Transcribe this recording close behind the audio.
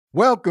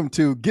Welcome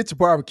to Get Your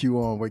Barbecue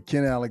On with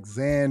Ken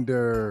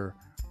Alexander.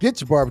 Get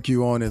Your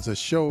Barbecue On is a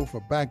show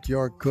for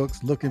backyard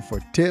cooks looking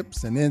for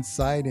tips and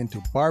insight into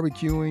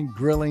barbecuing,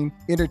 grilling,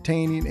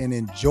 entertaining, and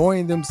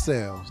enjoying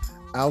themselves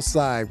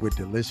outside with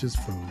delicious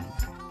food.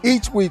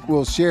 Each week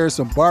we'll share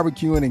some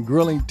barbecuing and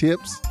grilling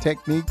tips,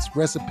 techniques,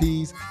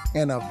 recipes,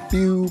 and a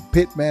few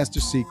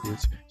pitmaster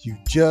secrets you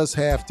just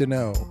have to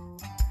know.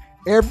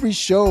 Every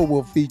show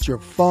will feature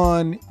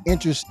fun,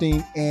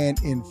 interesting,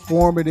 and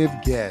informative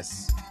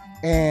guests,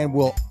 and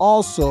we'll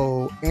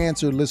also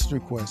answer listener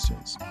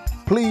questions.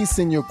 Please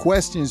send your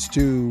questions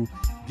to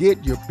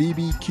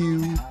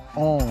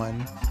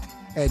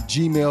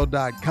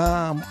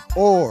getyourbbbqon@gmail.com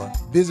or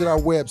visit our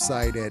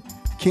website at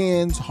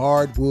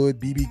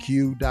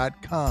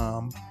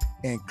kenshardwoodbbq.com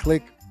and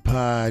click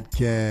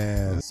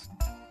podcast.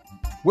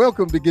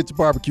 Welcome to Get Your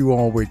Barbecue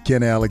On with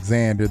Ken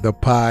Alexander, the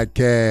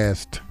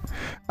podcast.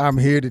 I'm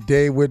here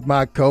today with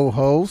my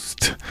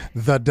co-host,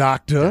 the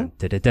Doctor,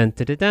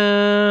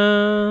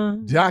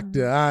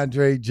 Dr.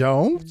 Andre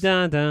Jones.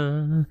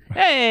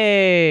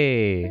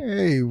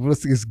 Hey, well,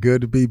 it's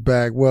good to be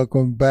back.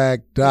 Welcome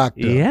back,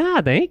 Doctor.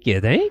 Yeah, thank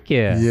you.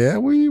 Yeah,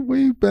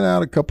 we've been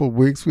out a couple of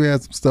weeks. We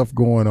had some stuff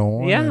going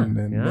on. Yeah,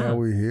 and now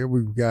we're here.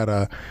 We've got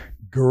a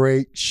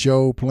great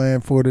show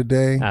planned for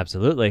today.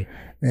 Absolutely.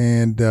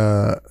 And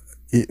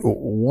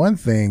one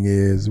thing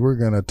is we're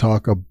going to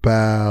talk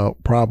about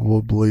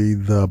probably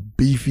the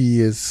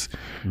beefiest,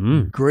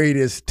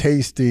 greatest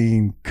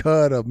tasting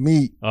cut of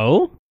meat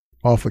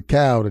off a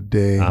cow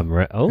today. And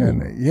we're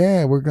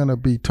going to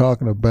be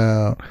talking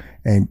about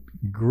and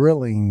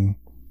grilling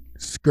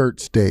skirt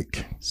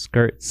steak.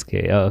 Skirt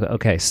steak. Oh,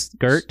 okay.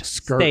 Skirt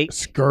steak.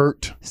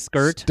 Skirt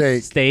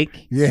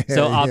steak. Yeah.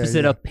 So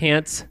opposite of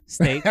pants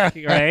steak,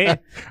 right?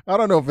 I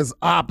don't know if it's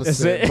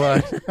opposite,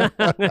 but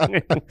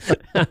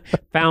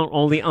found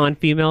only on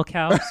female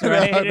cows,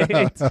 right?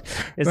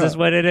 Is this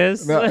what it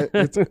is? No,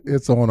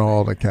 it's on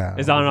all the cows.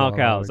 It's on all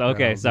cows.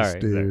 Okay, cows, sorry.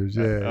 Steers,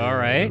 yeah. All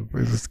right.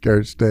 It's a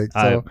skirt steak.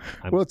 So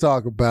we'll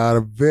talk about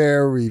a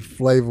very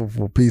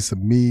flavorful piece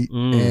of meat,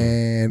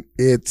 and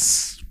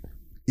it's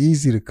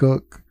easy to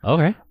cook.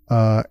 Okay.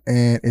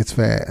 And it's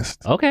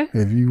fast. Okay.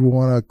 If you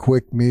want a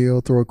quick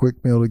meal, throw a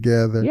quick meal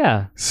together.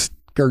 Yeah.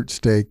 Skirt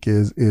steak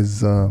is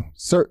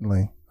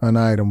certainly an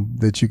item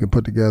that you can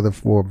put together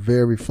for a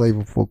very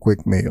flavorful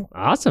quick meal.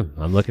 Awesome.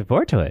 I'm looking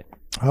forward to it.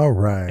 All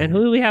right. And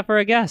who do we have for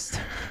a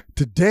guest?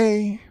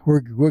 Today,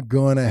 we're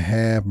going to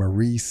have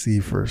Maria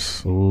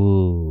Ciphers.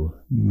 Ooh.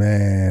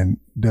 Man,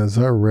 does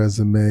her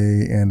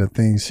resume and the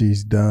things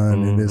she's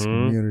done in this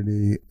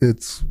community,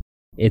 it's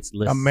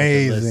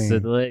amazing.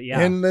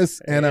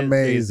 Endless and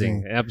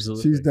amazing.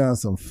 Absolutely. She's done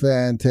some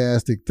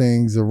fantastic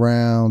things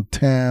around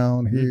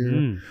town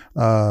here.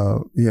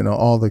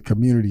 All the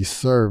community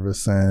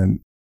service. And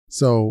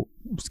so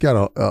it's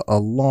got a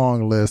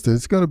long list.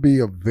 It's going to be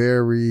a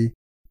very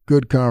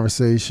good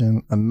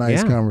conversation, a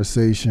nice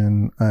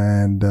conversation.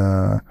 And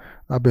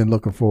I've been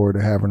looking forward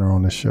to having her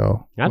on the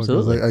show.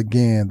 Absolutely. Because,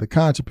 again, the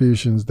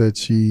contributions that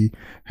she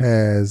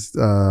has,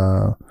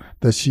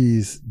 that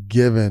she's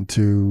given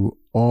to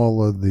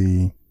all of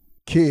the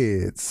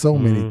kids, so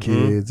many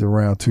kids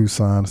around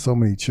Tucson, so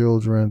many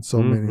children,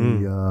 so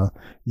many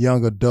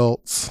young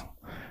adults,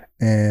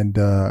 and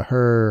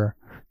her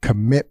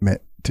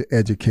commitment to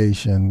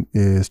education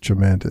is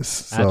tremendous.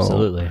 So,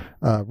 absolutely.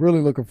 Really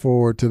looking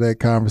forward to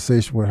that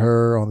conversation with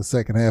her on the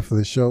second half of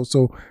the show.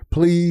 So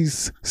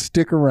please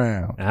stick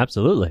around.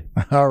 Absolutely.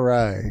 All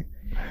right.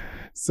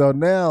 So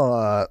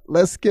now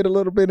let's get a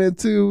little bit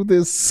into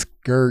this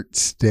skirt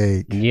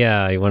steak.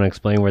 Yeah, you want to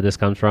explain where this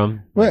comes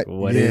from? What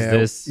is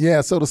this?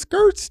 Yeah, so the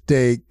skirt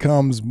steak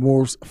comes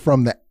more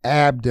from the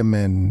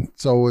abdomen.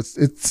 So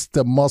it's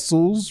the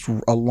muscles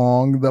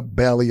along the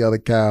belly of the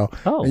cow.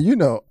 Oh. And you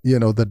know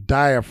the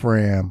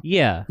diaphragm.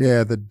 Yeah.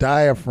 Yeah, the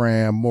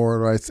diaphragm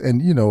more or less.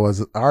 And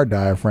as our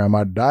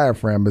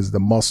diaphragm is the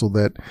muscle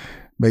that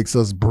makes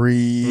us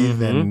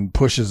breathe and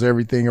pushes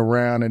everything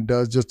around and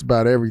does just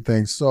about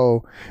everything.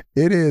 So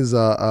it is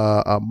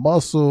a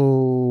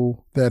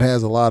muscle that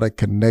has a lot of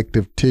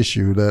connective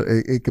tissue that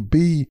it could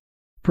be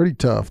pretty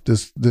tough,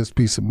 this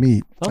piece of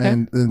meat. Okay.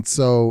 And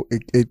so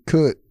it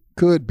could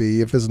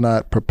be if it's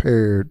not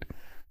prepared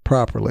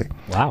properly.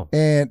 Wow.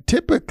 And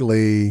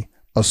typically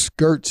a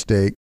skirt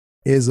steak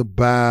is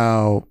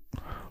about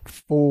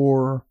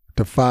 4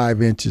 to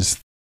 5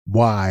 inches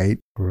wide.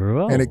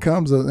 Whoa. And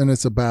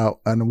it's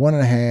about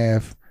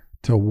 1.5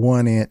 to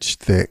 1 inch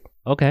thick.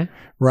 Okay.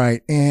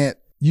 Right. And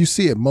you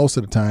see it most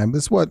of the time.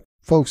 It's what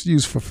folks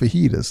use for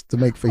fajitas, to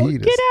make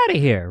fajitas. Get out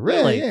of here.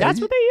 Really? Yeah, That's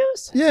what they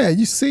use? Yeah,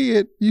 you see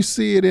it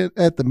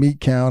at the meat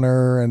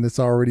counter, and it's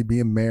already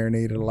being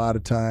marinated a lot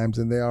of times,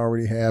 and they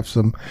already have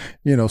some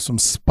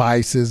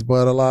spices,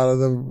 but a lot of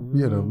the,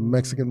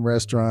 Mexican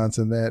restaurants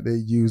and that, they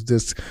use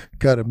this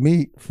cut of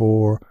meat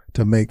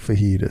to make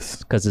fajitas.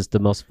 Because it's the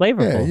most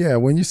flavorful. Yeah.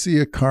 When you see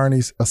a carne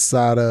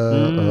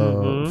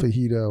asada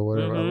fajita or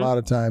whatever, a lot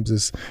of times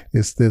it's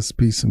this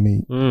piece of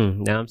meat.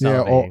 Now I'm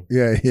salivating.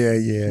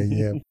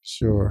 Yeah.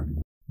 Sure.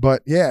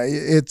 But yeah,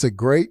 it's a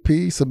great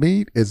piece of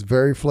meat. It's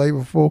very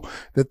flavorful.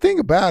 The thing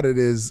about it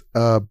is,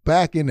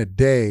 back in the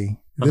day,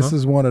 this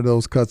is one of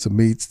those cuts of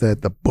meats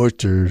that the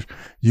butchers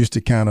used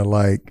to kind of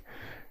like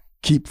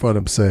keep for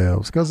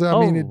themselves. Because, I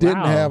mean, it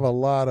didn't have a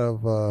lot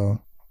of,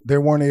 they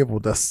weren't able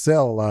to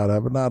sell a lot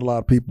of it. Not a lot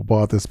of people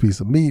bought this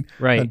piece of meat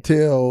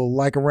until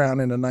like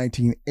around in the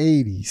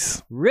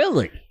 1980s.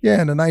 Really?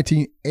 Yeah, in the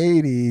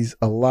 1980s,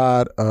 a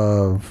lot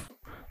of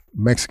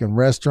Mexican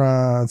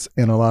restaurants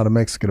and a lot of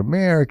Mexican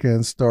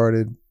Americans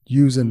started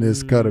using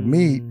this cut of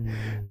meat.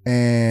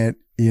 And,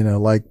 you know,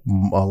 like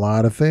a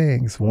lot of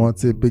things,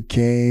 once it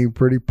became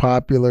pretty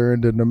popular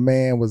and the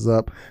demand was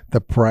up, the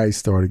price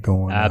started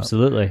going up.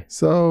 Absolutely.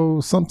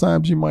 So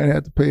sometimes you might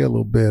have to pay a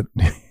little bit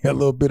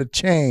of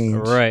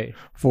change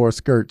for a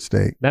skirt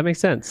steak. That makes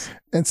sense.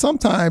 And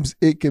sometimes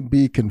it can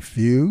be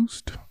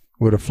confused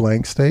with a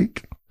flank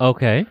steak.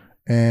 Okay.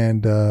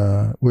 And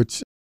so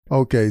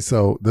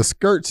the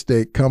skirt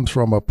steak comes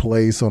from a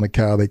place on a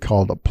cow they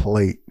call a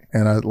plate.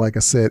 And like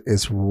I said,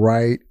 it's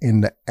right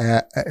in the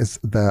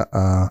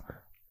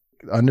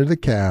under the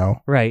cow.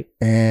 Right.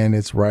 And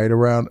it's right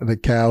around the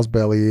cow's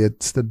belly.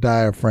 It's the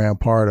diaphragm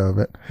part of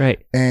it.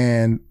 Right.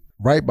 And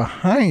right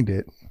behind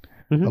it,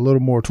 a little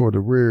more toward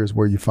the rear, is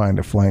where you find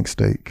the flank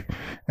steak.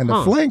 And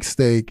the flank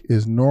steak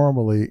is a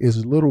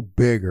little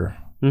bigger.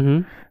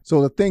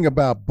 So the thing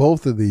about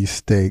both of these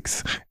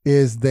steaks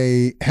is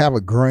they have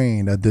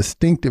a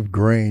distinctive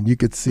grain you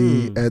could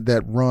see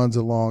that runs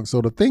along.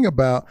 So the thing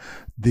about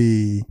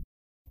the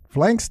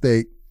flank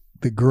steak,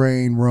 the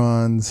grain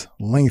runs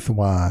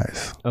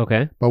lengthwise.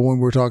 Okay. But when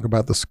we're talking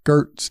about the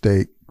skirt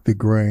steak, the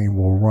grain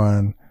will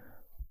run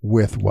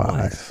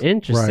widthwise.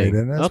 Interesting. Right.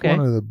 And that's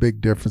one of the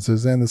big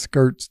differences. And the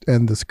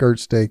skirt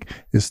steak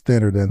is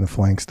thinner than the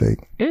flank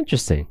steak.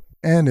 Interesting.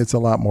 And it's a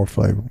lot more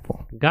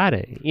flavorful. Got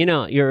it. You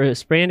know, you're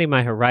expanding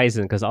my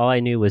horizon because all I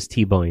knew was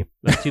T-bone,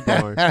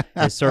 T-bone,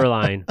 and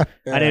sirloin. I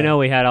didn't know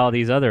we had all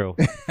these other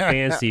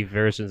fancy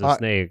versions of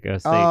steak.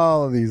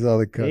 All of these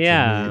other cuts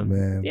of meat,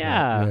 man.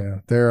 Yeah.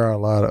 There are a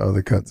lot of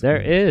other cuts.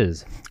 There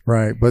is.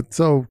 Right. But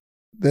so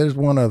there's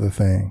one other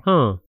thing.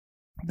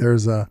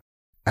 There's a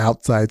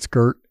outside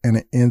skirt and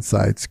an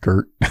inside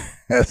skirt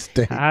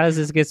steak. How does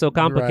this get so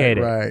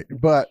complicated? Right.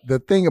 But the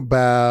thing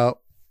about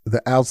the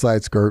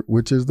outside skirt,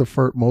 which is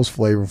the most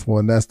flavorful,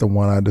 and that's the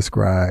one I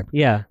described.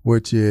 Yeah.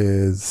 Which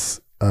is,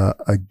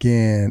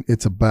 again,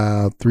 it's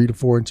about 3 to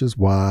 4 inches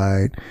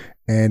wide,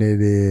 and it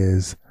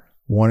is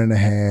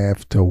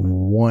 1.5 to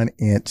 1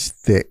 inch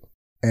thick.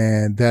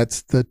 And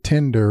that's the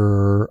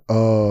tender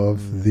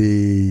of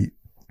the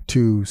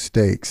two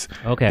steaks.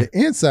 Okay. The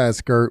inside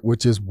skirt,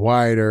 which is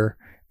wider,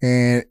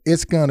 and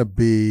it's going to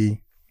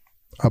be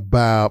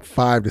about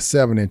 5 to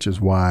 7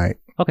 inches wide.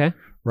 Okay.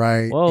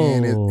 Right.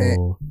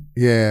 Whoa.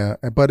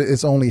 But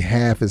it's only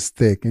half as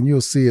thick, and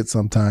you'll see it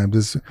sometimes.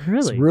 It's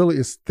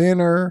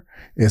thinner,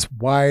 it's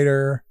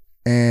wider,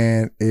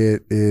 and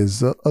it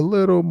is a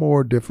little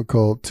more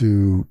difficult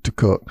to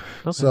cook.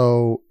 Okay.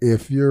 So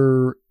if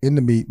you're in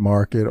the meat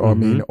market,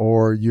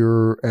 or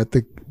you're at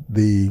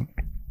the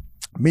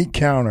meat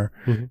counter,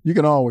 you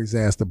can always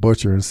ask the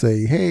butcher and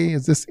say, "Hey,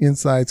 is this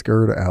inside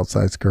skirt or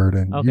outside skirt?"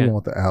 And you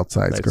want the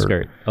outside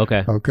skirt.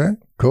 Okay.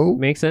 Cool.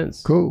 Makes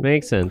sense. Cool.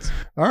 Makes sense.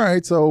 All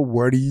right. So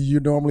where do you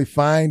normally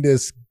find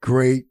this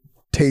great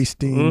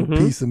tasting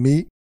piece of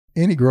meat?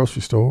 Any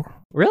grocery store.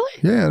 Really?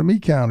 Yeah, the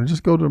meat counter.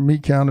 Just go to the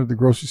meat counter at the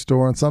grocery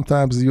store, and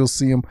sometimes you'll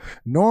see them.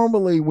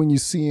 Normally, when you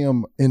see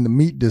them in the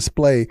meat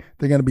display,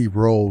 they're going to be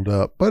rolled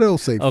up, but it'll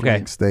say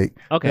flank steak.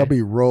 Okay. They'll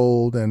be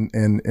rolled and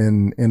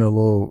in a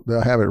little. They'll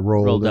have it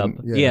rolled up.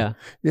 Yeah,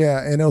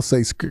 and they'll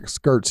say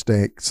skirt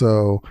steak.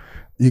 So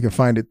you can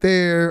find it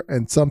there,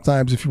 and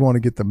sometimes if you want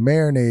to get the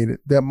marinated,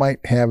 that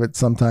might have it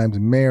sometimes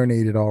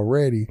marinated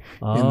already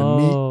in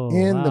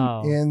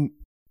the meat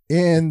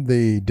in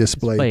the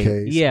display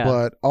case. Yeah,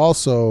 but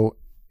also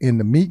in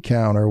the meat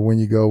counter, when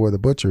you go where the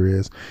butcher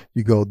is,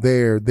 you go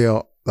there,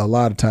 a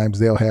lot of times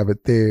they'll have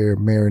it there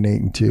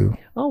marinating too.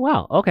 Oh,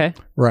 wow. Okay.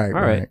 Right.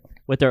 All right.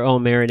 With their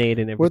own marinade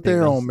and everything. With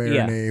their own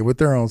marinade, with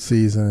their own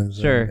seasons.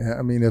 Sure.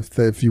 I mean,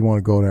 if you want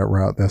to go that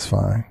route, that's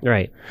fine.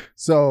 Right.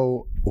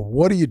 So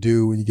what do you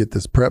do when you get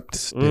this prepped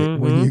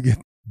steak, when you get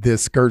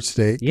this skirt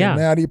steak? Yeah.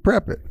 And how do you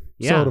prep it?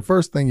 Yeah. So the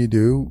first thing you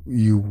do,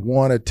 you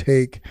want to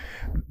take,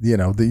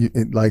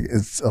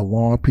 it's a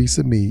long piece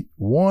of meat.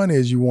 One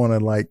is you want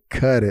to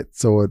cut it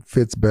so it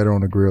fits better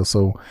on the grill.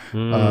 So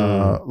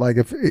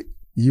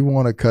you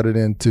want to cut it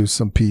into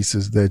some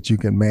pieces that you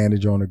can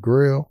manage on the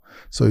grill,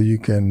 so you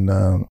can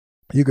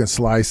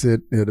slice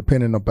it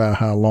depending about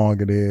how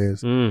long it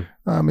is.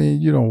 I mean,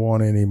 you don't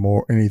want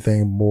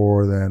anything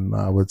more than,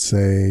 I would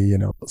say,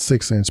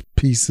 6-inch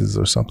pieces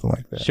or something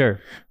like that. Sure.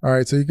 All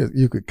right. So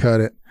you could cut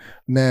it.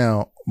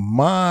 Now,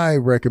 my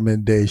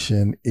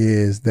recommendation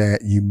is that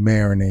you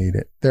marinate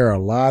it. There are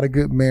a lot of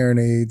good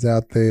marinades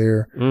out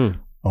there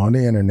on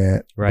the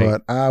internet. Right.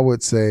 But I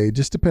would say,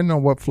 just depending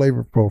on what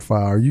flavor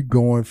profile, are you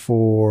going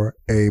for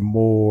a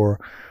more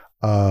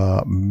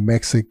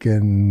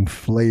Mexican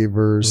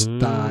flavor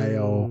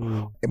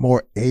style,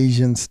 more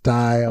Asian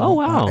style. Oh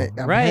wow!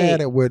 I've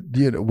had it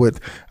with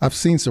I've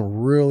seen some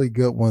really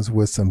good ones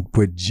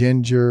with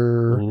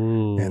ginger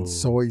and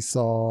soy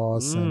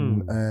sauce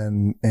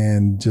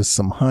and just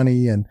some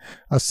honey, and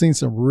I've seen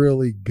some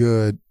really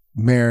good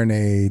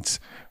marinades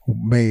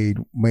made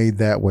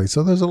that way.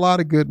 So there's a lot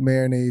of good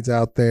marinades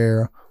out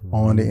there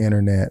on the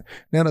internet.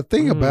 Now the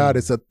thing about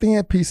it's a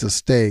thin piece of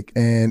steak,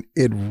 and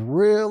it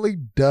really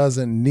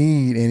doesn't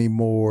need any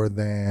more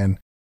than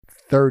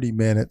 30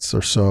 minutes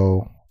or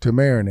so to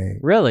marinate.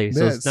 Really?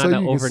 So it's not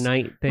an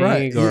overnight thing?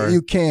 Right. Or?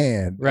 You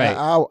can. Right.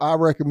 I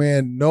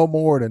recommend no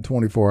more than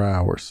 24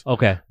 hours.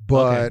 Okay.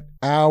 But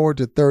hour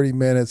to 30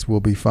 minutes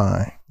will be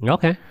fine.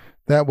 Okay.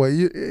 That way,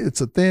 it's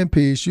a thin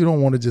piece. You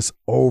don't want to just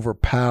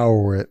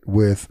overpower it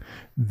with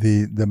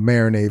the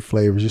marinade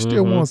flavors. You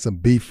still want some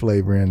beef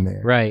flavor in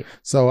there. Right.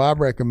 So I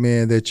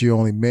recommend that you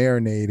only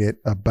marinate it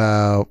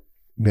about,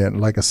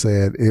 like I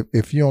said,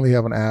 if you only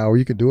have an hour,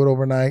 you can do it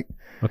overnight.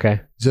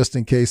 Okay. Just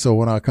in case. So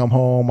when I come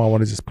home, I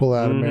want to just pull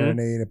out a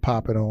marinade and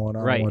pop it on.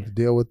 I don't want to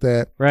deal with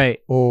that.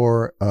 Right.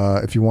 Or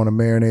if you want to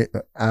marinate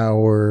an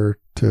hour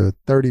to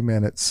 30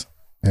 minutes,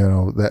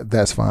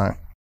 that's fine.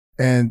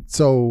 And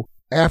so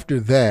after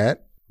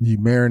that, you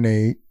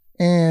marinate,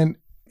 and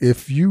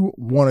if you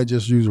want to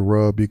just use a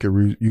rub, you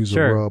can use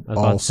a rub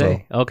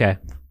also. Okay.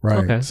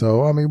 Right. Okay.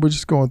 So, I mean, we're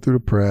just going through the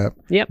prep.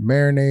 Yep.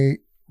 Marinate,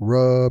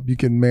 rub. You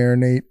can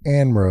marinate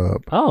and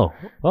rub. Oh,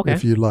 okay.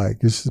 If you like.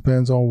 It just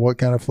depends on what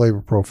kind of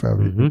flavor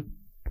profile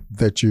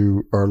that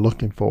you are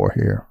looking for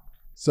here.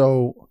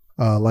 So,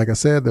 like I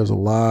said, there's a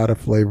lot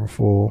of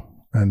flavorful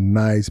and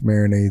nice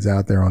marinades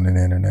out there on the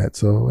internet.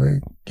 So, hey,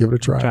 give it a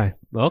try.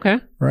 Okay.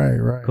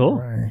 Right. Cool.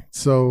 Right.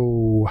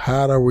 So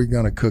how are we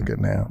going to cook it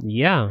now?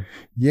 Yeah.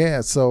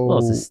 So well,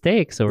 it's a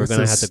steak, so we're going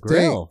to have to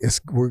grill.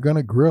 We're going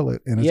to grill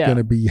it, and it's going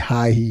to be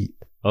high heat.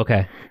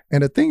 Okay.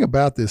 And the thing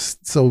about this,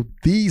 so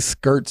these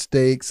skirt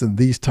steaks and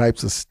these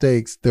types of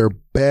steaks, they're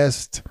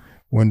best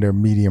when they're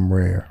medium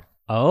rare.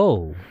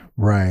 Oh.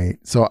 Right.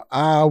 So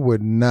I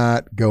would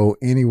not go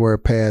anywhere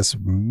past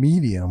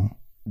medium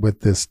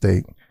with this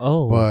steak.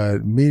 Oh.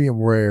 But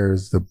medium rare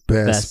is the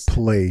best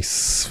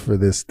place for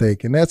this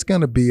steak. And that's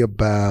going to be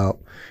about,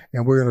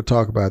 and we're going to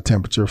talk about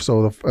temperature.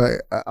 So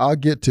I'll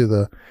get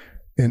to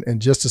in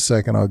just a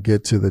second, I'll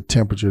get to the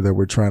temperature that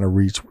we're trying to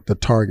reach, the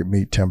target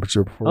meat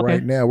temperature. For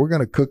right now, we're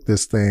going to cook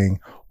this thing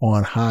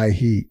on high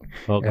heat.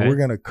 Okay. And we're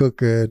going to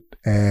cook it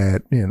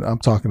at, I'm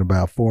talking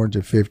about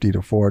 450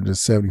 to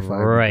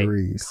 475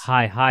 degrees.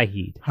 High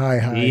heat. High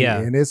heat.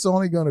 And it's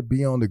only going to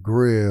be on the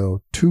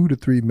grill 2 to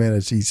 3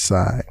 minutes each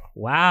side.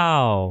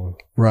 Wow.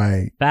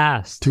 Right.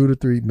 Fast. 2 to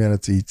 3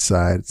 minutes each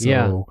side.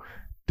 So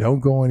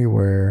don't go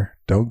anywhere.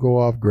 Don't go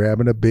off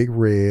grabbing a big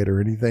red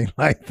or anything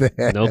like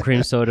that. No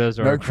cream sodas,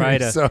 or try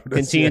to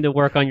continue to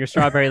work on your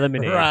strawberry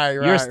lemonade. Right.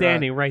 You're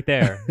standing right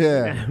there.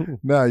 Yeah.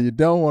 No, you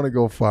don't want to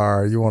go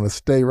far. You want to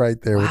stay right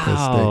there with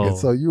that steak. And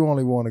so you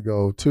only want to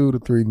go 2 to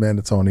 3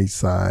 minutes on each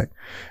side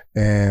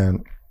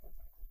and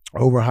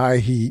over high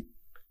heat.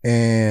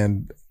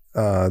 And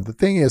the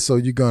thing is, so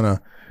you're going to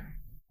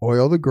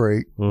oil the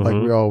grate like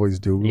we always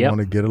do. We want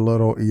to get a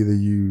little, either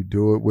you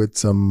do it with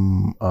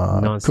some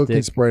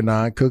cooking spray,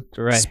 non-cooked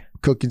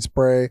cooking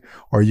spray,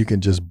 or you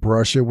can just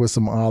brush it with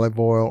some olive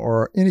oil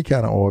or any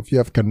kind of oil. If you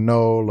have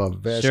canola,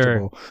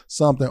 vegetable,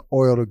 something,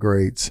 oil the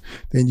grates.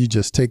 Then you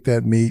just take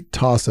that meat,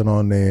 toss it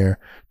on there,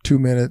 2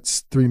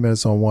 minutes, 3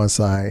 minutes on one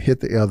side,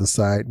 hit the other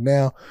side.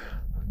 Now,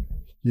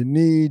 you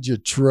need your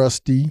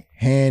trusty,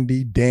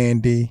 handy,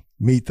 dandy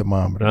meat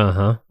thermometer.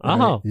 Right?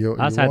 Oh, you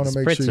want to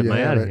make sure you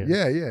have it.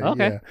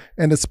 Yeah.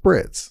 And the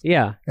spritz.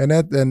 Yeah.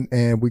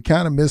 And we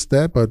kind of missed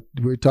that, but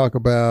we talk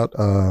about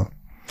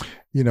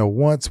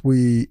once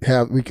we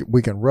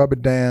can rub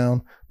it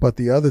down, but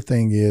the other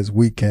thing is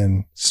we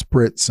can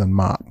spritz and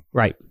mop.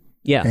 Right.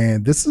 Yeah.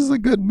 And this is a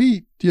good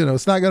meat.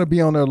 It's not going to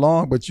be on there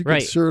long, but you can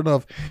sure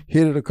enough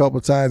hit it a couple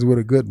of times with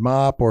a good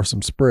mop or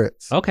some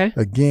spritz. Okay.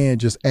 Again,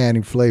 just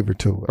adding flavor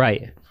to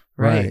it.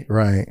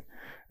 Right.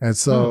 And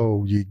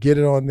so you get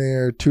it on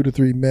there 2 to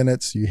 3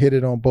 minutes. You hit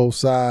it on both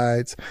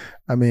sides.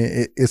 I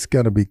mean, it's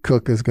going to be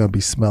cooked. It's going to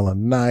be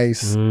smelling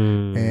nice.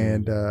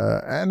 And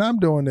I'm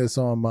doing this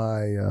on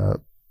my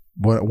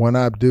when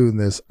I'm doing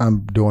this,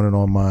 I'm doing it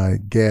on my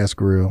gas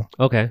grill.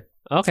 Okay.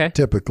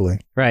 Typically.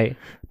 Right.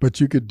 But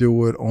you could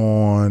do it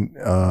on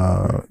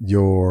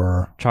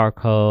your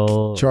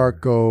charcoal,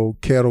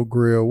 kettle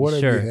grill,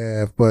 whatever you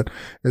have. But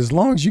as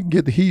long as you can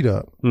get the heat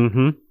up.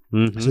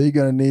 So you're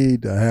going to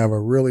need to have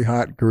a really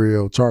hot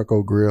grill,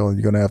 charcoal grill, and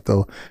you're going to have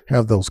to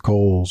have those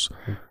coals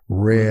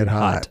red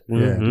hot. To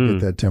get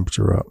that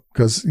temperature up.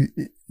 Because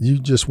you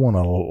just want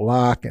to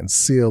lock and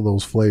seal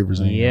those flavors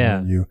in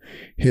when you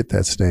hit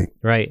that steak.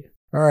 Right.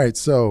 All right.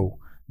 So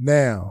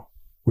now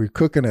we're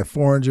cooking at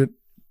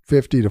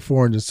 450 to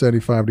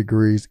 475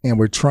 degrees, and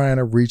we're trying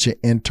to reach an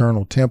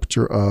internal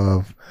temperature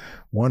of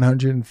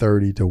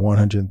 130 to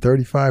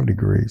 135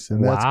 degrees.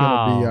 And that's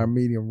going to be our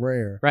medium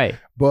rare. Right.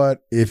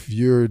 But if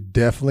you're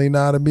definitely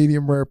not a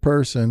medium rare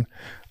person,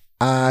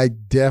 I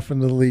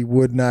definitely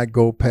would not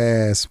go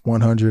past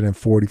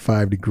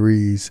 145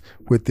 degrees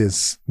with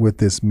this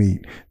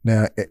meat.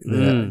 Now,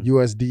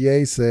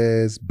 USDA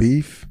says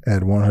beef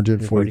at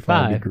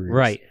 145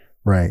 degrees.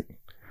 Right.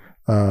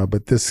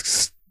 But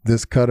this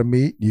cut of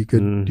meat, you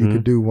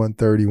could do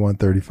 130,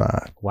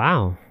 135.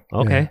 Wow.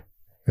 Okay.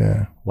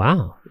 Yeah.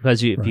 Wow.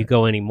 Because if you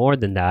go any more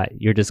than that,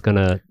 you're just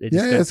gonna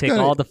take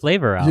all the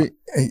flavor out.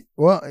 And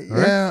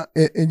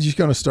you're just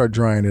gonna start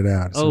drying it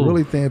out. It's a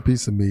really thin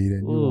piece of meat,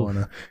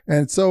 and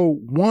and so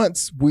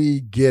once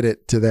we get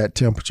it to that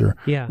temperature,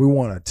 we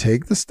want to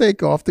take the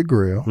steak off the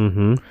grill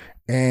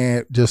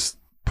and just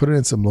put it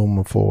in some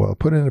aluminum foil,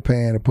 put it in a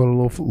pan, and put a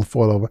little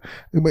foil over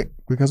it,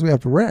 because we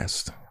have to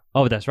rest.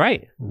 Oh, that's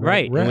right.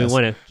 Right. And we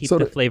want to keep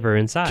the flavor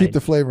inside. Keep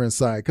the flavor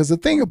inside. Because the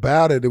thing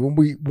about it, when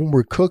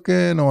we're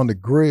cooking on the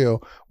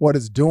grill, what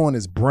it's doing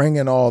is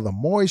bringing all the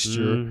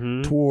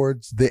moisture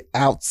towards the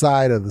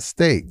outside of the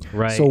steak.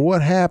 Right. So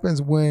what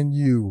happens when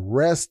you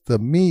rest the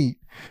meat,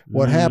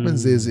 what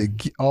happens is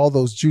all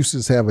those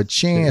juices have a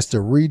chance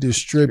to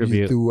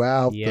redistribute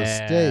throughout the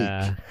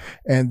steak.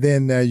 And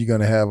then now you're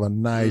going to have a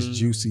nice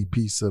juicy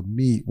piece of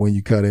meat when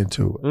you cut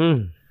into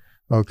it.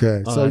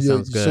 Okay, so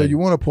you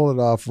want to pull it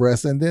off,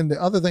 rest, and then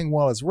the other thing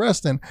while it's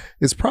resting,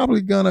 it's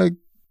probably gonna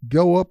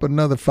go up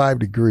another 5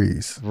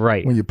 degrees.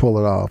 Right. When you pull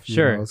it off,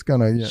 it's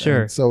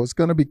gonna so it's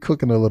gonna be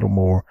cooking a little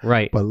more.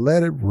 Right. But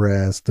let it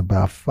rest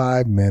about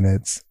 5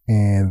 minutes,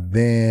 and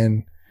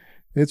then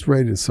it's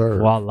ready to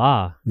serve.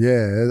 Voila.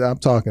 Yeah, I'm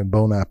talking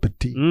bon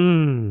appetit.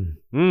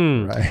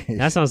 Right.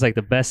 That sounds like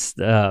the best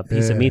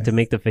piece of meat to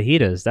make the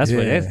fajitas. That's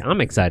what I'm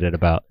excited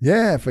about.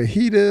 Yeah,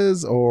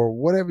 fajitas or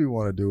whatever you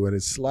want to do. And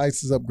it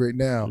slices up great.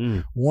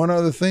 Now, one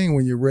other thing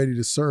when you're ready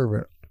to serve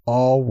it,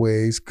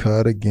 always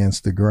cut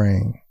against the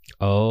grain.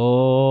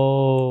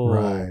 Oh,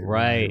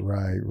 right.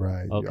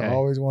 Okay. You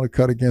always want to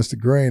cut against the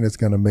grain. It's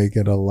going to make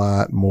it a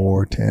lot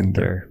more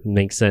tender.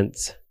 Makes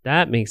sense.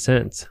 That makes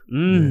sense.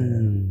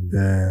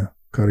 Yeah.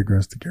 Cut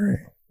against the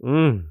grain.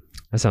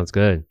 That sounds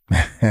good.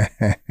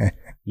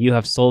 You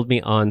have sold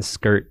me on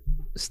skirt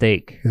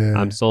steak. Yeah.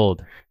 I'm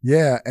sold.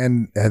 Yeah,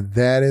 and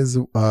that is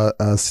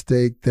a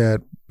steak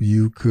that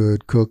you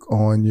could cook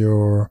on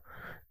your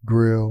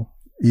grill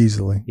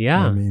easily.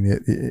 Yeah. I mean,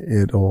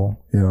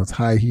 it'll, it's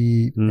high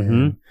heat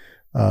and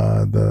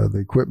the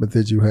equipment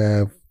that you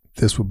have,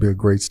 this would be a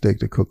great steak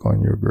to cook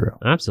on your grill.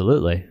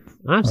 Absolutely.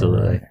 All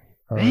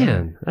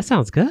Man, that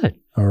sounds good.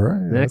 All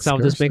right. Next, I'll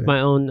just make my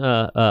own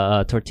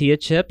tortilla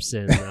chips,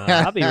 and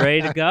I'll be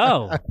ready to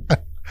go.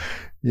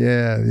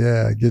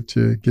 Yeah. Get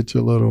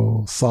your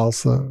little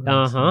salsa.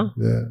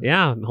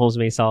 Yeah, Holmes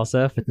made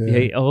salsa.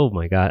 Hey, oh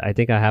my God, I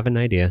think I have an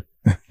idea.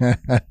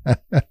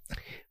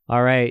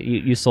 All right,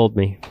 you sold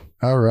me.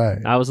 All right.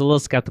 I was a little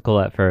skeptical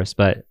at first,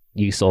 but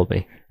you sold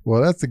me.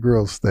 Well, that's the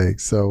grilled steak.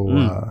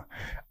 So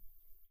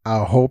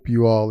I hope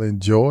you all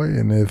enjoy.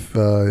 And if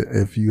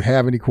you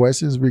have any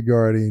questions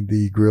regarding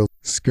the grilled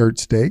skirt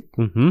steak,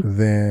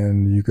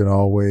 then you can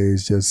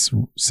always just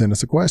send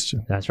us a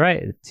question. That's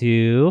right.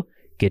 To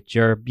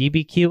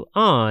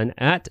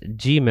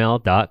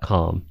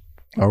getyourbbqon@gmail.com.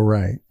 All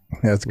right.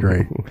 That's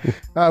great.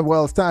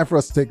 Well, it's time for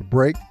us to take a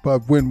break.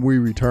 But when we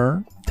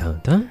return,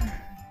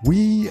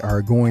 we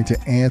are going to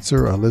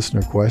answer a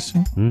listener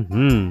question.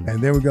 And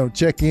then we're going to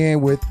check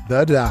in with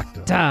the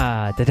doctor.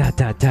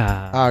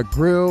 Our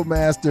grill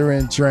master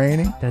in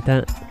training,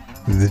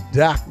 the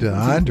Dr.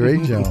 Andre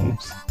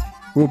Jones.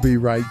 We'll be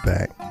right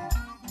back.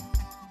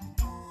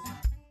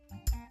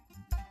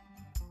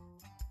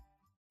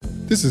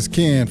 This is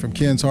Ken from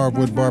Ken's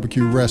Hardwood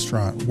Barbecue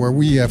Restaurant, where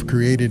we have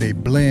created a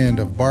blend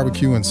of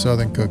barbecue and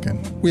Southern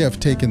cooking. We have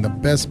taken the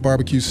best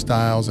barbecue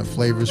styles and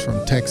flavors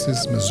from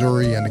Texas,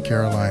 Missouri, and the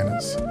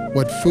Carolinas.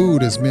 What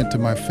food has meant to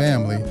my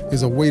family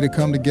is a way to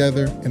come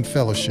together and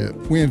fellowship.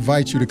 We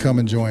invite you to come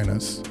and join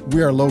us.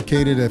 We are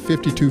located at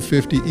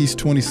 5250 East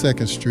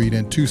 22nd Street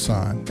in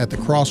Tucson, at the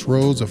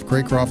crossroads of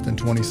Craycroft and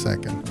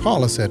 22nd.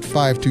 Call us at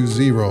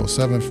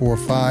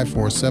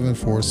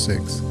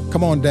 520-745-4746.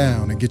 Come on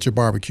down and get your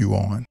barbecue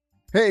on.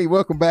 Hey,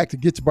 welcome back to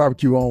Get Your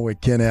Barbecue On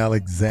with Ken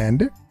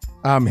Alexander.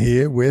 I'm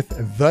here with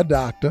the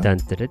doctor,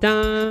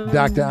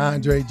 Dr.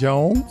 Andre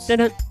Jones.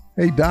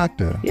 Hey,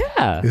 doctor.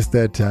 Yeah. It's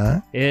that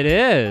time. It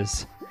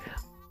is.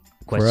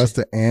 For us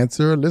to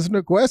answer a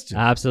listener question.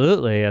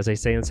 Absolutely. As they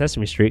say on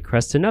Sesame Street,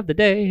 question of the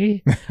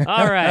day.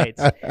 All right.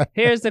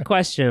 Here's the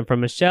question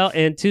from Michelle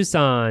in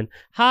Tucson.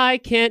 Hi,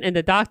 Ken and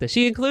the doctor.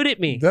 She included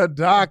me. The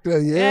doctor,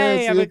 yes.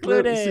 Hey, I'm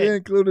included. She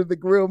included the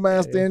grill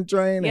master in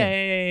training.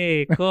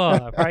 Yay, cool.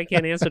 I probably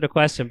can't answer the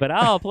question, but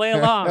I'll play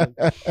along.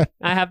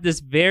 I have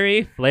this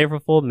very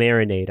flavorful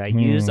marinade I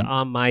use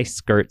on my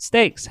skirt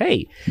steaks.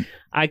 Hey,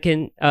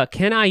 can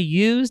I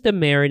use the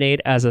marinade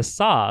as a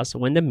sauce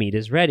when the meat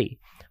is ready?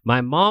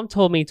 My mom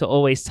told me to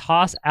always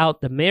toss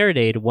out the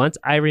marinade once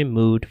I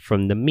removed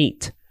from the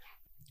meat.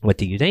 What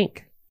do you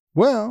think?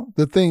 Well,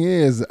 the thing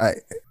is,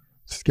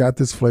 it's got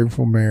this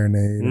flavorful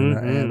marinade,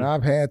 and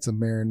I've had some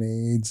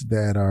marinades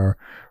that are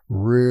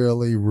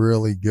really,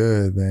 really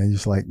good, man.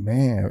 Just like,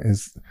 man,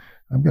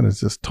 I'm gonna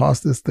just toss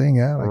this thing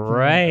out.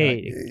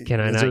 Right. Can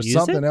I not use it? Is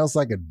there something else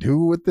I could do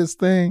with this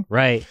thing?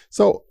 Right.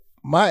 So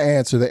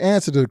the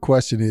answer to the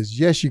question is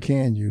yes, you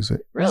can use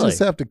it. Really? You just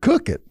have to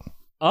cook it.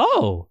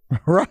 Oh.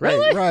 Right.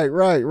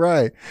 Really?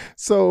 Right.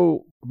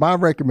 So my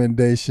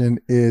recommendation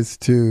is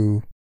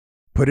to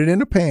put it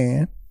in a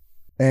pan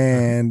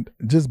and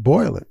just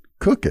boil it,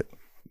 cook it.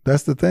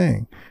 That's the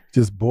thing.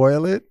 Just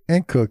boil it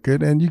and cook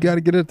it, and you got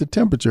to get it at the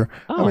temperature.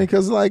 Oh. I mean,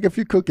 because like if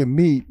you're cooking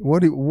meat,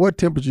 what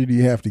temperature do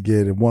you have to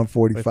get at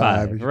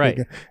 145? Right.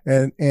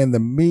 And the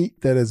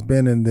meat that has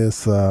been in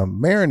this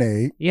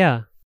marinade,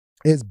 Yeah.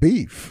 is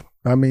beef.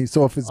 I mean,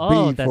 so if it's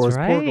beef or it's pork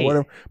or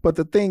whatever. But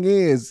the thing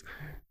is,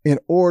 in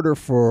order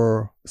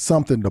for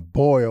something to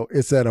boil,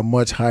 it's at a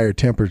much higher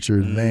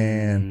temperature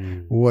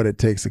than what it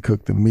takes to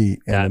cook the meat.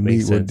 And that the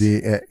meat would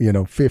be at,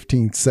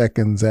 15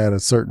 seconds at a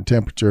certain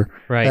temperature.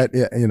 Right. At,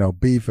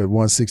 beef at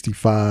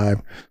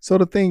 165. So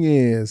the thing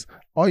is,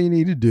 all you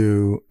need to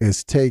do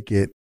is take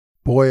it,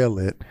 boil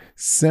it,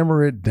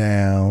 simmer it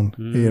down,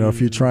 if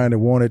you're trying to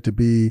want it to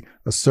be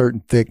a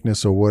certain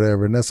thickness or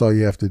whatever, and that's all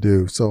you have to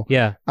do. So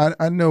yeah,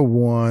 I know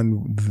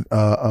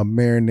a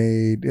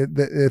marinade,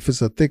 if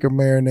it's a thicker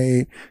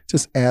marinade,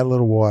 just add a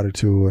little water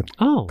to it.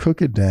 Oh.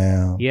 Cook it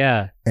down.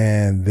 Yeah.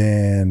 And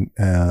then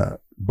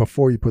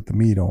before you put the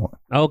meat on.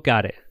 Oh,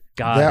 got it.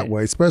 That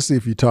way, especially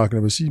if you're talking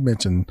about, she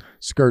mentioned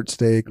skirt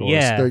steak or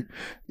steak.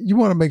 You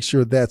want to make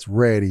sure that's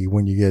ready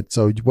when you get,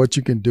 so what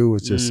you can do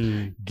is just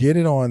get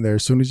it on there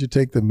as soon as you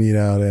take the meat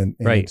out and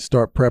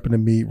start prepping the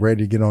meat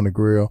ready to get on the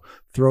grill.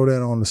 Throw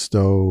that on the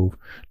stove,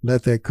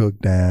 let that cook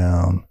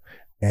down.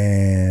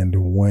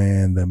 And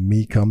when the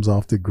meat comes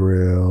off the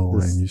grill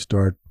and you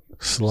start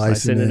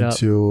slicing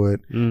into it,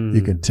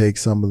 you can take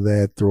some of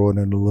that, throw it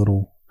in a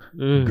little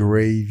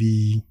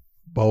gravy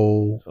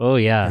bowl. Oh,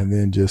 yeah. And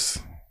then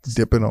just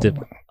dip it on.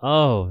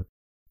 Oh,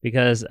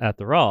 because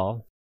after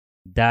all,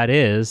 that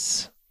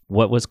is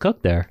what was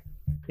cooked there.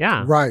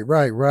 Yeah. Right.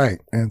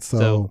 And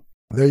so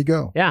there you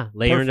go. Yeah.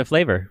 Layer into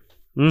flavor.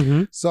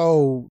 Mm-hmm.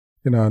 So,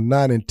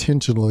 not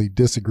intentionally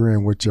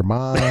disagreeing with your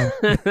mom.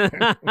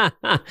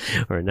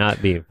 Or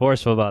not being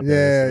forceful about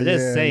this.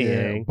 Just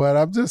saying. Yeah. But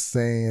I'm just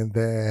saying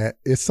that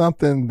it's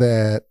something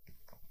that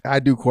I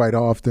do quite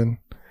often.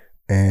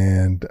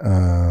 And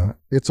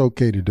it's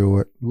okay to do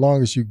it as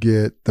long as you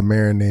get the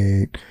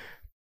marinade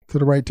to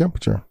the right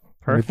temperature.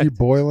 Perfect. And if you're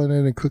boiling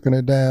it and cooking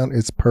it down,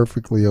 it's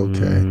perfectly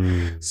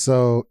okay.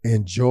 So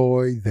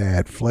enjoy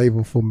that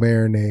flavorful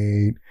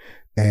marinade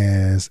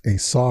as a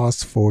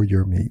sauce for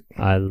your meat.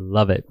 I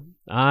love it.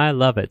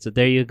 So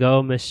there you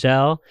go,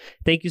 Michelle.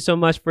 Thank you so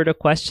much for the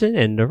question.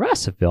 And the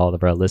rest of all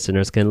of our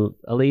listeners can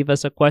leave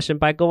us a question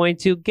by going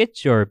to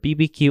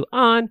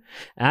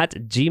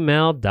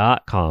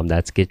getyourbbqon@gmail.com.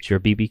 That's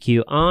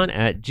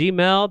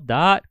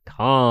getyourbbqon@gmail.com.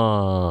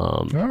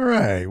 All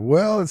right.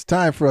 Well, it's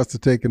time for us to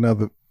take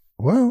another.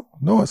 Well,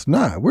 no, it's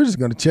not. We're just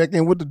going to check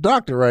in with the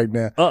doctor right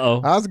now.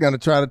 Uh-oh. I was going to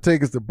try to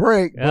take us to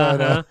break,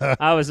 but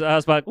I was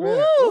like,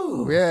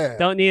 woo! Yeah.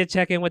 Don't need to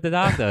check in with the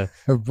doctor.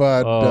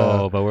 but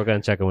we're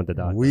going to check in with the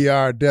doctor. We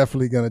are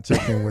definitely going to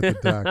check in with the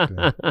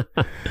doctor.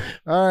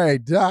 All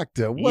right,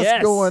 doctor,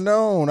 what's going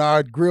on,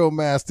 our grill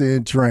master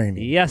in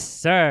training? Yes,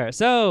 sir.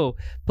 So,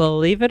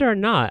 believe it or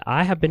not,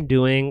 I have been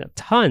doing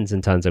tons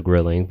and tons of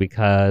grilling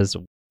because,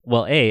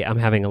 well, A, I'm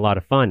having a lot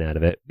of fun out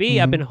of it.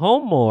 B, I've been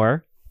home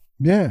more.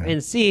 Yeah.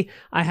 And C,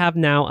 I have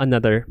now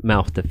another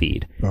mouth to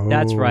feed. Oh.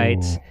 That's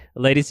right.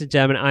 Ladies and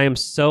gentlemen, I am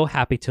so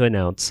happy to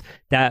announce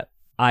that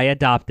I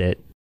adopted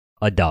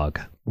a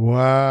dog.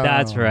 Wow.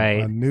 That's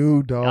right. A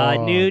new dog.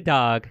 A new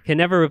dog. Can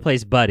never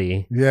replace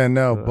Buddy. Yeah,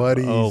 no,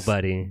 Buddy.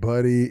 Buddy.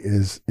 Buddy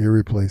is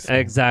irreplaceable.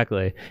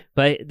 Exactly.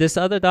 But this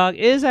other dog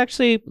is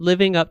actually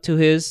living up to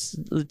his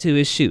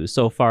shoes.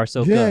 So far,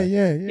 so good.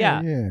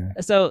 Yeah.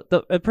 So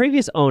the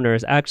previous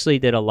owners actually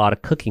did a lot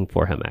of cooking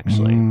for him,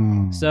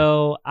 actually.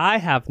 So I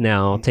have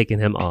now taken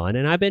him on,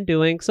 and I've been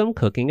doing some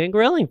cooking and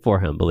grilling for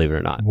him, believe it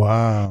or not.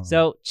 Wow.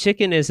 So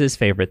chicken is his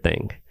favorite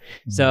thing.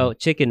 So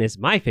chicken is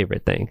my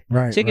favorite thing.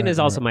 Right. Chicken is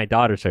also my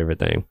daughter's favorite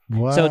thing.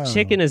 Wow. So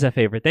chicken is a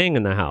favorite thing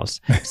in the house.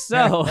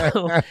 So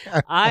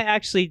I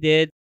actually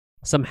did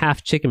some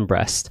half chicken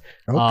breast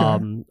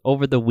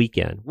over the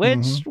weekend,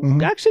 which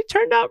actually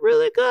turned out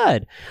really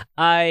good.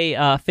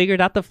 I figured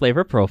out the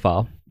flavor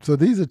profile. So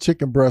these are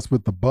chicken breasts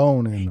with the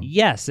bone in them.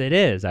 Yes, it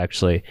is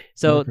actually.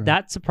 So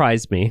that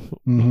surprised me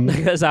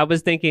because I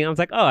was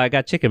like, oh, I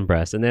got chicken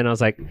breast. And then I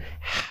was like,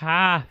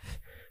 half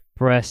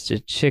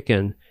breasted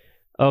chicken.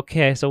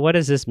 Okay, so what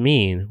does this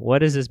mean? What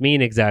does this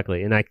mean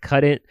exactly? And I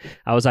cut it.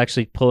 I was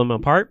actually pulling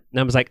them apart. And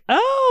I was like,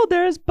 oh,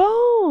 there's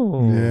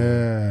bone.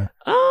 Yeah.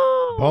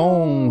 Oh.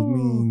 Bone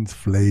means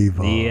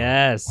flavor.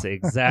 Yes,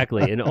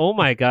 exactly. And oh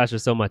my gosh,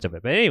 there's so much of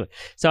it. But anyway,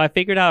 so I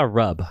figured out a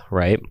rub,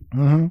 right?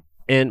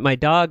 And my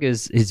dog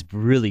is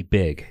really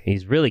big.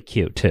 He's really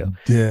cute too.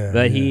 Yeah.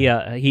 But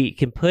he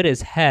can put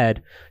his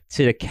head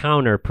to the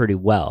counter pretty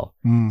well.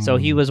 So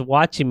he was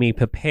watching me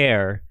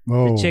prepare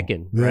the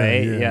chicken,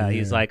 right? Yeah,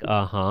 he's like,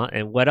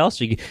 and what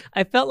else are you?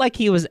 I felt like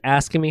he was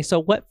asking me, so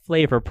what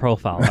flavor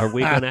profile are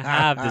we going to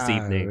have this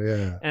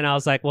evening? And I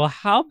was like, well,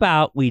 how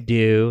about we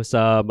do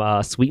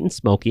some sweet and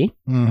smoky?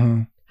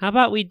 How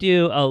about we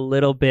do a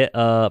little bit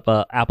of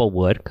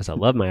applewood, because I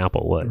love my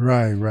applewood.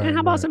 Right. And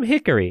how about some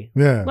hickory?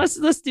 Yeah.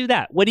 Let's do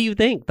that. What do you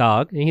think,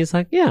 dog? And he's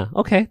like, yeah,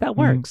 okay, that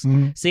works.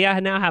 See, I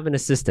now have an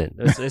assistant.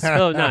 It's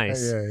so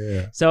nice.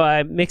 Yeah. So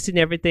I'm mixing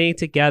everything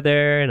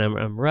together, and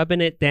I'm rubbing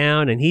it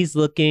down, and he's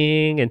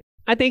looking, and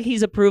I think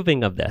he's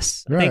approving of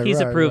this. I think he's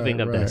approving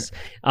of this.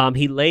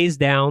 He lays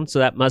down, so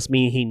that must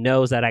mean he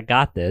knows that I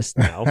got this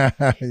now.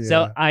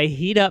 So I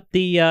heat up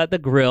the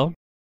grill.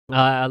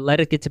 Let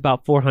it get to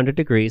about 400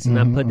 degrees, and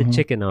I put the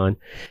chicken on.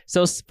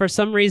 So for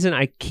some reason,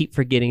 I keep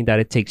forgetting that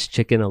it takes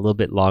chicken a little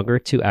bit longer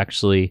to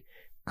actually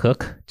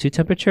cook to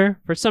temperature.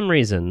 For some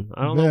reason,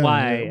 I don't know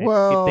why. I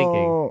keep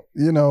thinking.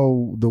 You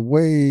know, the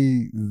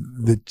way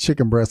the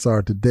chicken breasts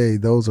are today,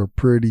 those are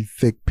pretty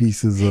thick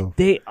pieces of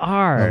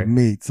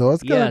meat. So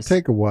it's gonna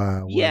take a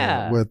while.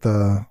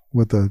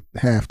 With a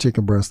half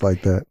chicken breast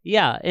like that.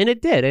 Yeah, and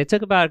it did. It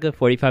took about a good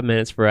 45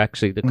 minutes for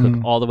actually to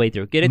cook all the way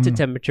through. Get it to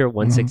temperature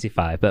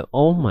 165. But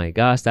oh my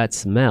gosh, that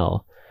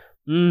smell.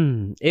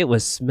 It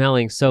was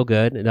smelling so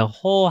good. The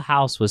whole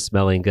house was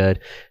smelling good.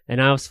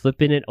 And I was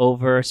flipping it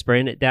over,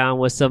 spraying it down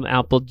with some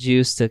apple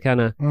juice to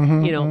kind of,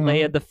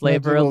 layer the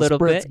flavor a little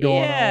bit.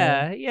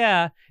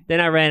 Yeah. Then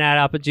I ran out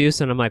of apple juice,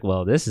 and I'm like,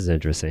 well, this is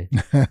interesting.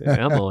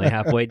 I'm only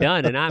halfway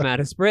done, and I'm out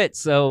of spritz.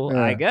 So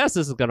I guess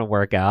this is going to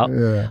work out.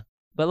 Yeah.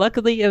 But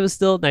luckily, it was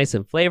still nice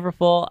and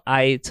flavorful.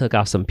 I took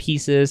off some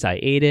pieces. I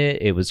ate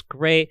it. It was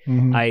great.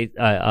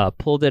 I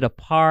pulled it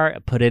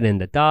apart, put it in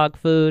the dog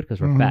food because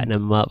we're fattening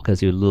him up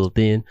because he was a little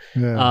thin.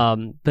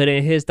 Put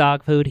in his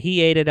dog food.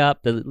 He ate it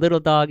up. The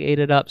little dog ate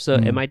it up. So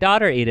and my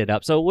daughter ate it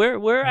up. So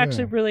we're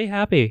actually really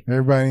happy.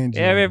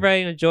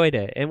 Everybody enjoyed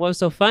it. And what was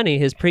so funny,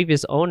 his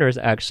previous owners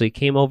actually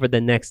came over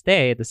the next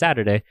day, the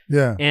Saturday.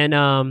 Yeah.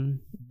 And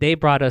they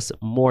brought us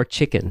more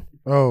chicken.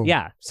 Oh.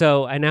 Yeah.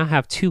 So I now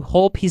have 2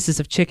 whole pieces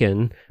of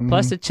chicken,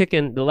 plus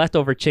the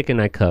leftover chicken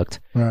I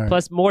cooked,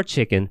 plus more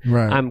chicken.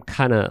 Right. I'm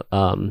kind of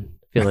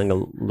feeling a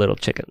little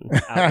chicken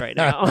out right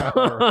now.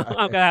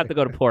 I'm going to have to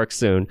go to pork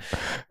soon.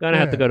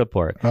 Have to go to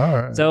pork. All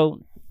right.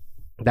 So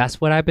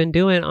that's what I've been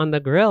doing on the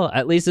grill,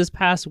 at least this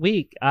past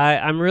week.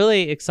 I'm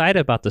really excited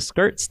about the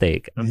skirt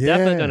steak. I'm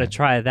definitely going to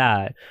try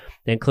that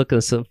and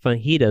cooking some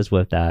fajitas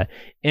with that.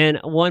 And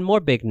one more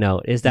big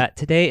note is that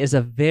today is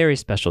a very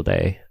special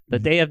day. The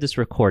day of this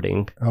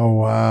recording. Oh,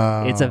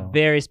 wow. It's a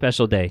very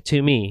special day.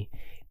 To me,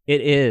 it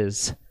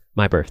is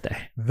my birthday.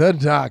 The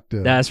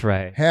Doctor. That's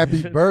right.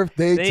 Happy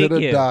birthday to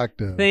the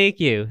Doctor. Thank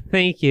you.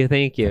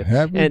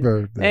 Happy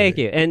birthday. Thank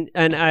you. And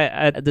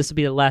I this will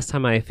be the last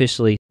time I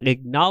officially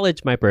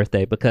acknowledge my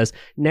birthday, because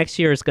next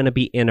year is going to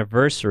be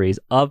anniversaries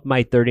of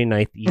my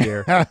 39th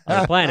year on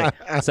the planet.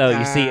 So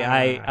you see,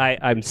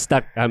 I'm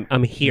stuck.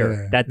 I'm here.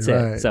 Yeah, That's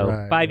it.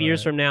 So 5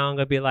 years from now, I'm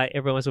going to be like,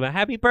 everyone's going to be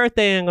happy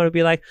birthday. I'm going to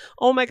be like,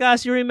 oh my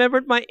gosh, you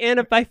remembered my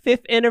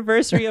 5th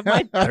anniversary of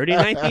my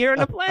 39th year on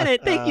the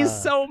planet. Thank you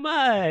so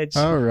much.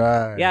 All right.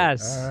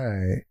 Yes. All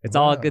right. It's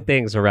all good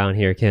things around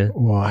here, Ken.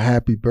 Well,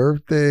 happy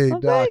birthday,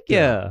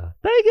 Doctor.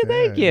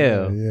 Thank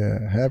you.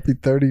 Yeah. Happy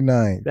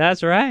 39th.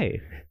 That's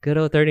right. Good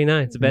old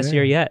 39. It's the best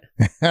year yet.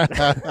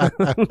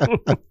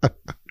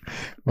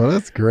 Well,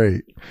 that's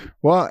great.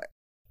 Well,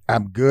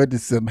 I'm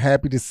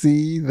happy to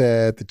see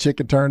that the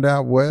chicken turned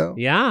out well.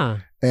 Yeah.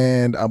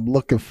 And I'm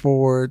looking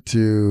forward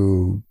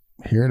to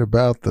hearing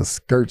about the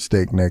skirt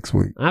steak next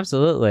week.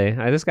 Absolutely.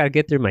 I just got to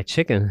get through my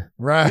chicken.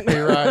 Right.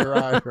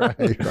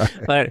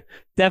 But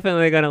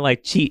definitely going to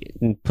cheat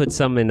and put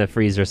some in the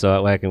freezer so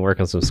that way I can work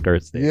on some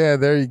skirt steak. Yeah,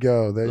 there you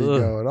go.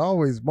 And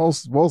always,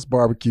 most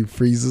barbecue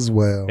freezes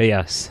well.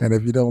 Yes. And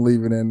if you don't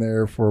leave it in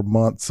there for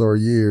months or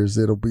years,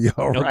 it'll be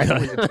all right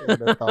when you're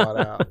taking the thought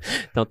out.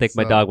 Don't think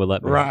my dog will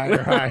let me. Right.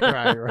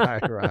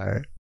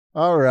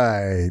 All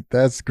right.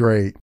 That's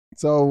great.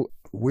 So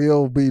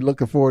we'll be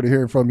looking forward to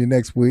hearing from you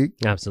next week.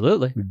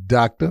 Absolutely.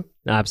 Doctor.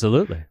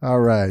 Absolutely. All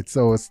right.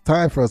 So it's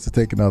time for us to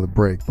take another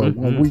break. But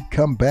when we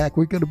come back,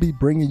 we're going to be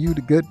bringing you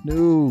the good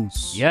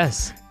news.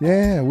 Yes.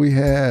 Yeah, we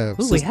have.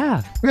 We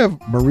have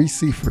Maria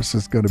Ciphers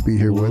is going to be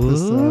here with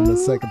us on the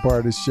second part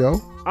of this show.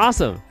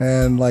 Awesome.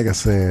 And like I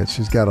said,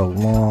 she's got a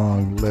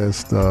long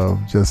list of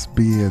just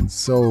being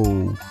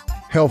so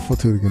helpful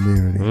to the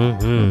community.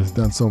 She's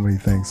done so many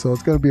things. So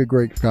it's going to be a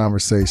great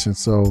conversation.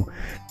 So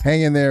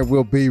hang in there.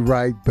 We'll be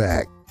right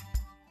back.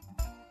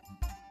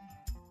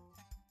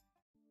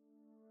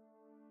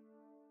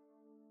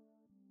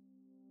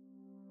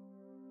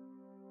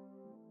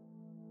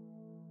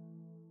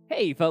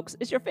 Hey folks,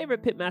 it's your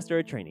favorite pitmaster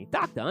at training,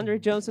 Docta Andre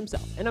Jones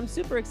himself, and I'm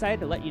super excited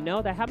to let you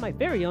know that I have my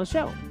very own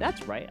show.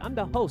 That's right, I'm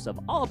the host of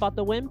All About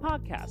the Win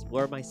podcast,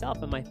 where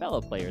myself and my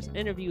fellow players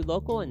interview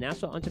local and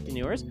national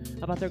entrepreneurs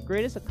about their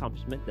greatest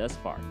accomplishment thus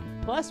far.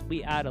 Plus,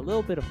 we add a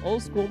little bit of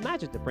old school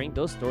magic to bring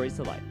those stories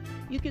to life.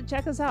 You can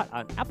check us out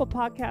on Apple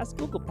Podcasts,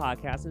 Google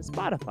Podcasts, and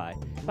Spotify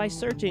by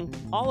searching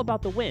All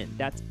About the Win,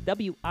 that's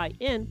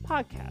W-I-N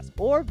podcast,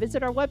 or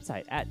visit our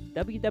website at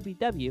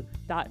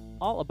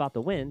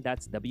www.allaboutthewin,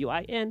 that's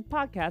W-I-N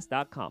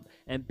podcast.com,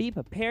 and be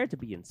prepared to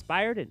be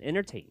inspired and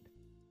entertained.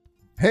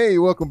 Hey,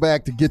 welcome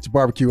back to Get Your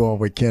Barbecue On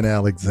with Ken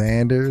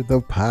Alexander,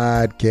 the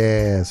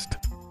podcast.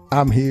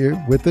 I'm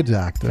here with the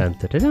doctor,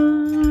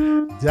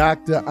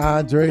 Dr.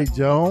 Andre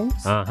Jones.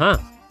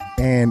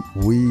 And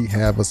we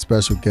have a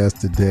special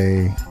guest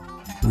today.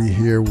 We're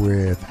here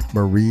with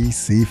Maria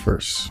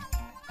Ciphers.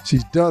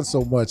 She's done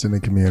so much in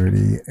the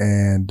community,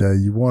 and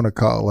you want to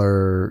call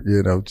her,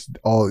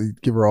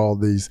 give her all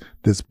this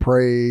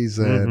praise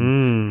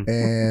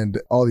and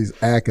all these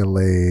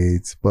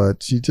accolades,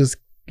 but she just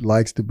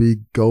likes to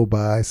go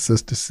by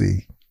Sister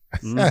C.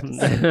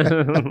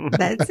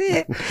 That's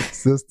it.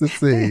 Sister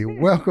C.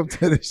 Welcome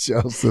to the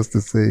show,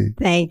 Sister C.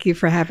 Thank you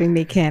for having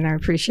me, Ken. I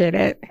appreciate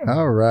it.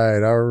 All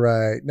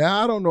right.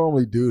 Now, I don't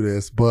normally do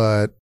this,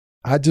 but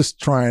I just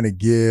trying to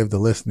give the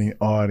listening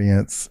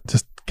audience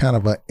just kind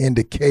of an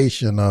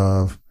indication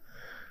of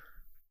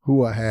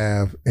who I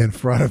have in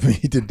front of me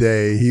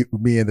today,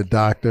 me and the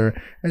doctor,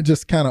 and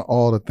just kind of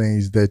all the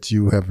things that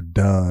you have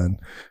done.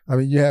 I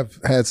mean, you have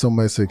had so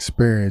much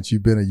experience.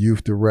 You've been a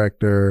youth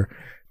director.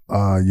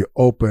 You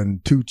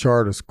opened 2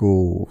 charter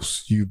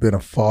schools. You've been a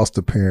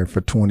foster parent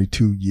for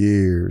 22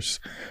 years.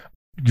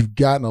 You've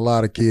gotten a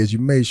lot of kids. You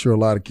made sure a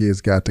lot of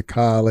kids got to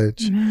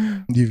college.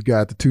 Mm-hmm. You've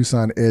got the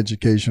Tucson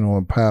Educational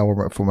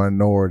Empowerment for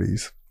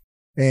Minorities.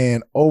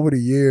 And over the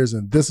years,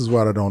 and this is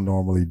what I don't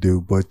normally do,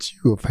 but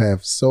you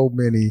have so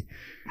many,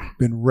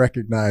 been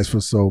recognized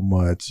for so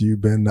much.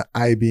 You've been the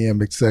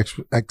IBM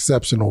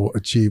Exceptional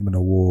Achievement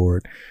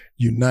Award,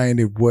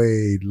 United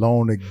Way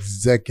Loan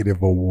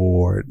Executive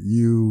Award.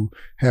 You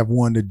have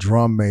won the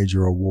Drum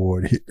Major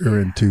Award here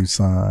in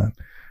Tucson.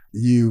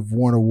 You've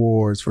won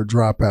awards for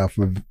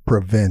dropout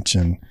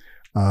prevention.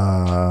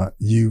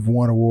 You've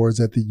won awards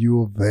at the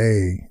U of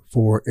A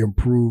for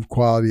improved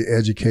quality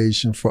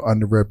education for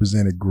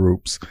underrepresented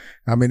groups.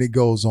 I mean, it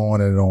goes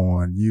on and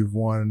on. You've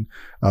won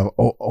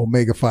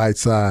Omega Phi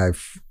Psi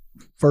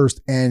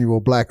first annual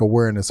Black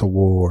Awareness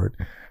Award.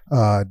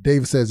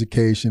 Davis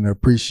Education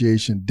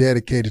Appreciation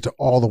dedicated to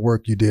all the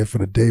work you did for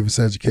the Davis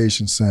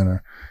Education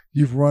Center.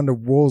 You've run the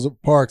Rosa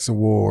Parks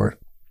Award.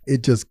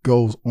 It just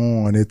goes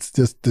on. It's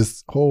just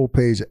this whole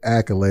page of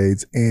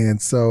accolades. And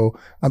so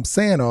I'm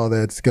saying all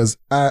that because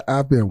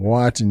I've been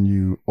watching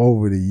you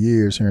over the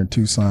years here in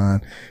Tucson,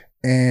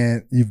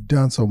 and you've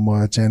done so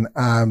much, and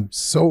I'm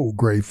so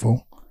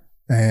grateful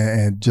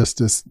and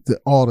just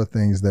all the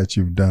things that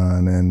you've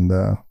done. And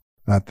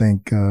I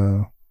think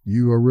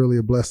you are really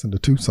a blessing to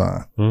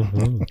Tucson.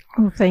 Mm-hmm.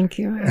 Oh, thank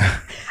you.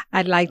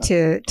 I'd like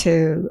to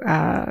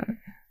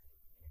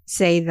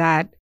say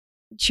that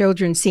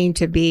children seem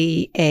to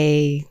be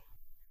a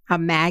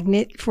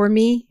magnet for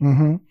me.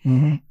 Mm-hmm,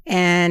 mm-hmm.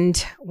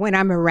 And when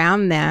I'm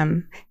around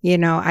them,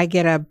 I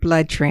get a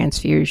blood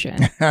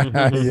transfusion.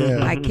 Yeah.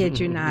 I kid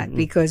you not,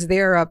 because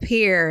they're up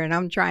here and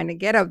I'm trying to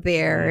get up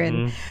there.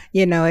 And,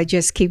 it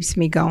just keeps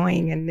me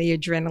going and the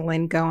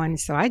adrenaline going.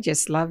 So I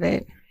just love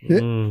it.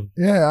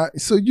 Yeah.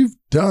 So you've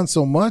done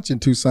so much in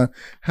Tucson.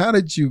 How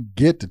did you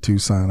get to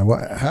Tucson?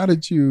 How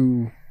did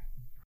you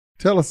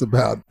tell us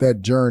about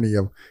that journey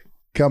of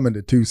coming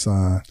to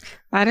Tucson?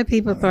 A lot of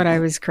people thought I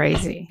was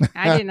crazy.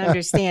 I didn't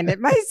understand it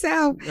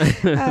myself.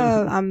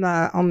 I'm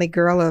the only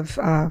girl of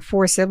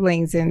 4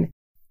 siblings and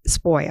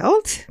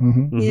spoiled,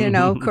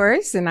 of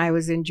course, and I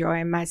was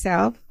enjoying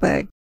myself,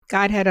 but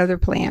God had other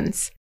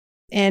plans.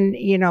 And,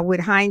 with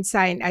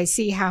hindsight, I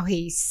see how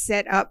he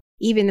set up,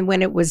 even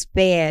when it was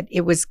bad,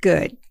 it was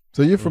good.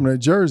 So you're from New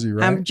Jersey,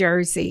 right? I'm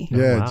Jersey.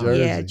 Yeah, wow. Jersey.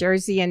 Yeah,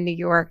 Jersey and New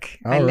York.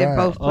 All I lived right.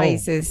 both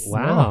places.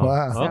 Wow. Oh,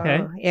 wow. So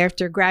Okay.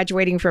 after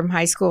graduating from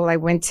high school, I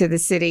went to the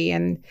city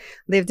and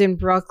lived in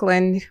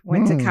Brooklyn,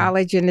 went to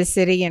college in the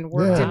city, and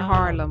worked in Yeah.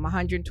 Harlem,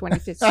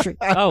 125th Street.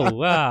 Oh,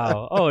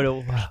 wow.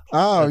 Oh,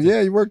 Oh,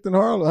 yeah, you worked in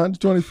Harlem,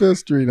 125th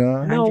Street,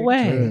 huh? No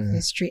way.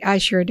 125th Street. I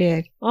sure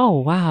did. oh,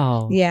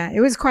 wow. Yeah, it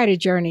was quite a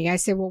journey. I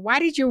said, well, why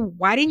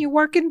didn't you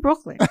work in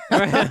Brooklyn?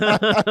 Right.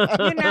 But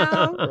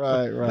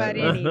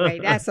anyway,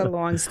 that's a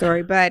long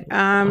story. But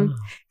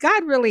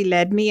God really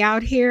led me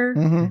out here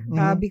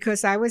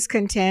because I was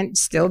content,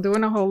 still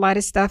doing a whole lot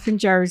of stuff in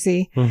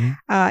Jersey,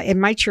 in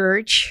my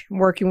church,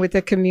 working with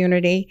the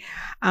community.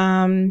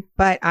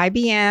 But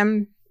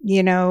IBM,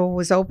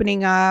 was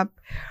opening up,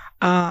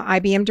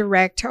 IBM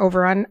Direct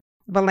over on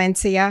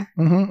Valencia,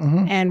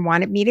 and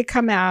wanted me to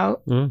come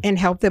out and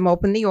help them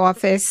open the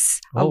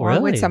office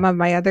along with some of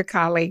my other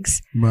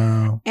colleagues.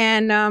 Wow.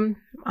 And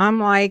I'm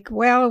like,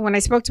 well, when I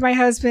spoke to my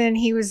husband,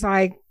 he was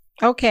like,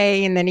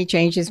 okay. And then he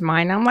changed his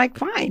mind. I'm like,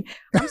 fine.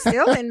 I'm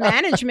still in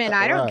management.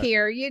 I don't Right.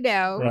 care,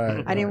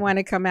 Right, I didn't right. want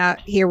to come out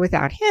here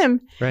without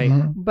him. Right.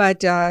 Mhm.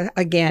 But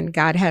again,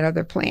 God had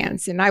other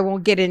plans. And I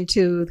won't get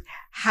into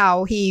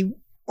how he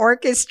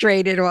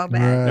orchestrated all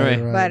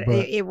that. Right. But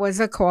it was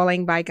a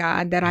calling by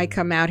God that I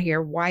come out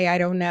here. Why, I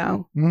don't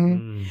know.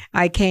 Mhm.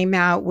 I came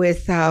out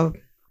with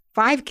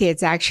 5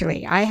 kids,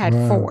 actually. I had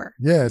Wow. 4.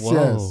 Yes, Whoa.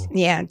 yes.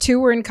 Yeah, 2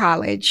 were in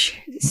college.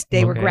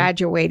 They were Okay.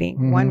 graduating.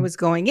 Mhm. 1 was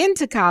going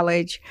into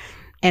college,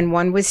 and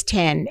 1 was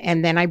 10.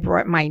 And then I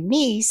brought my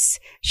niece.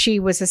 She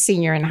was a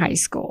senior in high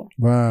school.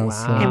 Wow. Wow.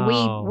 So,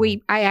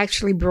 And I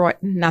actually brought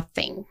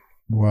nothing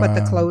wow. but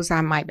the clothes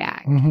on my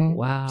back. Mhm.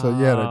 Wow. So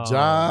you had a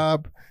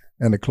job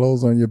and the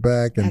clothes on your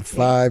back and That's it.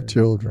 5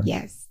 children.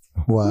 Yes.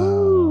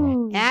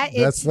 Wow. That's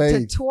That's to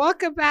faith.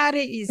 talk about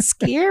it is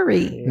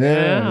scary.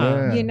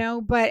 Yeah. You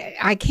know, but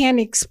I can't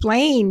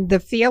explain the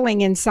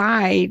feeling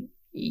inside.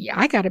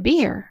 I got to be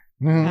here.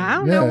 Mhm. I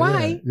don't know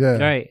why. Yeah.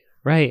 Right.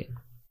 Right.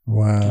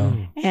 Wow.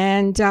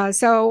 And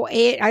so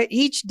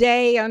each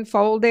day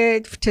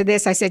unfolded to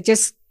this. I said,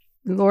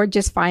 Lord,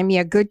 just find me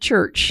a good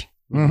church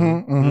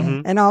Mm-hmm,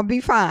 Mhm. and I'll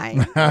be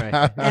fine.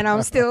 Right. And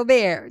I'm still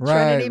there.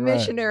 Trinity right.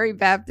 Missionary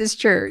Baptist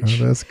Oh, Church.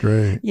 that's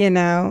great. You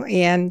know,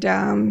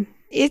 and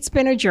it's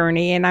been a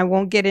journey, and I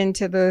won't get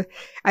into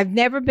I've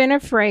never been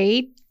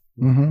afraid.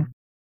 Mm-hmm.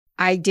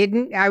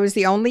 I was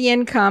the only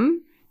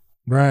income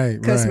Right.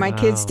 because right. my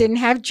kids Wow. didn't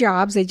have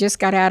jobs. They just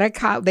got out of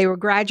college. They were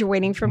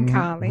graduating from Mhm.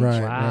 college.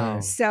 Right. Wow.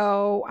 Right.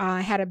 So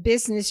I had a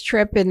business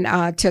trip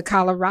to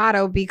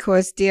Colorado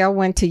because Dale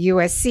went to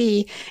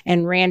USC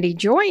and Randy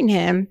joined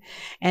him,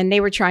 and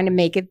they were trying to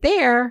make it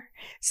there.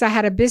 So I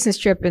had a business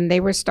trip, and they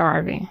were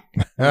starving.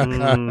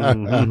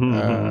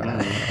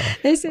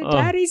 They said, Oh.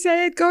 Daddy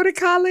said, go to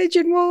college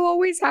and we'll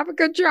always have a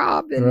good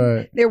job. And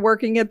Right. they're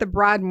working at the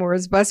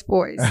Broadmoors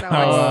busboys. So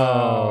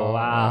Oh,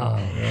 wow.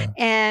 Yeah.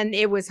 and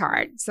it was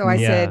hard. So I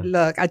Yeah. said,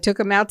 look, I took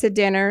them out to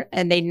dinner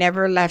and they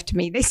never left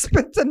me. They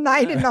spent the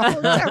night in the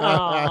hotel.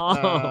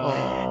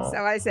 Oh. So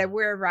I said,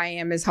 wherever I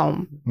am is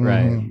home.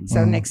 Right. Mhm, So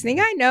mhm. next thing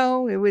I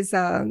know, it was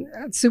a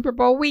Super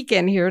Bowl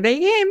weekend. Here they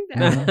came.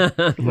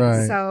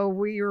 Right. So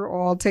we were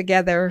all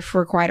together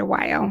for quite a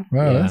while.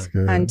 Wow, Yeah. that's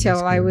good. Until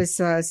That's I good. was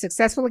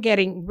successful at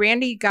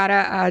Randy got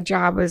a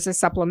job as a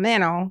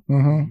supplemental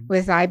Mhm.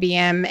 with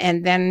IBM.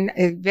 And then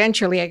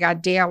eventually I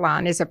got Dale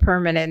on as a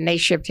permanent and they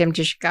shipped him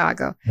to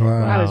Chicago.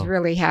 Wow. I was Wow.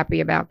 really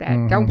happy about that.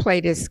 Mhm. Don't play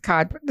this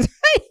card.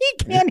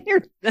 He can't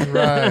hear.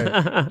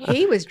 Right.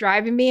 He was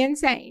driving me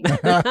insane,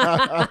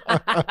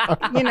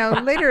 you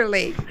know,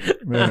 literally,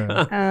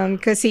 Yeah.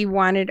 because he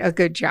wanted a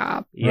good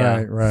job. Yeah.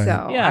 Right, right.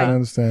 So Yeah. I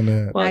understand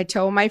that. Well- I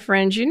told my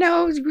friends, you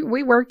know,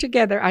 we work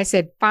together. I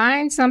said,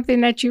 find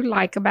something that you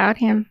like about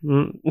him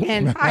Mm.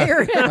 and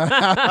hire him.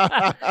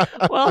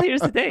 Well,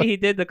 here's the thing. He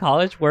did the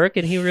college work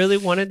and he really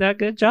wanted that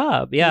good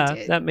job. Yeah, He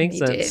did. that makes He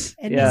sense.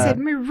 did. And yeah. he said,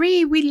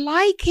 Marie, we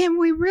like him.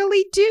 We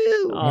really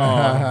do.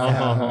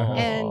 Oh.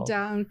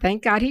 And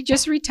thank God he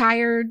just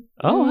retired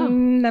Oh, wow.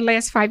 the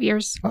last 5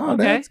 years. Oh,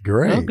 Okay. that's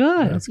great. Oh,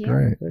 good. That's Yeah.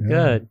 great. Good.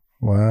 Yeah. Good.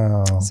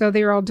 Wow. So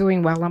they're all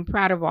doing well. I'm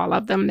proud of all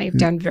of them. They've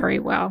done very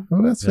well.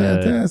 Oh, that's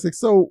Good. fantastic.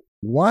 So,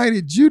 why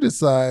did you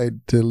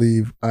decide to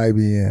leave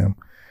IBM?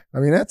 I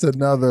mean, that's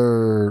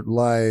another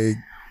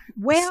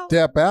Well,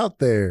 step out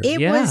there. it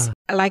Yeah. was,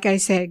 like I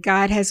said,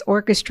 God has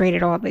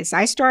orchestrated all this.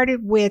 I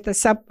started with a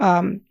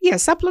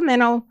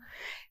supplemental,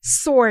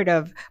 sort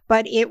of,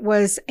 but it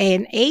was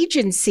an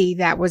agency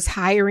that was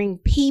hiring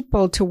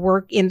people to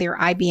work in their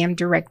IBM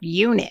direct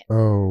unit.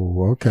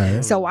 Oh,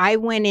 okay. So I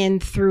went in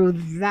through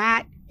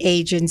that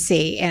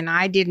agency and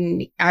I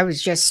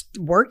was just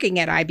working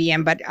at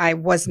IBM, but I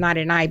was not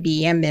an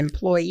IBM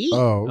employee.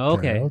 Oh,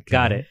 Okay.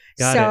 Got it.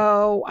 Got it.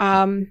 So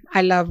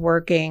I love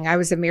working. I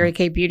was a Mary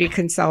Kay beauty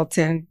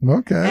consultant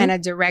Okay. and a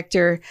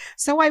director.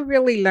 So I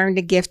really learned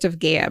the gift of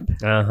gab,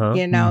 Uh-huh.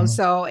 you know,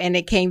 Mhm. and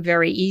it came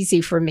very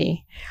easy for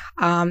me.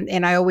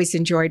 And I always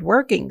enjoyed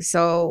working.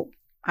 So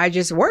I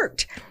just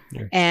worked.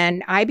 Yeah.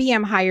 And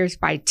IBM hires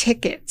by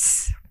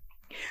tickets.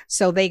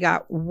 So they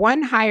got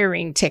one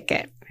hiring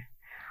ticket.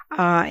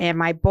 And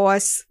my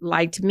boss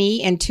liked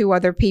me and 2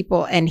 other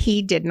people, and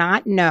he did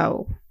not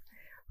know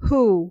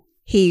who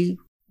he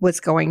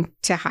was going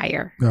to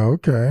hire.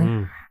 Okay.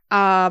 Mm.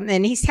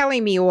 And he's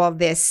telling me all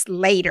this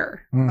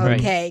later, Mhm.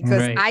 okay?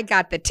 Because Right. I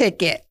got the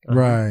ticket.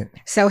 Right.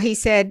 So he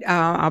said,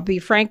 I'll be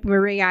frank,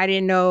 Marie, I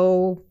didn't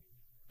know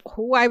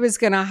who I was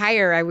going to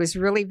hire. I was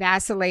really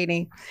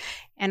vacillating.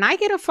 And I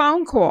get a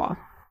phone call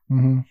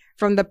hmm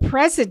from the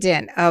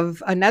president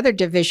of another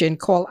division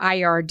called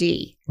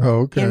IRD, Oh,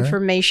 okay.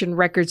 Information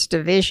Records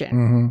Division.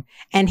 hmm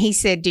And he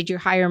said, did you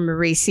hire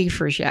Maria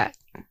Ciphers yet?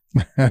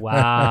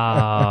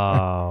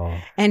 Wow.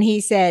 And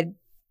he said,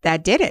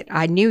 that did it.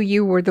 I knew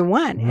you were the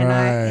one.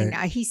 And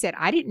Right. he said,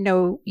 I didn't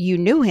know you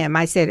knew him.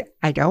 I said,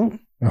 I don't.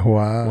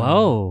 Wow.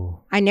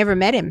 Whoa. I never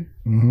met him.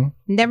 hmm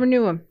Never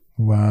knew him.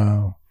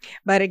 Wow.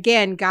 But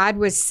again, God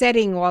was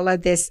setting all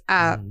of this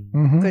up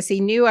hmm because he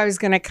knew I was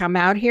going to come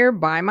out here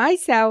by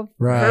myself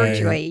Right.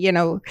 virtually, you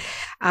know,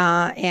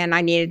 and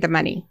I needed the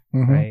money.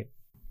 hmm Right.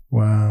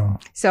 Wow.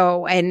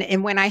 So,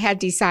 and when I had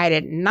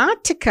decided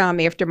not to come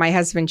after my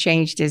husband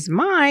changed his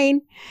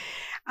mind,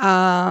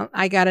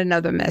 I got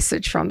another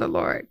message from the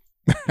Lord.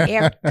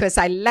 Because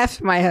I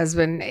left my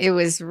husband. It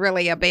was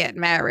really a bad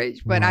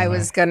marriage, but I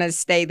was going to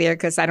stay there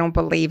because I don't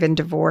believe in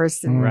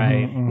divorce. And,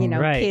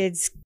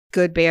 kids,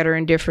 good, bad, or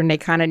indifferent, they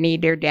kind of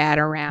need their dad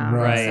around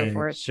and so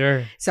forth.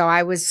 Sure. So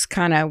I was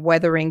kind of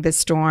weathering the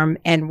storm.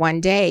 And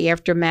one day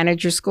after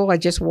manager school, I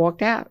just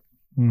walked out.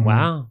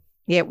 Wow.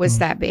 It was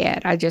that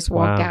bad. I just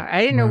walked out.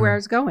 I didn't know where I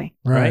was going.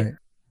 Right.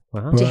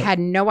 Wow. I had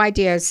no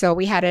idea. So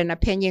we had an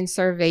opinion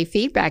survey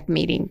feedback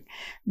meeting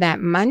that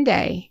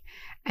Monday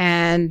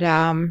and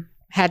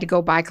had to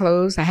go buy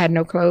clothes. I had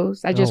no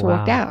clothes. I just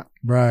walked out.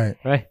 Right.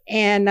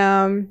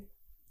 And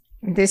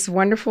this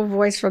wonderful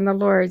voice from the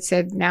Lord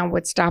said, now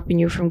what's stopping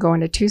you from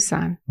going to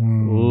Tucson?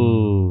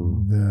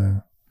 Ooh. Yeah.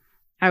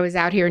 I was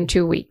out here in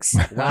 2 weeks.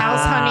 House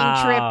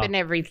hunting trip and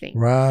everything.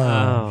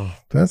 Wow.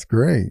 That's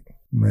great.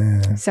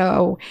 Man.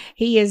 So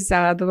he is,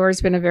 the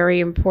Lord's been a very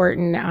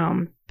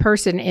important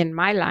person in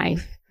my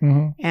life.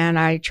 And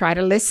I try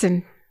to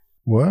listen.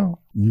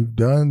 Well, you've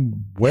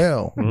done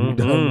well. You've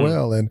done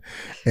well.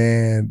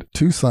 And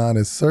Tucson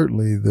is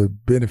certainly the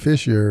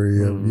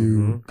beneficiary of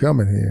you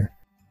coming here.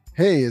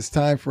 Hey, it's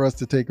time for us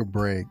to take a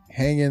break.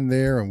 Hang in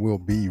there and we'll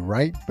be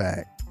right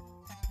back.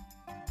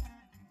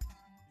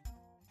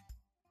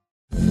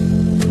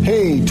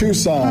 Hey,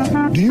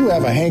 Tucson, do you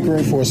have a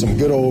hankering for some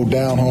good old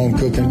down-home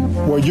cooking?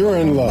 Well, you're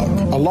in luck.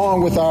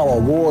 Along with our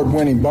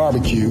award-winning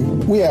barbecue,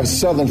 we have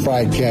southern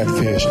fried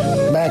catfish,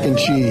 mac and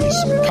cheese,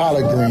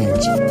 collard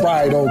greens,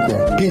 fried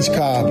okra, peach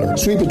cobbler,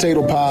 sweet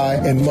potato pie,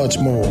 and much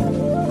more.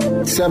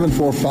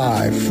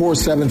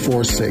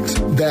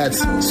 745-4746.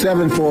 That's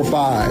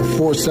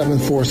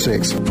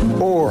 745-4746.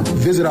 Or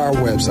visit our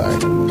website.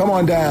 Come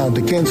on down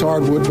to Kent's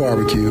Hardwood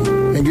Barbecue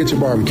and get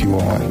your barbecue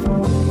on.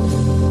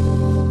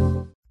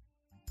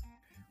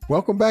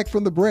 Welcome back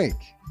from the break.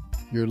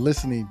 You're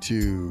listening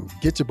to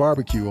Get Your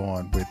Barbecue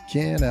On with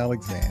Ken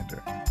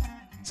Alexander.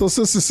 So,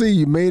 Sister C,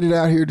 you made it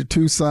out here to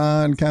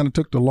Tucson, kind of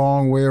took the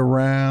long way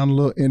around, a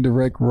little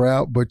indirect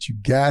route, but you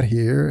got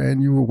here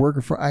and you were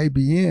working for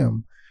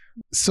IBM.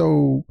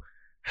 So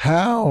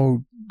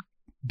how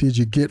did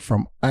you get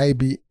from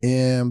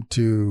IBM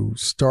to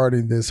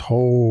starting this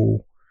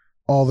all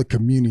the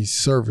community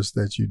service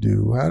that you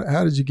do?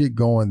 How did you get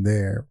going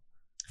there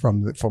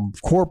from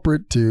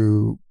corporate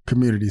to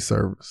community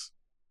service?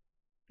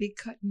 Big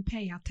cut and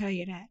pay, I'll tell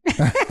you that.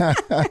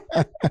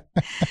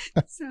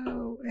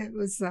 So it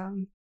was a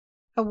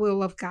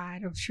will of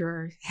God, I'm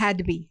sure. Had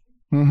to be.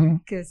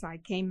 Because I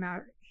came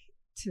out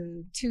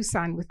to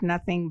Tucson with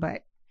nothing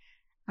but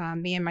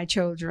me and my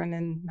children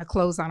and the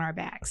clothes on our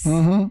backs.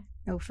 No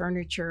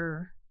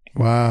furniture.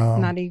 Wow.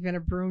 Not even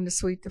a broom to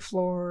sweep the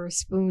floor, a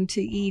spoon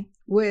to eat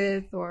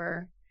with,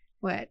 or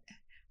what.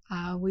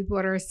 We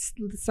bought our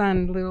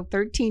son a little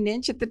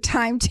 13-inch at the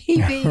time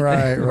TV.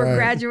 We're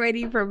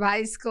graduating from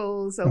high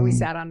school, so we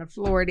sat on the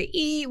floor to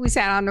eat. We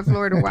sat on the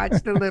floor to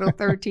watch the little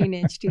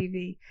 13-inch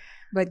TV.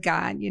 But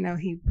God,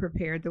 He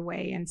prepared the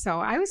way. And so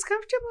I was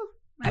comfortable.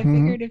 I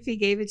figured if He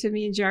gave it to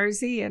me in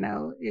Jersey,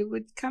 it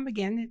would come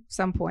again at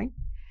some point.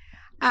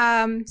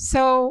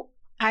 So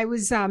I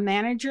was a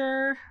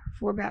manager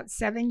for about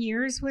 7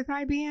 years with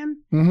IBM.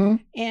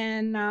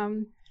 And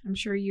I'm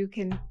sure you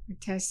can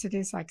attest to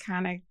this. I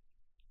kind of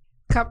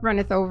cup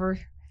runneth over.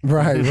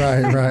 Right.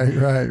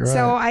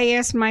 So I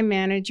asked my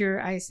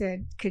manager, I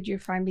said, could you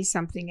find me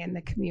something in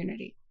the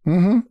community?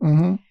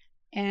 And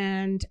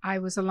I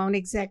was a loan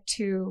exec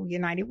to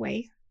United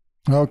Way.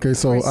 Okay,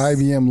 so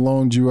IBM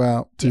loaned you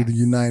out to the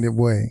United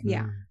Way.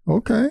 Yeah.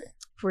 Okay.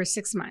 For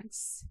 6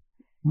 months.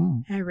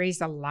 I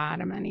raised a lot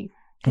of money.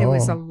 It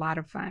was a lot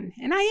of fun.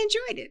 And I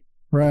enjoyed it.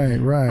 Right.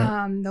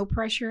 No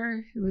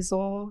pressure. It was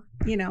all,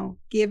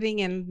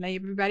 giving, and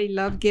everybody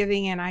loved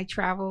giving. And I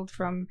traveled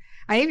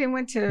I even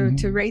went to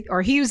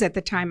Hughes at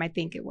the time, I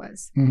think it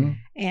was,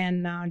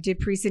 and did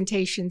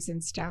presentations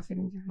and stuff.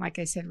 And like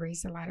I said,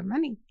 raised a lot of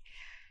money.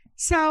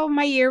 So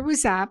my year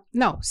was up.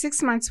 No,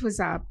 6 months was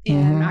up.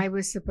 And I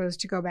was supposed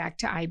to go back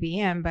to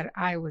IBM, but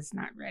I was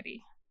not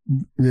ready.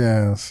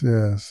 Yes.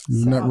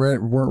 You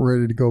weren't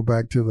ready to go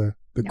back to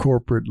the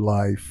corporate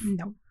life.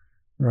 No.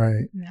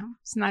 Right. No,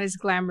 it's not as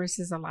glamorous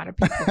as a lot of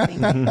people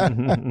think.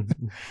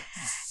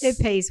 It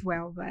pays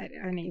well, but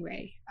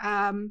anyway.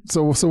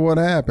 So what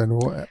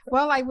happened?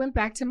 Well, I went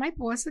back to my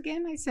boss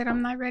again. I said,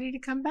 I'm not ready to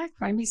come back.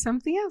 Find me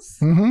something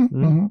else.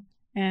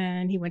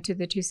 And he went to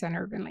the Tucson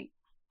Urban League.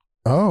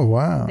 Oh,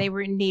 wow. They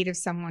were in need of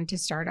someone to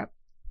start up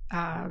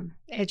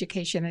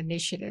education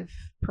initiative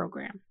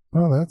program.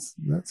 Oh, that's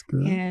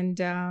good.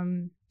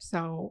 And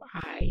so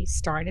I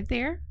started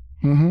there.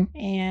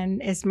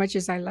 And as much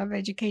as I love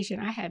education,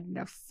 I had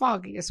the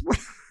foggiest what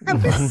I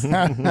was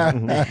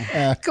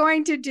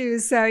going to do.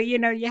 So, you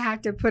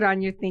have to put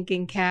on your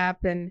thinking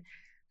cap and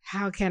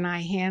how can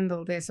I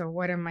handle this, or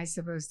what am I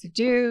supposed to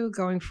do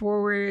going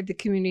forward? The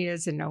community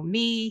doesn't know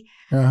me,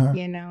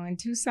 and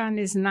Tucson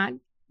is not,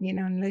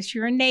 unless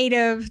you're a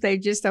native, they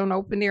just don't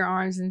open their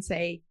arms and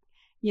say,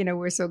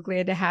 we're so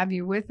glad to have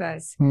you with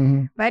us.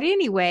 Mhm. But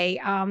anyway,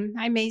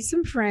 I made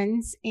some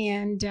friends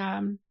and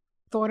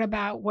thought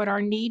about what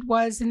our need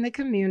was in the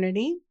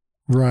community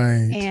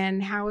Right.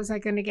 and how was I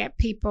going to get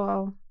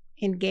people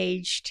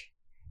engaged,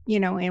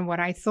 in what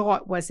I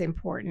thought was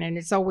important. And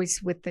it's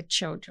always with the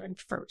children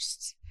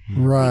first.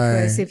 Right.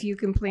 Because if you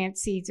can plant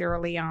seeds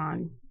early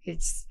on,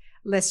 it's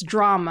less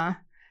drama,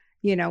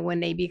 when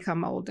they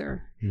become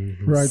older.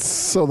 Right.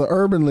 So the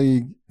Urban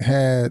League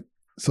had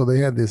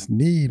this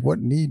need. What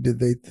need did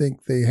they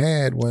think they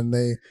had when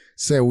they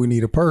said we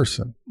need a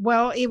person?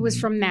 Well, it was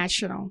from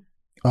national.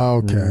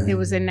 Okay. It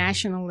was a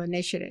national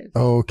initiative.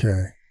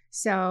 Okay.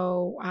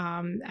 So,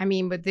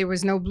 but there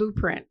was no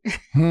blueprint.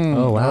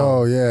 Oh, wow.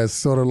 Oh, yeah. It's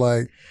sort of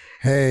like,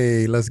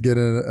 hey, let's get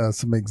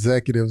some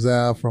executives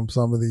out from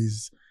some of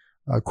these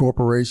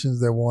corporations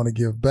that want to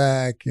give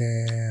back,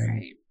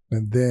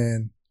 and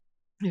then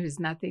it was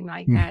nothing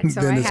like that.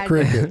 So then it's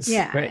crickets.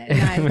 Yeah. Right.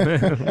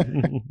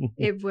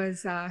 It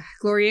was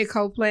Gloria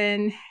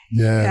Copeland.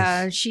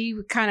 Yes. She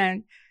kind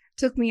of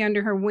took me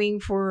under her wing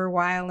for a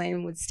while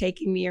and was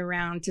taking me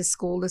around to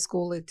school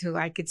until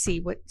I could see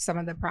what some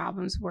of the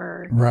problems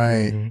were.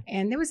 Right.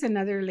 And there was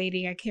another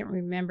lady, I can't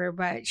remember,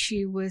 but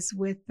she was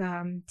with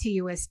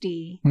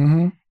TUSD.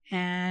 Mm-hmm.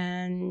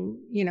 And,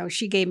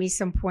 she gave me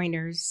some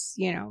pointers,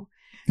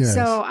 Yes.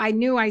 So I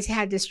knew I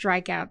had to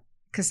strike out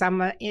because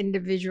I'm an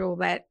individual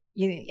that,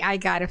 I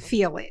got to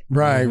feel it.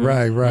 Right,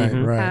 right, right,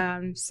 Mhm.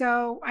 right.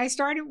 So I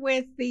started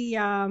with the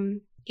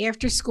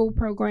after school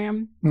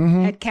program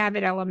Mm-hmm. at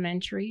Cabot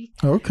Elementary.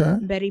 Okay.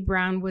 Betty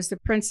Brown was the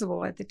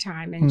principal at the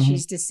time, and Mhm.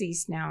 she's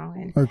deceased now.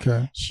 And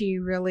Okay. she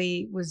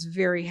really was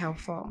very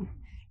helpful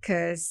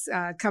because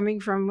coming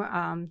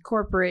from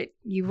corporate,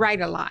 you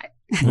write a lot.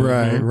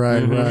 Right,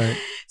 right, right.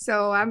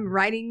 So I'm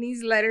writing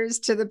these letters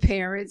to the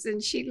parents,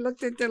 and she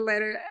looked at the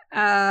letter.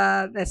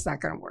 That's not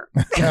going to work.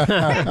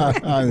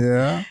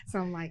 Yeah. So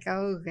I'm like,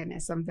 oh,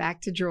 goodness, I'm back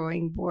to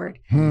drawing board.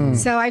 Hmm.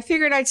 So I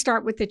figured I'd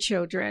start with the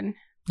children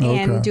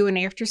and do an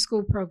after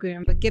school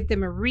program, but give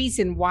them a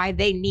reason why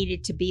they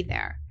needed to be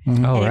there.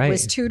 Mhm. Oh, And right. it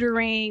was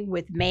tutoring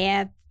with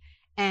math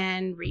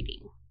and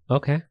reading.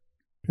 Okay.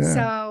 Yeah.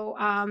 So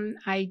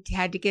I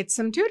had to get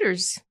some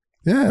tutors.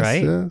 Yes,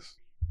 Right. yes.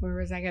 Where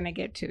was I going to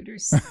get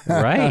tutors?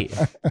 Right.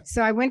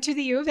 So I went to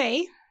the U of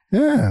A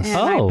Yes. and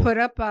Oh. I put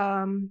up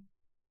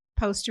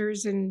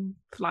posters and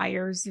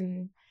flyers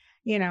and,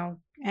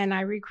 and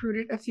I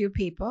recruited a few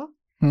people.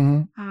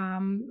 Mhm.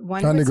 One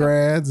was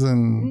Undergrads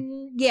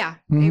and yeah,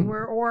 they Mhm.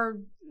 were,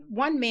 or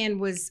one man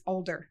was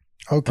older.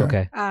 okay.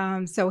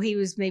 Okay. So he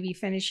was maybe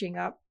finishing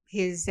up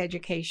his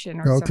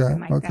education or Okay. something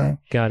like Okay. that.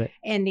 Got it.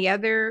 And the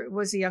other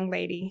was a young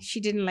lady. She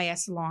didn't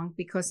last long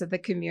because of the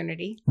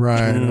community.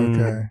 Right. Mm.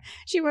 Okay.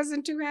 She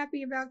wasn't too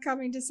happy about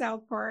coming to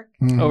South Park.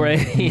 Mhm. Oh, right.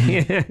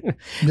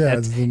 Yeah.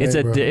 It's the a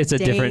neighborhood. it's a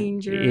different.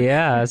 Danger.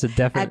 Yeah, it's a At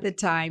different. the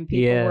time,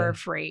 people Yeah. were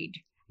afraid.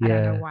 I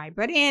don't know why.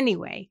 But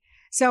anyway,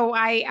 so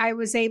I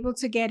was able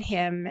to get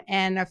him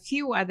and a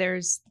few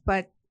others,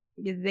 but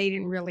they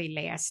didn't really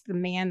last. The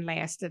man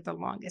lasted the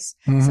longest.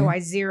 Mhm. So I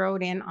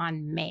zeroed in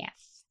on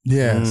math.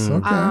 Yes.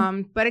 Mm.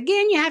 Okay. But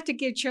again, you have to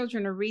give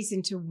children a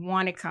reason to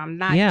want to come,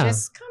 not Yeah.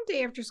 just come to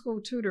after school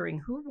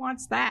tutoring. Who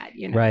wants that?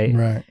 Right.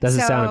 Right.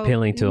 Doesn't So, sound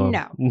appealing to them.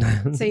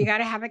 no. So you got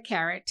to have a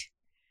carrot.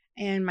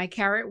 And my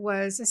carrot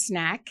was a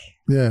snack.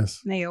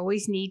 Yes. They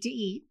always need to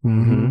eat.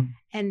 hmm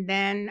And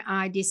then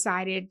I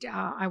decided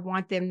I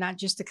want them not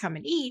just to come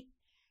and eat.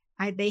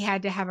 They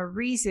had to have a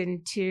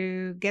reason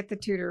to get the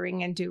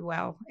tutoring and do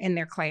well in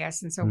their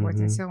class and so forth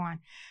and Mhm. so on.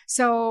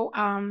 So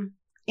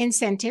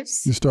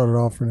incentives. You started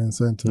offering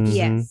incentives. Mhm.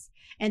 Yes.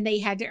 And they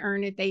had to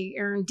earn it. They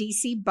earned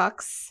DC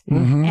bucks.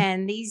 Mhm.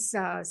 And these,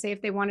 say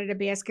if they wanted a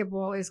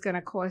basketball, is going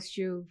to cost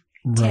you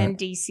 10 Right.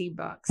 DC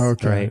bucks.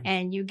 Okay. Right.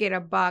 And you get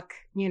a buck,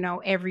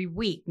 every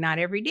week, not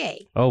every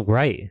day. Oh,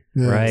 right.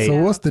 Yeah. Right.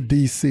 So what's the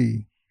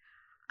DC?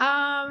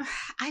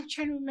 I'm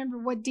trying to remember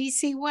what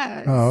DC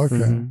was. Oh, okay.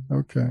 Mhm.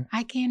 Okay.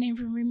 I can't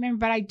even remember,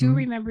 but I do Mhm.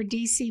 remember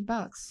DC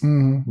bucks.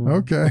 Mm-hmm.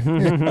 Okay.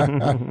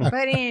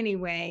 But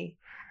anyway,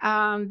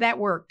 that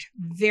worked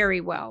very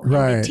well. And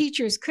Right. the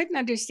teachers couldn't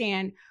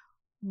understand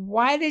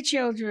why the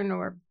children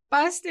were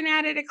busting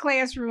out of the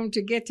classroom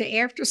to get to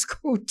after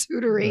school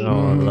tutoring.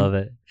 Oh, I love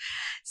it.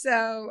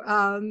 So,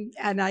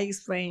 and I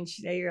explained,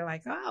 they were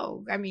like,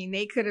 oh, I mean,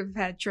 they could have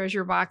had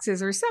treasure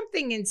boxes or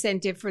something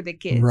incentive for the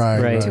kids Right.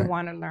 Right. to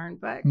want to learn.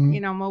 But,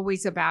 Mhm. I'm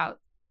always about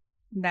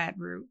that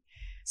route.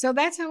 So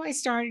that's how I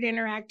started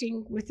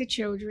interacting with the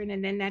children.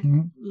 And then that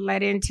Mhm.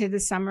 led into the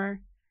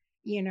summer,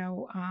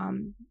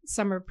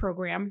 summer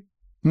program.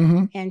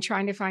 Mm-hmm. And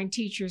trying to find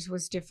teachers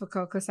was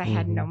difficult because I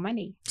had no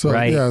money. So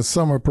Right. yeah,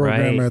 summer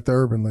program Right. at the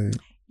Urban League.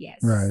 Yes.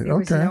 Right, There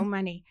was okay. no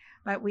money.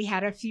 But we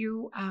had a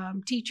few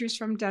teachers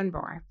from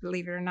Dunbar,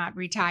 believe it or not,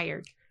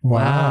 retired,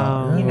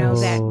 Wow.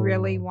 that Oh.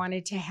 really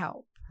wanted to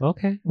help.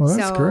 Okay. Well,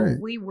 that's so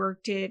great. we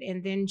worked it.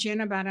 And then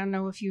Jennifer, I don't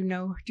know if you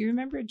know, do you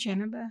remember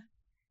Jennifer?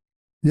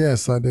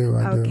 Yes, I do.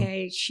 I do.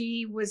 Okay.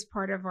 She was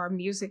part of our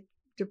music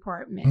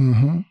department.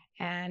 Mm-hmm.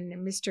 And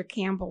Mr.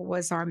 Campbell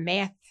was our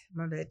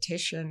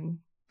mathematician.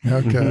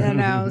 Okay. You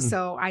know,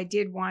 so I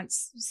did want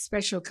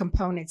special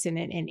components in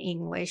it in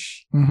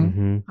English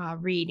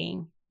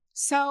reading.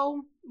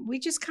 So we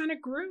just kind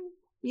of grew,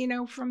 you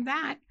know, from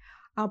that.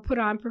 I'll put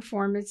on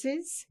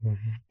performances.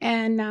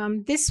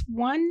 And this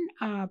one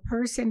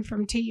person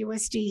from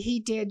TUSD, he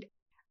did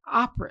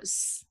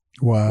operas.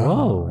 Wow.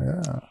 Whoa.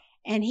 Yeah.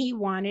 And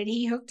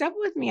he hooked up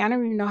with me. I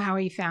don't even know how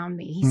he found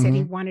me. He said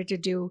he wanted to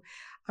do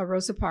a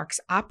Rosa Parks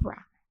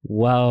opera.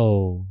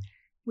 Whoa.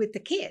 With the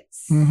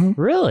kids.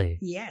 Really?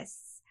 Yes.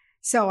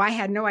 So I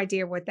had no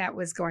idea what that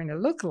was going to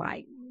look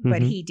like,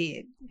 but he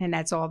did. And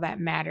that's all that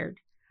mattered.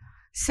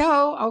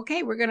 So,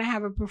 okay, we're going to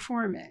have a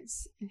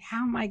performance.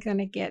 How am I going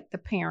to get the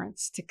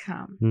parents to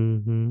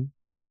come?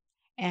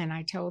 And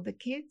I told the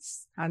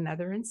kids,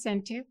 another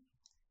incentive.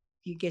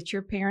 You get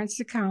your parents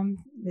to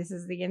come. This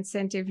is the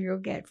incentive you'll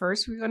get.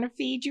 First, we're going to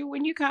feed you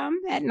when you come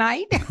at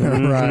night.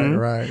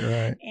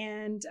 Right.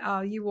 And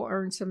you will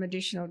earn some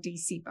additional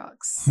DC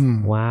bucks.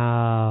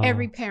 Wow.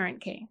 Every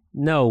parent came.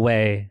 No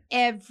way.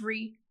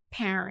 Every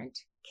parent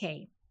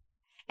came.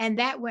 And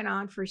that went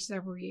on for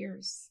several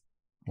years.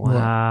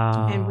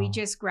 Wow. And we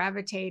just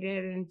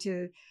gravitated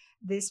into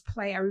this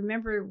play. I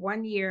remember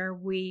one year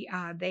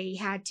they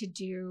had to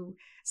do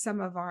some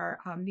of our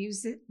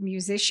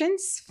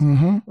musicians,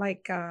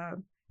 like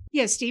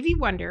Stevie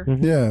Wonder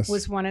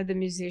was one of the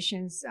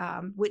musicians.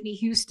 Whitney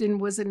Houston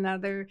was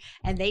another,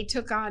 and they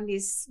took on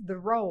the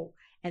role,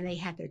 and they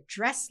had to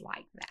dress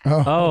like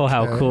that. Oh,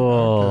 how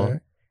cool! Okay.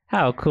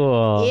 How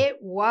cool! It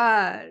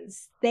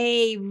was.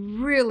 They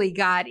really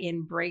got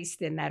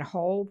embraced in that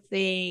whole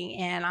thing,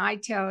 and I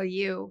tell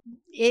you,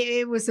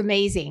 it was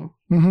amazing.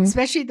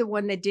 Especially the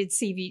one that did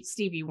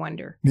Stevie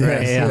Wonder.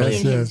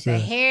 Yes. The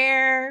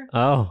hair.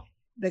 Oh.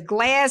 The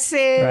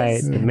glasses.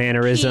 Right. The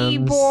mannerisms.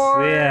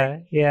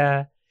 Keyboard.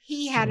 Yeah.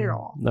 He had it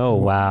all. Oh,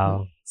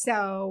 wow.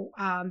 So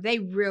they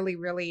really,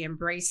 really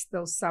embraced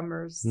those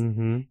summers.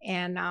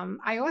 And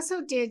I also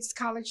did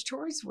college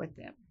tours with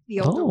them, the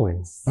older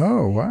ones.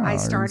 Oh, wow. I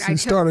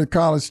started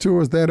college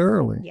tours that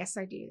early. Yes,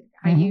 I did.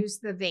 I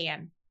used the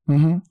van.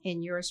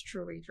 And yours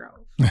truly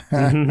drove.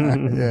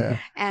 Yeah.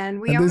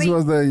 And this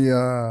was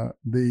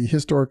the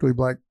historically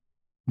Black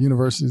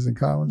universities and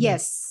colleges?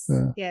 Yes.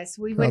 Yes.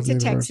 We went to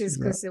Texas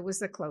because it was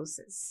the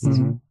closest.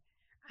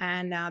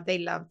 And they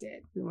loved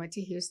it. We went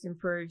to Houston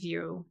for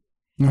review.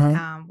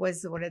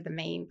 Was one of the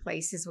main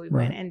places we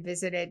went and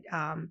visited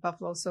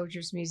Buffalo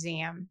Soldiers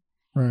Museum.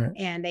 Right.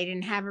 And they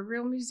didn't have a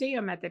real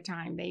museum at the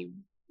time. They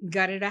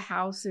gutted a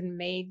house and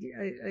made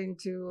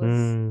into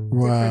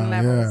different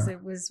levels.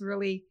 It was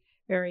really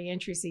very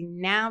interesting.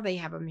 Now they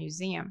have a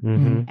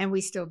museum, and we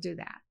still do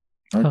that.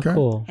 Okay. Oh,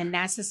 cool. And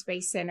NASA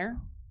Space Center,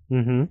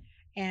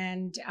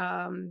 and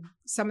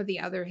some of the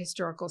other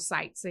historical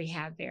sites they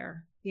have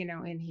there, you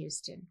know, in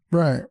Houston.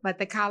 Right. But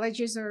the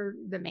colleges are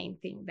the main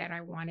thing that I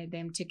wanted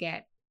them to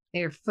get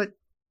their foot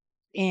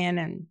in,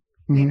 and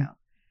you know,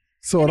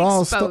 so it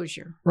all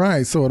exposure.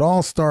 Right. So it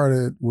all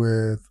started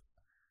with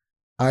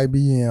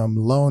IBM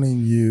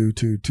loaning you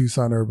to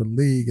Tucson Urban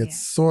League.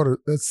 It's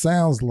it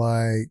sounds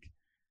like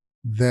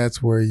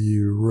that's where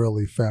you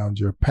really found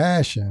your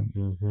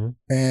passion.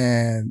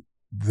 And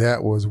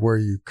that was where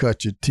you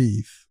cut your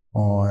teeth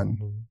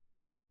on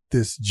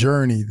this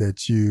journey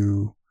that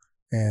you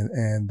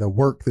and the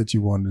work that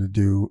you wanted to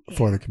do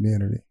for the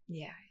community.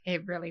 Yeah,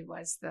 it really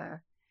was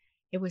the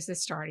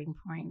starting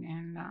point.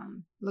 And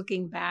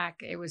looking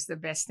back, it was the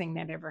best thing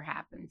that ever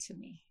happened to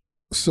me.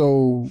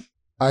 So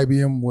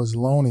IBM was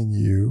loaning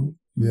you.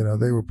 You know,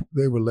 they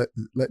were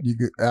letting you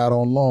get out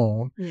on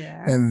loan.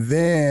 Yeah. And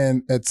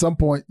then at some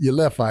point you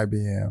left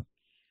IBM.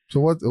 So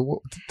what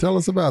tell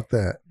us about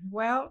that.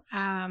 Well,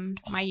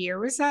 my year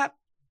was up.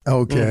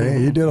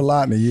 Okay. You did a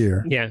lot in a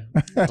year. Yeah.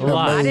 A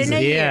lot in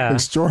a year.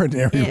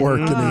 Extraordinary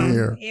work in a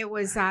year. It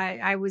was,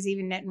 I was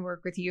even netting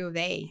work with U of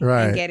A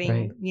and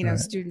getting, you know,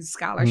 student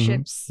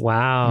scholarships.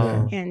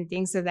 Wow. And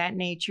things of that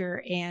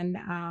nature. And,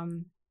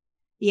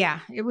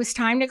 it was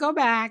time to go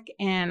back,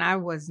 and I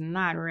was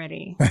not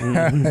ready.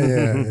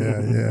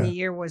 The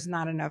year was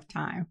not enough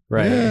time.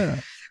 Right. Yeah.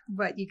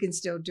 But you can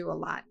still do a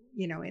lot,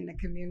 you know, in the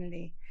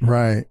community.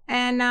 Right.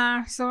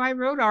 And so I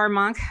wrote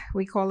Armonk.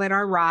 We call it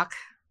our rock.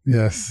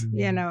 Yes.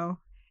 You know,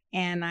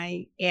 and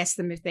I asked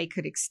them if they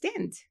could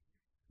extend,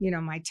 you know,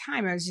 my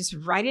time. I was just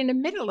right in the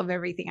middle of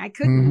everything. I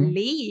couldn't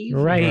leave.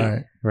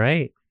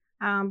 Right.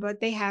 But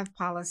they have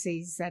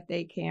policies that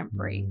they can't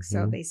break.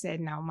 So they said,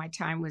 no, my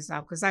time was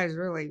up, because I was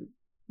really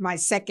my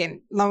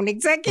second loan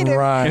executive.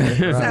 Right.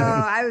 So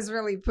I was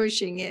really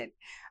pushing it.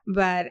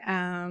 But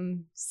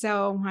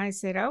so I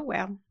said, oh,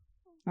 well,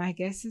 I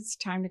guess it's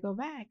time to go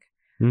back.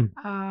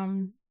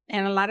 And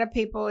a lot of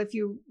people, if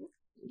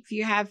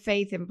you have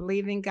faith and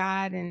believe in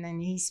God, and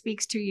then he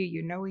speaks to you,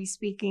 you know he's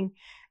speaking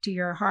to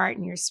your heart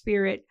and your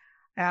spirit,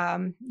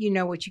 you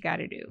know what you got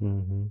to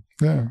do.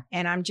 Yeah.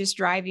 And I'm just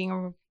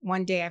driving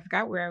one day, I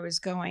forgot where I was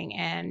going,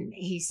 and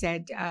he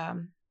said,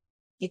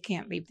 you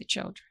can't leave the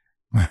children.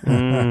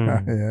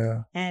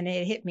 Yeah. And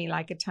it hit me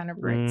like a ton of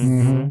bricks.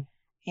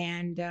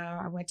 And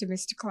I went to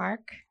Mr.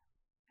 Clark,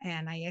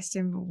 and I asked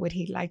him, would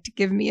he like to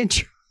give me a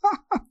job?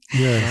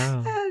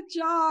 Yes. a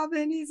job.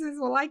 And he says,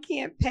 well, I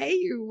can't pay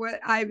you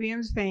what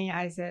IBM's paying.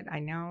 I said, I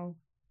know,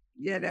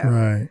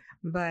 Right.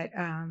 but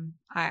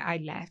I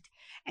left.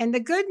 And the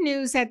good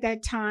news at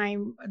that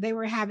time, they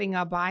were having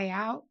a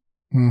buyout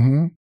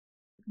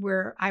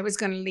where I was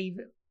going to leave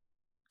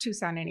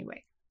Tucson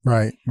anyway.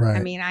 Right. I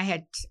mean,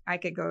 I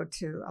could go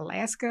to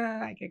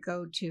Alaska. I could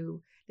go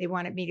to, they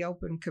wanted me to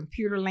open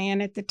Computer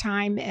Land at the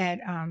time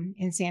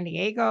in San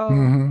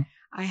Diego.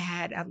 I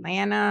had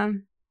Atlanta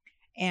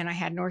and I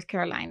had North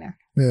Carolina.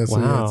 Yeah, so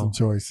you had some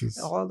choices.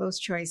 All those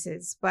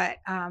choices. But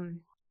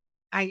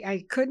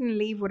I couldn't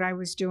leave what I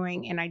was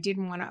doing, and I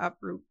didn't want to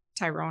uproot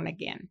Tyrone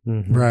again.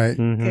 Right.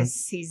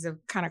 Because he's a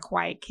kind of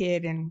quiet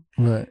kid, and,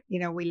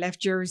 we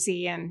left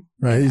Jersey. And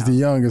he's the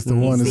youngest, the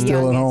one that's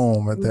still at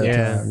home at that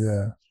time.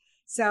 Yeah.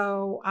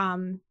 So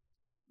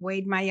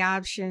weighed my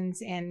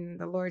options, and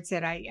the Lord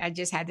said I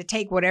just had to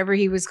take whatever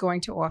he was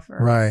going to offer.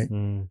 Right.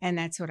 And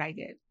that's what I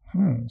did.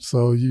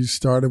 So you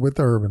started with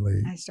the Urban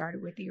League. I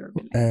started with the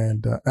Urban League.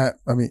 And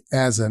I mean,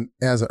 as an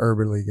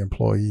Urban League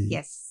employee.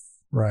 Yes.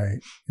 Right.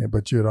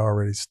 But you had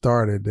already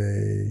started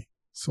a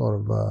sort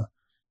of,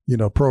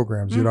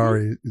 programs. You'd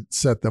already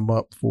set them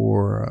up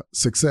for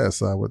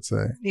success, I would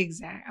say.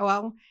 Exactly.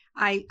 Well,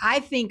 I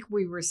think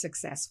we were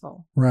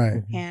successful.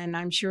 Right. And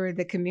I'm sure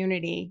the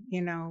community,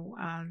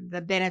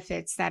 the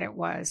benefits that it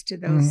was to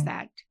those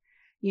that,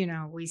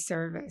 we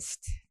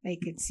serviced, they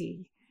could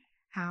see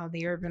how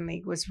the Urban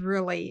League was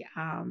really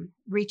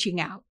reaching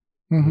out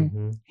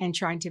and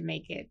trying to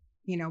make it,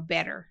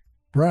 better.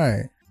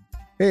 Right.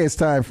 Hey, it's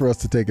time for us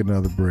to take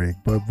another break.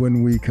 But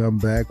when we come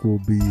back, we'll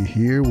be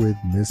here with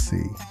Miss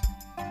C.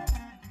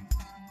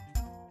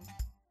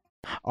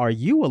 Are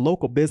you a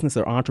local business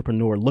or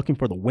entrepreneur looking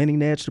for the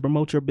winning edge to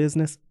promote your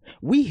business?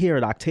 We here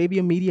at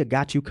Octavia Media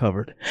got you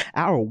covered.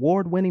 Our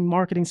award-winning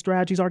marketing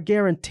strategies are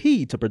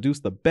guaranteed to produce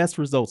the best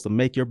results to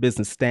make your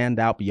business stand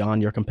out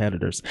beyond your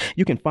competitors.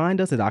 You can find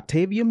us at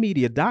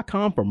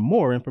octaviamedia.com for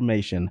more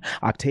information.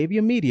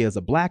 Octavia Media is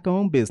a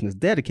Black-owned business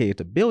dedicated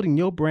to building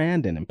your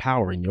brand and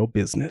empowering your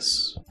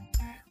business.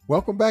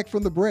 Welcome back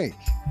from the break.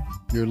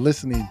 You're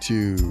listening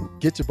to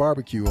Get Your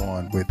Barbecue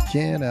On with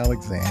Ken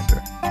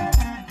Alexander.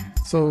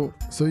 So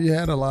you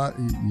had a lot,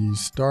 you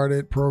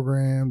started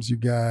programs, you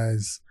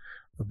guys,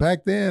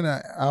 back then,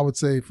 I would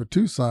say for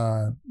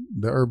Tucson,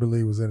 the Urban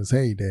League was in its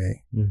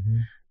heyday.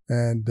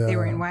 And they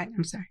were in what?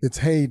 I'm sorry. Its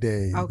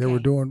heyday. Okay. They were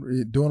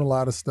doing a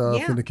lot of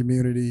stuff in the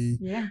community.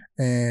 Yeah.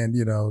 And,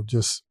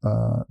 just,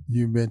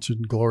 you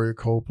mentioned Gloria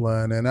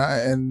Copeland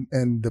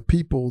and the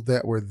people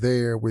that were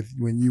there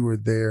when you were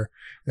there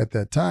at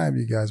that time,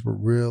 you guys were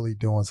really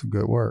doing some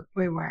good work.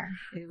 We were.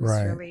 It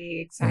was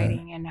really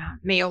exciting. And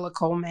Mayola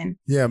Coleman.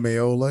 Yeah,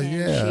 Mayola. And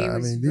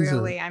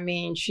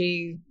yeah.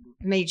 She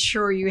made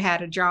sure you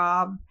had a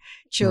job.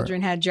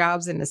 Children had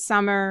jobs in the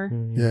summer.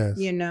 Yes.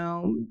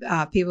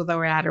 People that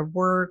were out of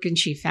work, and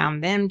she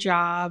found them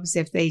jobs.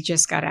 If they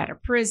just got out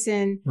of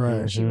prison,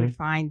 she would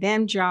find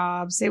them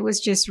jobs. It was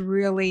just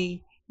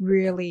really,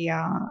 really,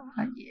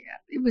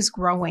 it was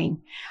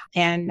growing.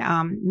 And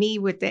me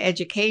with the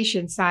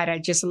education side, I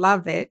just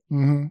love it.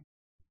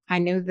 I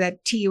knew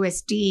that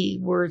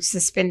TUSD were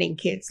suspending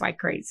kids like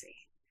crazy.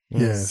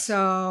 Yes.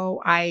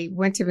 So I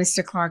went to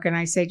Mr. Clark and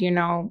I said,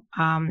 I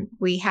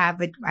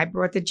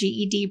brought the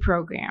GED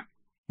program.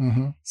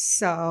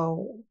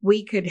 So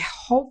we could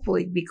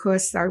hopefully,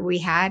 because we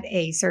had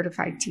a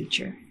certified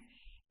teacher,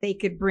 they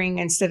could bring,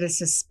 instead of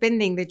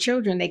suspending the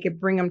children, they could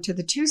bring them to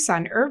the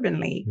Tucson Urban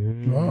League.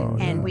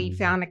 We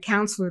found a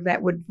counselor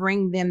that would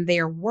bring them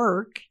their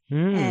work,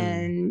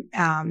 and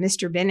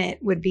Mr. Bennett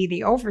would be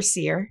the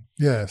overseer.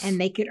 Yes.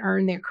 And they could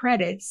earn their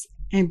credits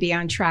and be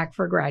on track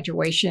for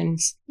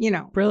graduations,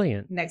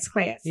 Brilliant. Next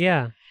class.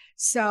 Yeah.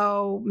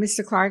 So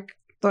Mr. Clark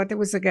thought that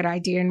was a good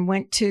idea and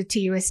went to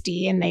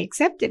TUSD, and they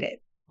accepted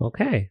it.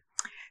 Okay.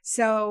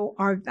 So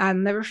I'll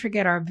never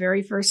forget our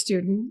very first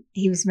student.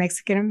 He was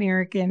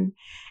Mexican-American,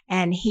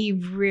 and he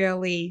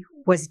really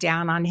was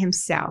down on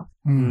himself,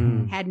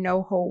 had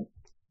no hope.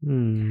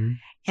 And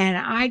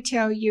I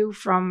tell you,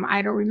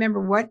 I don't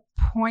remember what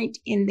point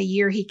in the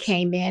year he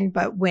came in,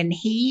 but when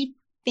he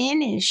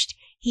finished,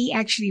 he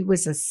actually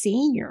was a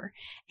senior,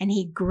 and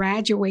he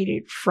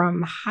graduated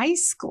from high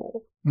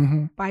school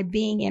by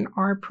being in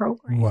our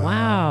program.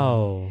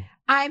 Wow.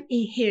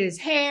 His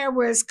hair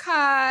was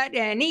cut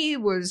and he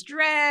was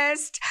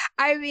dressed.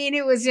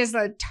 It was just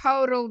a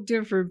total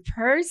different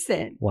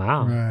person.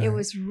 Wow. Right. It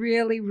was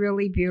really,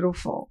 really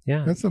beautiful.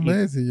 Yeah. That's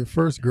amazing. Your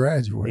first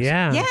graduation.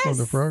 Yeah. Yes. From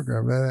the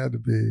program. That had to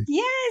be.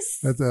 Yes.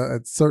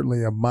 That's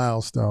certainly a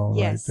milestone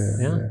right there.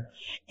 Yeah.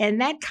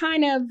 And that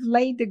kind of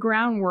laid the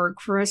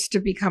groundwork for us to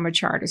become a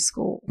charter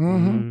school.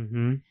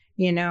 And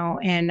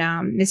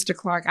Mr.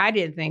 Clark, I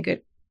didn't think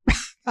it.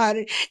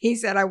 He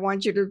said, I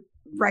want you to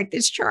write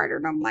this charter.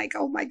 And I'm like,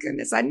 oh my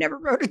goodness, I never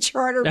wrote a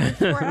charter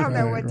before. I don't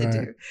know what to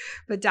do.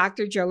 But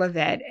Dr. Joe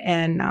Levette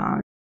and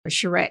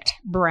Charette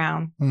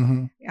Brown,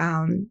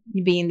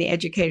 being the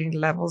educating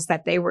levels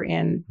that they were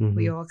in,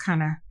 we all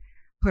kind of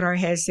put our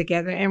heads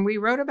together and we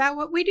wrote about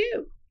what we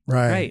do.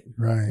 Right.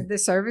 The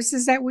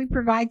services that we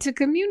provide to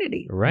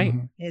community. Right.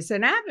 It's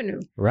an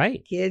avenue.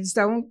 Right. Kids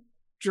don't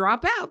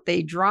drop out;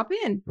 they drop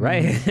in.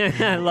 Right.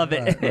 I love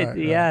it. Right.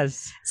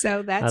 Yes.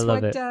 So that's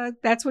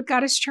what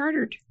got us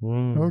chartered.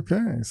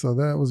 Okay, so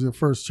that was your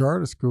first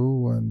charter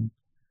school, and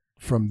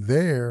from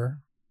there,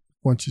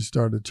 once you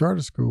started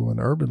charter school in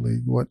Urban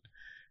League,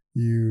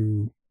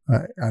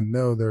 I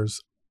know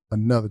there's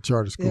another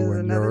charter school There's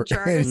another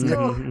charter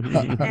school,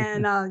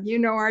 and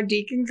our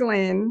Deacon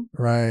Glenn.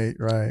 Right.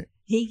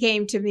 He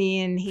came to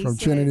me and he from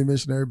said, Trinity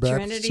Missionary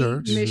Baptist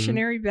Church.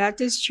 Missionary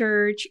Baptist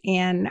Church,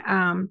 and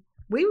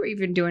we were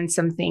even doing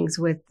some things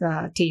with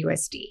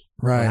TUSD.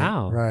 Right.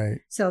 Wow. Right.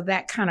 So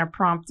that kind of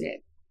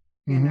prompted,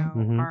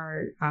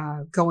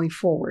 our going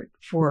forward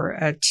for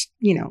a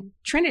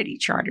Trinity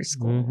Charter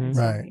School,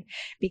 Right?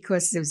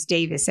 Because it was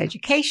Davis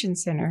Education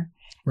Center.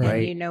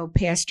 Right. And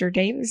Pastor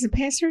Davis. Is it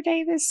Pastor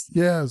Davis?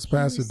 Yeah, it's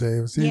Pastor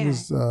Davis. He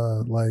was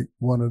like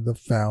one of the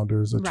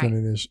founders of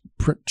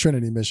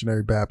Trinity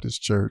Missionary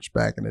Baptist Church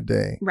back in the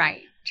day.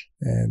 Right.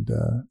 And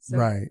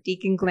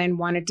Deacon Glenn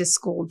wanted the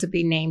school to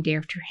be named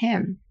after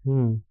him.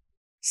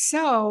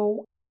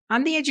 So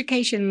on the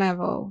education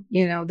level,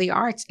 the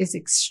arts is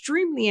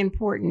extremely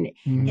important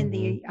in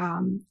the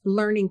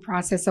learning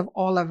process of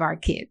all of our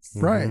kids.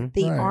 Right.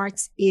 The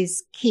arts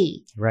is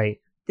key. Right.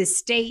 The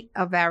state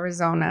of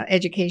Arizona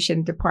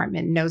Education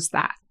Department knows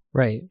that.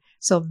 Right.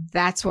 So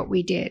that's what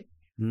we did.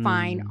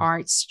 Fine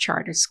Arts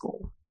Charter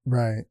School.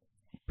 Right.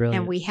 Brilliant.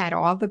 And we had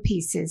all the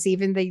pieces.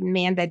 Even the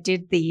man that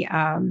did the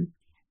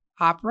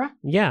opera.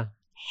 Yeah.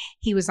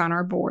 He was on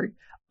our board.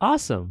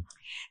 Awesome.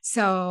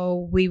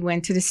 So we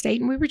went to the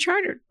state and we were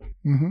chartered.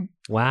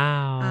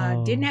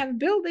 Wow. Didn't have a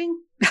building.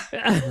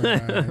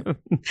 Right.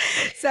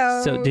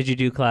 So did you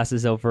do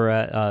classes over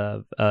at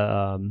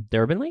the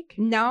Urban League?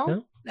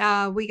 No.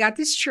 We got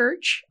this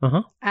church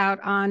out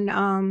on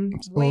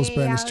Old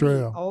Spanish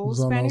Trail. Old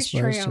Spanish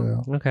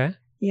Trail. Okay.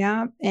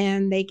 Yeah,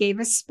 and they gave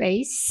us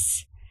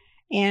space,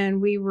 and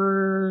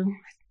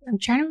I'm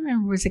trying to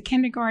remember, was it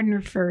kindergarten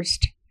or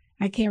first?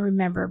 I can't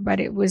remember, but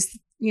it was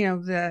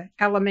the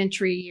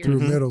elementary years. Through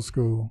middle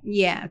school.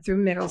 Yeah,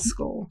 through middle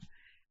school.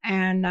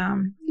 And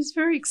it was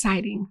very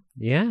exciting.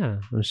 Yeah,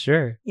 I'm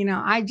sure.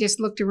 I just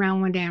looked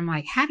around one day. I'm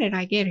like, how did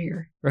I get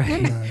here?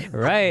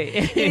 Right.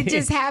 It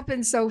just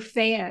happened so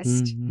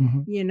fast,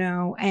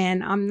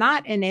 and I'm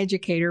not an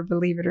educator,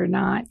 believe it or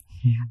not,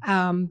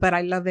 but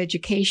I love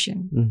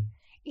education.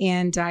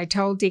 And I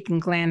told Deacon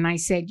Glenn, I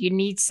said, you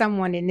need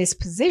someone in this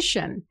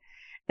position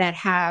that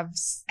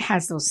has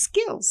those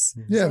skills.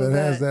 Yeah,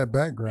 has that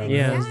background.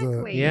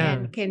 Exactly.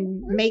 And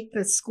can make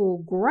the school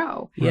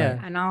grow. Yeah.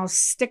 And I'll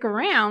stick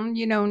around,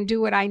 and do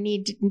what I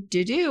need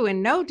to do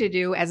and know to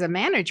do as a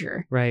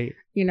manager. Right.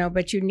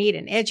 But you need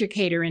an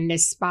educator in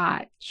this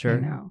spot.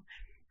 Sure.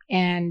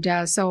 And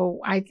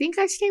so I think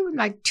I stayed with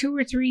like 2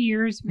 or 3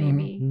 years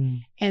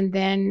maybe. And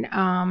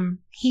then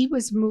he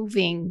was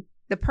moving.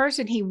 The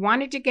person he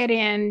wanted to get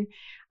in,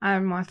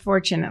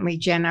 unfortunately,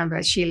 Jenna,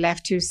 but she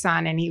left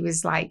Tucson, and he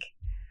was like,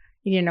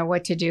 he didn't know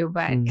what to do,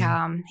 but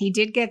he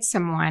did get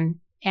someone,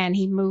 and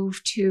he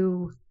moved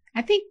to,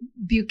 I think,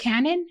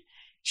 Buchanan.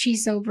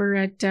 She's over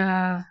at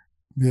I'm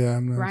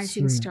not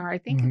Rising sure. Star. I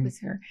think it was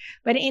her.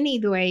 But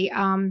anyway,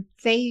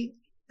 they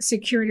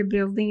secured a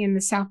building in the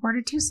south part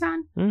of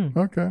Tucson.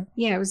 Okay.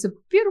 Yeah, it was a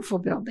beautiful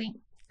building.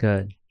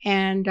 Good.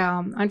 And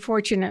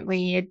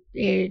unfortunately,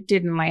 it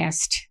didn't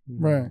last.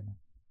 Right.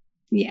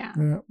 Yeah.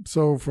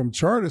 So from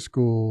charter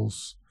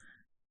schools,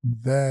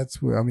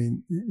 that's where,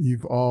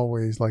 you've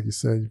always, like you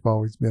said, you've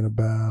always been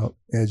about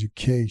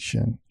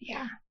education.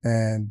 Yeah.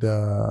 And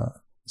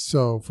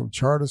so from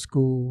charter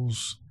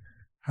schools,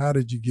 how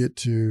did you get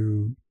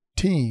to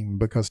TEAM?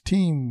 Because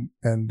TEAM,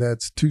 and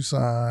that's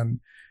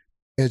Tucson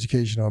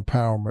Educational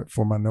Empowerment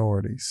for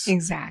Minorities.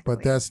 Exactly.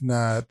 But that's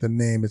not the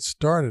name it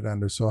started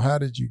under. So how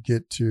did you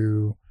get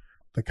to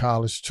the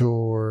college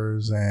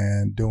tours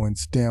and doing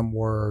STEM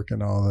work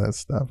and all that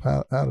stuff?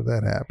 How did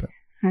that happen?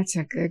 That's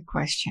a good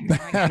question.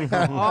 I gotta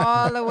go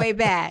all the way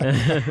back.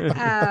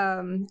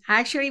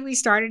 Actually, we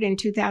started in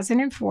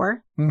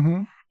 2004,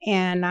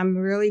 and I'm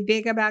really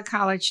big about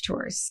college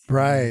tours.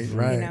 Right.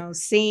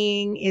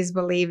 Seeing is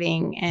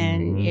believing,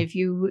 and if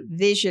you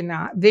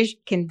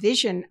can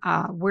vision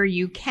where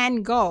you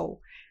can go,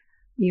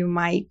 you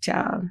might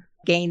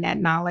gain that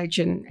knowledge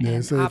and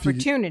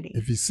opportunity.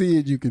 If you see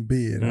it, you can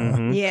be it.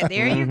 Yeah,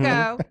 there you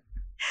go.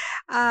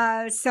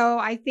 So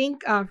I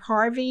think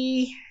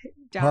Harvey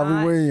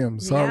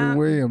Williams, Dot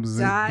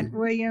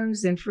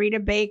Williams and Frida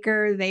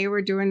Baker, they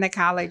were doing the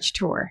college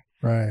tour.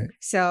 Right.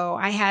 So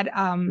I had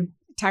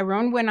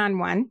Tyrone went on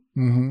one,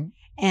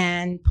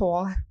 and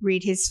Paul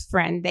Reed, his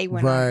friend, they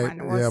went on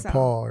one also. Yeah,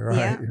 Paul.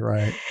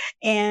 Right.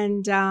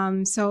 And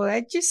so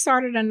that just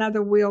started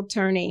another wheel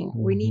turning.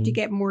 We need to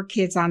get more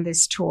kids on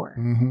this tour.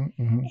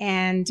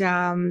 And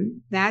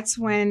that's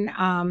when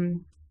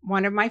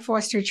one of my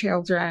foster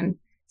children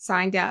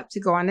signed up to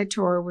go on the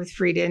tour with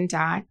Frida and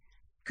Dot,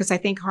 because I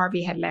think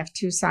Harvey had left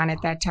Tucson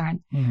at that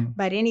time.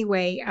 But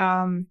anyway,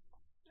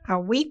 a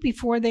week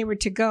before they were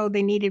to go,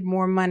 they needed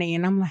more money.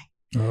 And I'm like,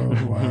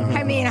 Oh, wow.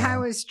 I mean, I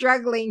was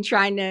struggling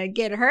trying to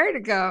get her to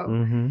go.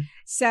 Mm-hmm.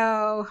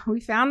 So we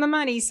found the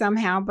money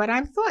somehow. But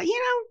I thought,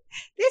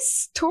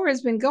 this tour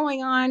has been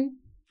going on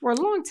for a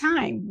long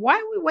time. Why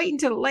are we waiting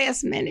till the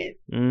last minute?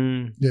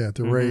 Yeah,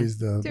 to raise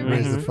the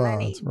raise the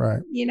funds, money.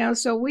 right?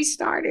 So we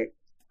started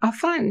a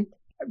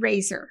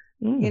fundraiser,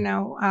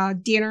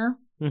 dinner.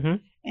 Mm-hmm.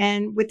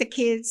 And with the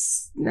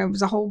kids, there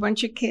was a whole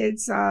bunch of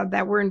kids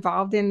that were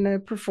involved in the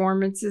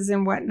performances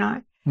and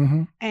whatnot.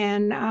 Mm-hmm.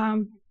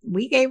 And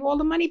we gave all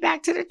the money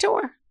back to the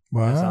tour.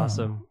 Wow. That's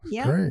awesome.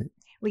 Yeah. Great.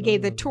 We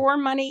gave the tour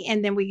money,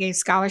 and then we gave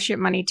scholarship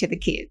money to the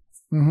kids.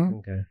 Mm-hmm.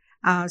 Okay.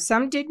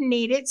 Some didn't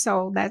need it,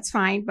 so that's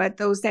fine. But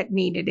those that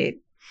needed it,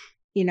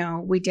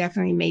 we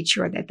definitely made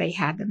sure that they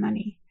had the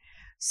money.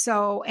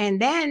 So, and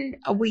then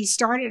we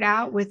started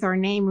out with our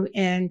name.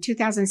 In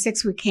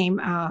 2006, we became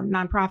a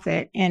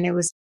nonprofit, and it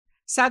was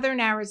Southern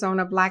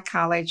Arizona Black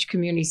College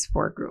Community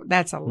Support Group.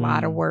 That's a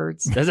lot of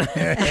words. Does it? But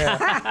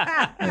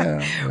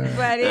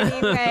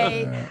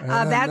anyway,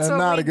 that's what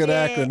not we a good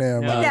did.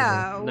 acronym.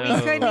 No,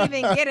 we couldn't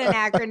even get an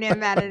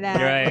acronym out of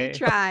that. Right. We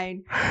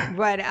tried.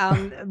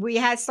 But we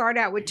had started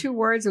out with 2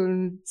 words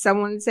when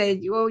someone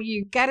said, well,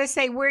 you got to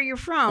say where you're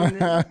from.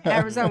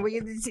 Arizona. Well,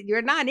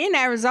 you're not in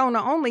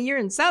Arizona only. You're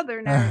in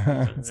Southern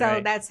Arizona. So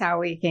Right. that's how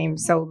we came.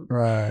 So,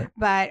 Right.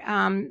 but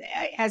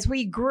as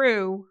we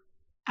grew,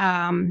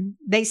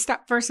 they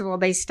stopped. First of all,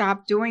 they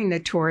stopped doing the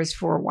tours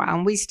for a while,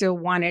 and we still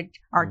wanted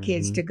our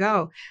kids to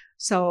go.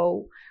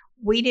 So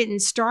we didn't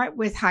start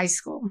with high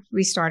school.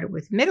 We started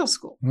with middle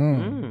school.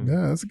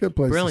 Yeah, that's a good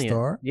place Brilliant. to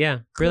start. Yeah,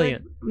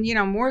 brilliant.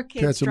 More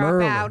kids Catch 'em drop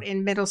early. out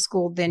in middle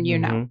school than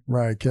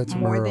Right, catch them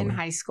more early. than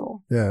high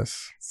school.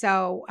 Yes.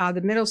 So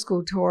the middle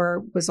school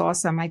tour was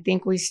awesome. I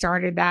think we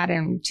started that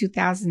in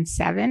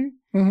 2007,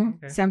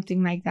 Mm-hmm.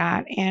 something like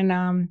that.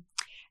 And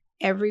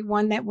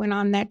everyone that went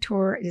on that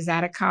tour is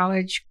out of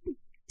college.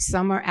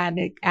 Some are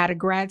at a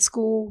grad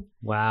school,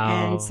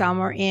 Wow. and some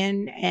are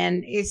in,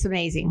 and it's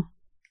amazing.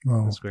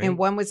 Well, That's great. And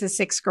one was a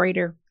 6th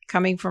grader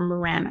coming from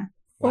Marana.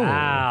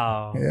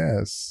 Wow.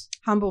 yes.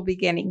 Humble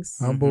beginnings.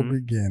 Humble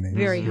beginnings.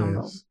 Very yes.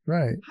 humble.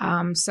 Right.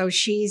 So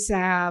she's,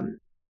 I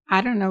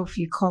don't know if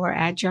you call her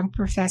adjunct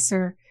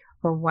professor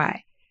or what,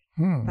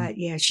 but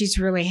yeah, she's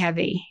really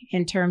heavy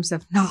in terms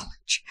of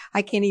knowledge.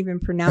 I can't even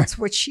pronounce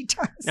what she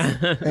does.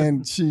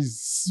 And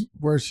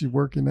where's she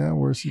working now?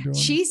 Where's she doing?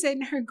 She's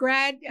in her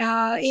grad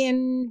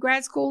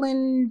school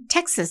in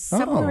Texas,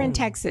 somewhere in Oh.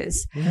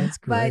 Texas. That's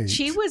great. But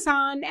she was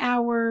on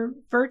our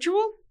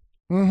virtual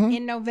Mm-hmm.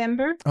 in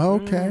November.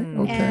 Okay.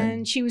 Okay.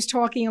 And she was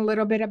talking a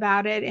little bit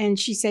about it. And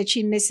she said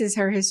she misses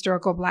her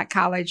historical Black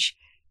college,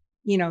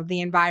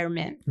 the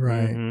environment.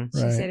 Right. Mhm.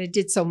 She Right. said it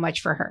did so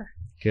much for her.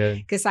 Good.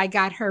 Because I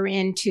got her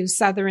into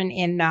Southern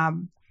in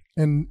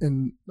In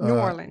New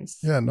Orleans.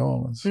 Yeah, New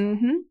Orleans.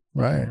 Mm-hmm.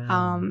 Right.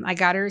 I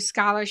got her a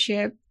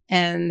scholarship,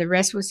 and the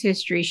rest was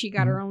history. She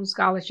got her own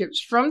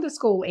scholarships from the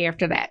school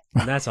after that.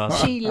 That's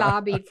awesome. She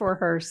lobbied for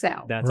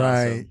herself. That's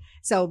Right. awesome.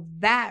 So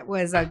that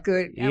was a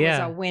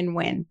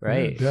win-win.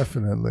 Right. Yeah,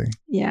 definitely.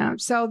 Yeah.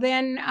 So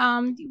then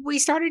we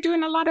started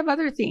doing a lot of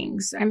other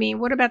things. I mean,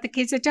 what about the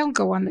kids that don't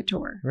go on the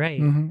tour?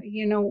 Right.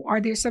 Mm-hmm. Are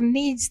there some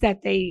needs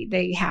that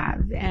they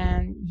have?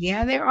 And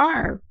yeah, there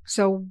are.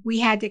 So we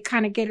had to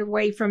kind of get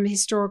away from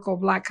historical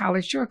Black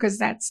college tour because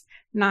that's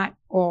not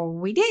all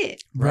we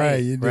did.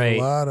 Right. You did Right.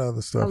 a lot of other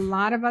A stuff.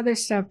 lot of other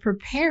stuff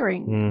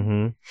preparing.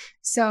 Mm-hmm.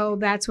 So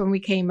that's when we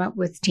came up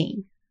with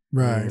TEAM,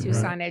 Right.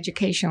 Tucson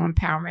Educational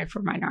Empowerment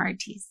for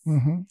Minorities.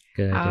 Mm-hmm.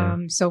 Good. Yeah.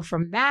 So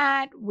from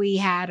that, we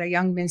had a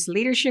Young Men's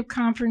Leadership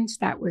Conference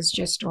that was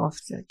just off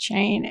the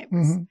chain. It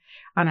was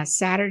on a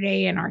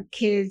Saturday, and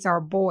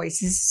our boys,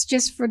 this is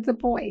just for the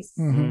boys.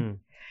 Mm-hmm.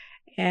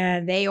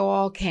 And they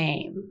all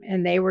came,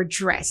 and they were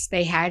dressed.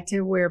 They had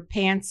to wear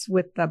pants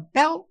with the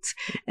belt,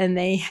 and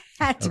they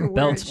had to wear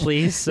Belts,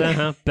 please.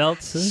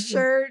 Belts. a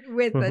shirt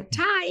with a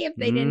tie. If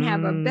they didn't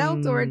have a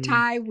belt or a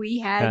tie, we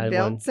had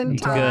belts and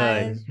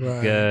ties.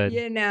 Right.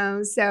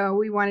 Good. So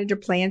we wanted to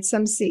plant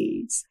some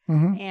seeds.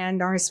 Mm-hmm.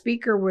 And our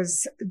speaker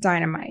was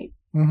Dynamite.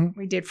 Mm-hmm.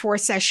 We did 4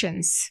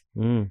 sessions,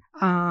 Mm.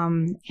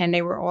 and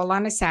they were all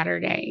on a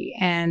Saturday.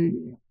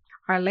 And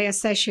our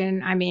last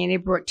session, I mean,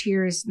 it brought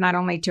tears not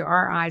only to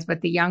our eyes,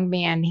 but the young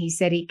man, he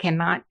said he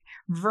cannot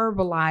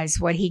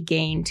verbalize what he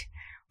gained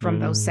from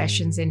those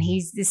sessions. And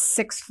he's this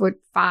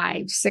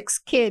 6'5", 6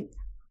 kid.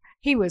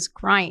 He was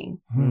crying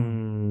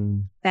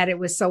Mm. that it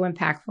was so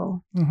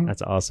impactful. Mm-hmm.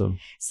 That's awesome.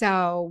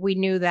 So we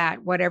knew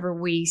that whatever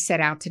we set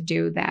out to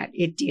do, that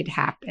it did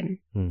happen.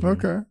 Mhm.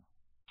 Okay.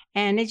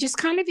 And it just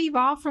kind of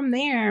evolved from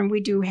there. And we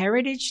do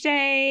Heritage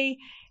Day.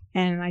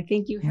 And I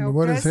think you helped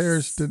What us.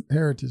 is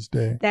Heritage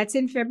Day? That's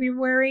in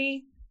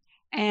February.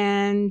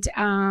 And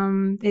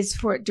it's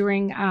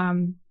during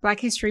Black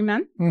History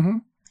Month. Mm-hmm.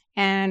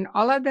 And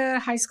all of the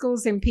high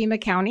schools in Pima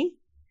County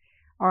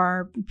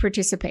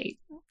participate.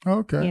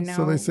 Okay.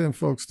 So they send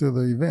folks to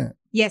the event.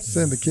 Yes.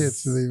 Send the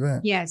kids to the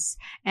event. Yes.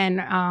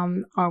 And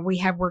we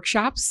have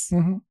workshops.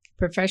 Mm-hmm.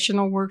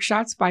 professional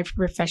workshops by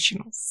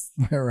professionals.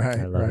 Right,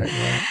 I love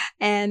right.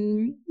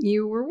 And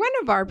you were one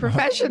of our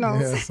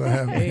professionals. Yes, I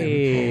have.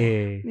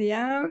 Hey.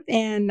 Yeah.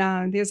 And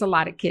there's a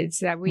lot of kids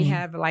that we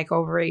have like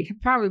over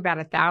probably about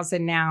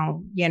 1,000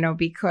 now,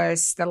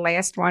 because the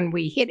last one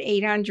we hit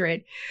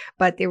 800,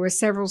 but there were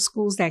several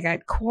schools that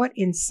got caught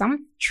in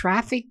some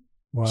traffic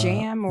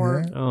jam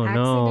or Oh, accident.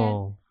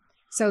 no.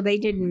 So they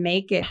didn't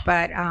make it,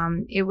 but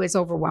it was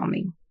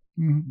overwhelming.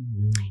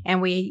 And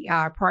we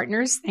are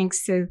partners,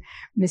 thanks to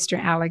Mr.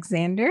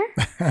 Alexander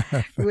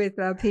with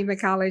Pima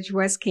College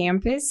West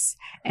Campus,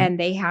 and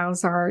they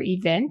house our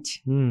event.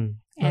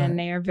 And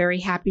they are very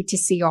happy to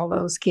see all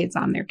those kids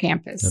on their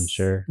campus. I'm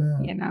sure.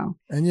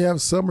 And you have a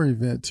summer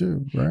event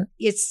too, right?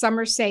 It's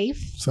Summer Safe.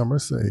 Summer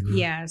Safe.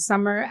 Yeah,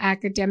 Summer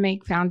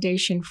Academic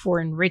Foundation for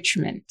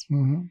Enrichment.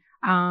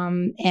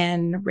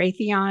 And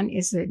Raytheon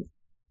is an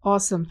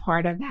awesome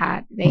part of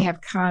that. They have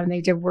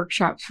they did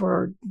workshops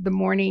for the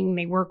morning.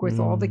 They work with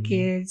all the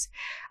kids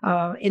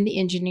in the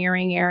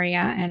engineering area,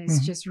 and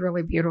it's just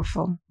really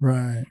beautiful.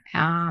 Right.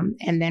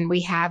 And then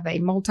we have a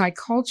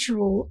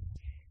multicultural,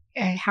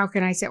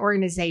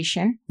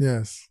 organization.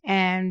 Yes.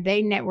 And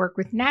they network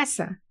with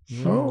NASA.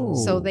 Oh.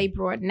 So they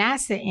brought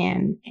NASA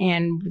in,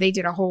 and they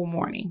did a whole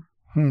morning.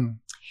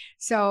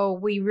 So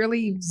we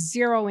really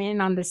zero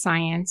in on the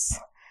science.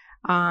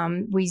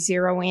 We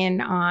zero in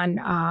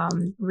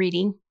on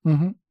reading.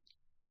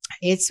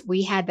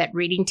 We had that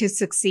reading to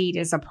succeed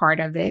as a part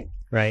of it.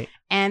 Right.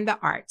 And the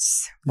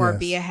arts. Yes.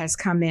 Orbia has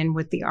come in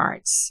with the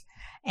arts.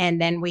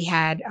 And then we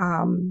had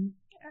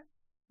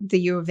the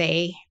U of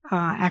A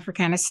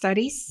Africana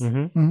Studies,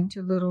 to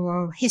a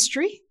little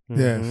history.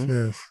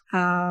 Yes.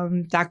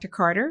 Dr.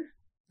 Carter.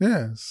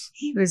 Yes.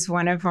 He was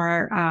one of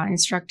our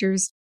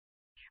instructors.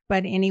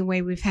 But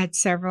anyway, we've had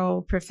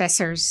several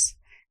professors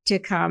to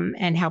come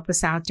and help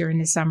us out during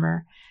the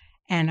summer,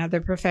 and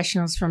other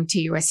professionals from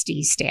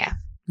TUSD staff.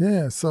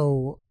 Yeah,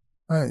 so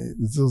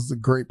those are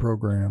great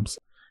programs.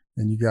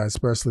 And you guys,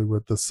 especially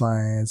with the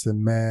science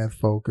and math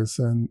focus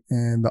and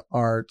the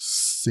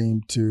arts,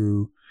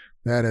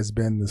 that has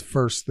been the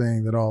first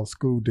thing that all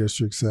school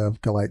districts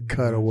have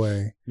cut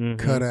away,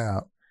 cut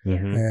out.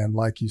 And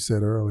like you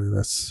said earlier,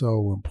 that's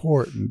so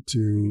important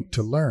to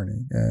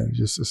learning. And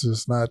it's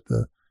just not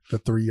the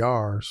 3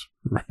 R's,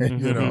 right?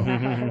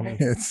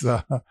 It's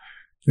the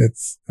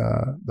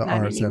Not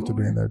arts have to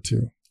be in anymore. there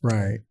too,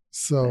 right?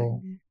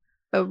 So,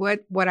 but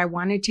what I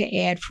wanted to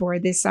add for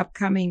this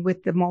upcoming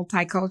with the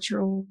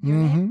multicultural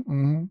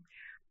unit,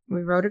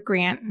 we wrote a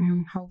grant,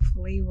 and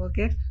hopefully we'll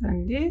get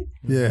funded.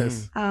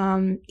 yes.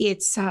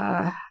 It's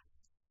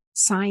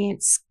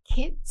science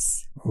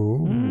kits.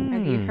 Oh,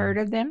 Have you heard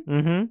of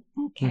them?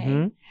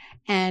 Okay.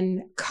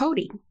 And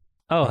coding.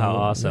 Oh, how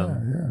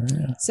awesome.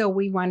 Yeah. So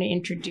we want to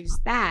introduce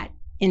that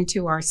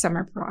into our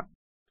summer program.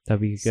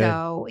 That'd be good.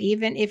 So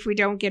even if we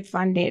don't get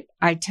funded,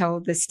 I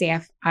told the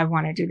staff I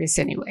want to do this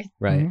anyway.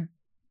 Right.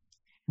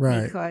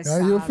 Right. Because,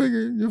 You'll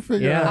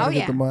figure out how to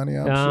get the money,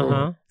 I'm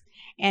sure.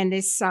 And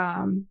this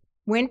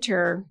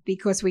winter,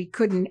 because we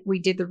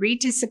did the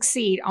Read to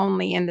Succeed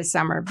only in the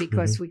summer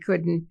because we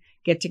couldn't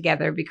get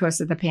together because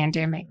of the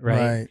pandemic.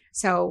 Right.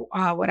 So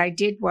what I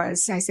did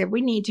was I said, we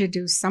need to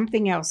do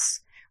something else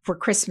for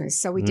Christmas.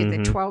 So we did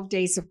the 12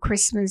 days of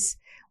Christmas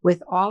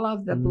with all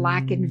of the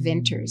Black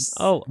inventors.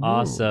 Oh,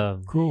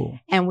 awesome. Cool.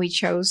 And we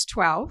chose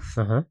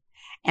 12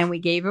 and we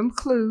gave them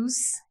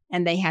clues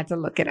and they had to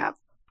look it up.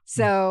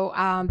 So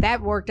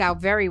that worked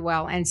out very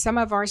well. And some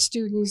of our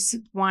students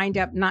wind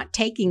up not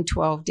taking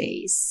 12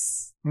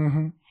 days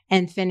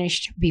and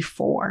finished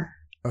before.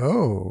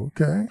 Oh,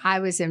 okay. I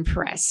was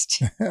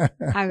impressed.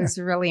 I was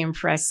really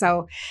impressed.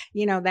 So,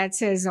 that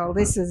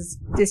says,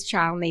 this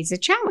child needs a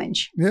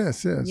challenge.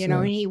 Yes.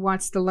 And he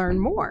wants to learn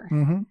more.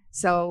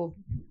 So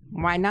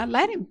why not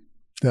let him?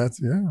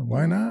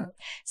 Why not?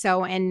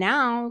 So, and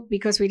now,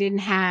 because we didn't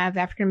have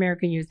African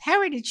American Youth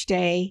Heritage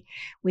Day,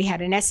 we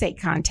had an essay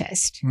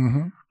contest.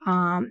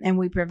 And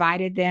we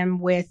provided them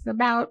with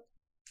about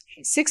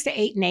 6 to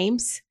 8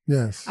 names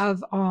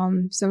of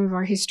some of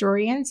our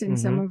historians and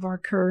some of our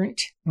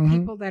current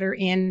people that are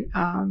in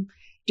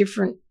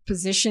different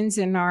positions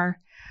in our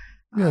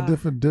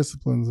different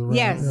disciplines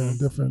around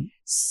different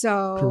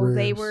so careers.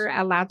 They were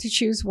allowed to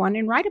choose one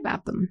and write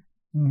about them.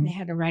 They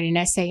had to write an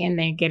essay and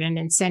they get an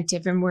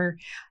incentive. And we're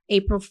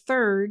April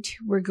 3rd,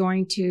 we're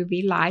going to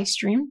be live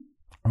streamed.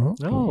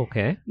 Oh,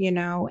 okay.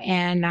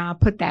 And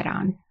put that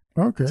on.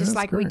 Okay. Just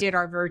like we did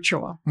our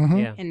virtual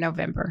in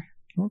November.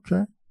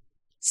 Okay.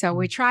 So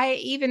we try,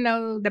 even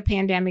though the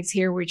pandemic's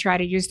here, we try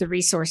to use the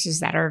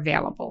resources that are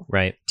available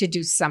to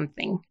do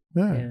something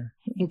and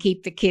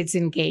keep the kids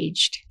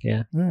engaged.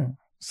 Yeah.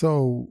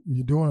 So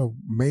you're doing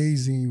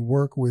amazing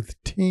work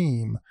with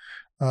team.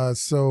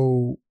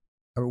 So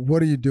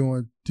what are you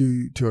doing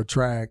to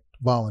attract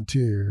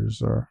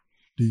volunteers, or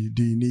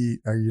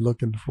are you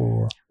looking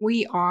for?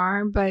 We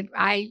are, but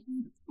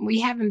we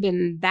haven't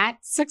been that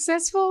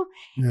successful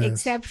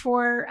except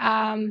for,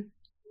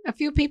 a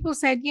few people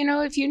said,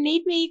 if you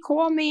need me,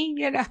 call me,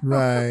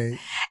 Right.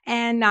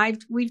 And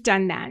we've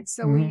done that.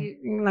 So we,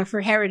 for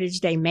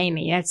Heritage Day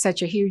mainly, that's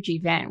such a huge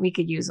event. We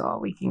could use all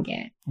we can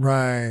get.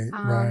 Right.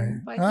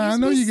 But I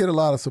know you get a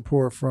lot of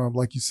support from,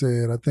 like you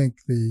said, I think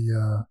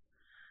the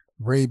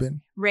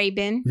Rabin.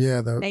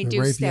 Yeah, the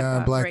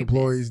Raytheon Black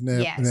Employees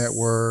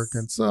Network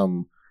and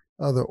some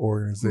other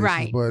organizations.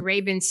 Right. But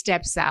Rabin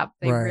steps up.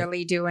 They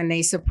really do. And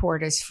they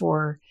support us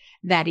for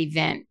that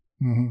event.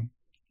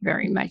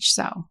 Very much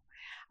so.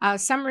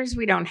 Summers,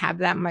 we don't have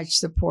that much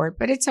support,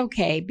 but it's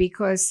okay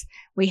because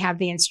we have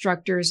the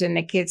instructors and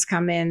the kids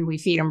come in. We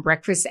feed them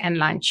breakfast and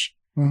lunch,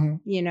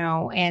 you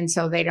know, and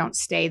so they don't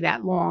stay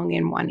that long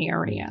in one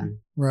area.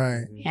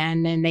 Right.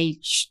 And then they,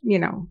 you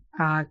know,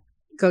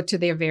 go to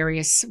their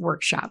various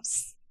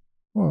workshops.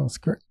 Well, that's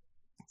great.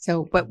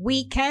 So, but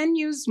we can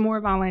use more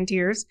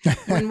volunteers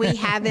when we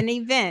have an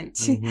event.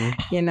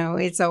 You know,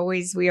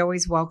 we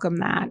always welcome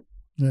that.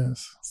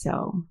 Yes.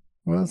 So.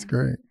 Well, that's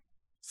great.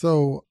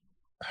 So,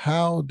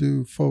 how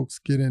do folks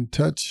get in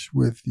touch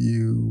with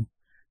you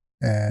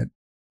at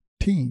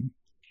Team?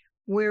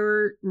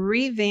 We're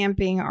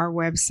revamping our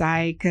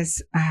website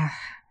because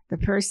the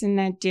person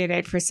that did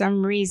it, for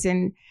some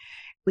reason,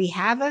 we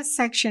have a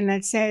section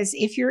that says,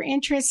 if you're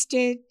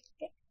interested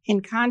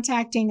in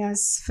contacting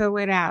us, fill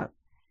it out.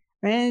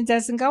 But then it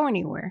doesn't go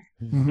anywhere.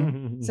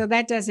 So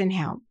that doesn't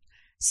help.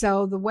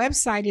 So the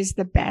website is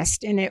the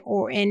best. And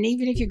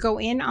even if you go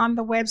in on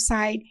the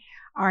website,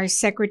 our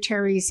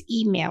secretary's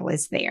email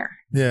is there.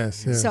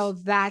 Yes. So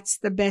that's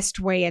the best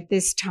way at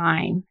this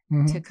time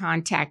to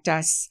contact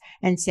us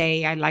and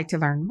say, I'd like to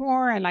learn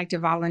more. I'd like to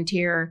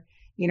volunteer.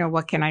 You know,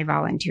 what can I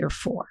volunteer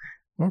for?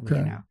 Okay.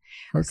 You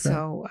know?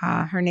 So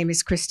her name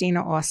is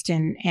Christina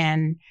Austin,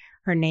 and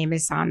her name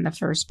is on the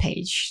first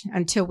page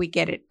until we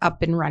get it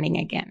up and running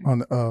again. On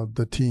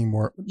the team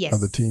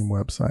the team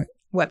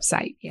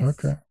website. Yes.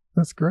 Okay.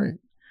 That's great.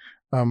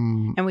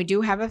 And we do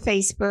have a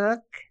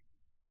Facebook.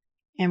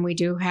 And we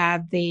do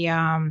have the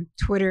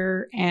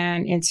Twitter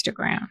and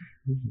Instagram.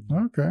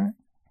 Okay.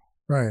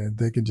 Right.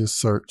 They can just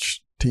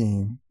search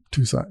Team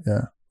Tucson.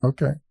 Yeah.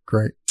 Okay.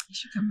 Great. You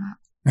should come up.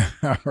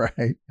 All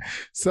right.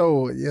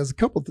 So there's a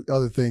couple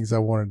other things I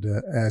wanted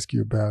to ask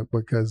you about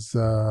because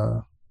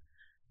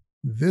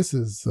this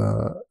is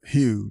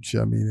huge.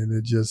 I mean, and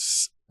it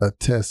just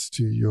attests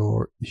to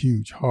your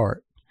huge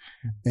heart.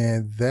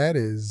 And that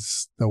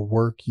is the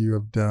work you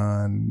have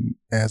done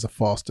as a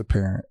foster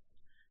parent.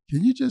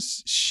 Can you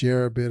just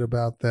share a bit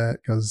about that?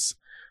 Because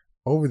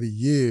over the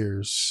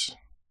years,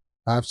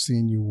 I've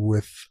seen you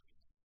with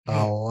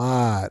a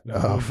lot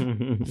of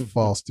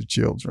foster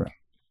children.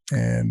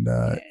 And,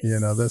 you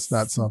know, that's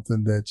not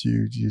something that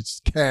you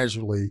just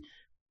casually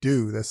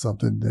do. That's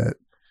something that,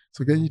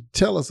 so can you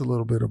tell us a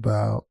little bit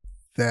about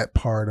that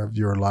part of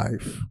your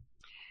life?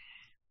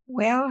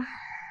 Well,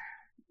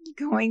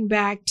 going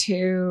back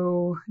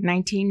to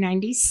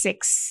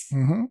 1996,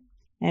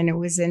 and it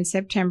was in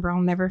September,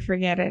 I'll never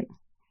forget it.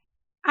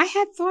 I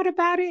had thought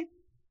about it,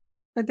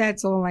 but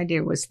that's all I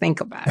did was think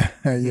about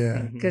it.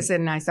 Yeah. Because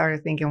then I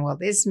started thinking, well,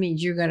 this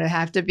means you're going to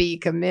have to be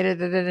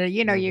committed.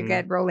 You know, you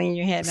get rolling in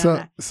your head.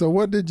 So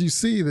what did you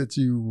see that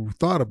you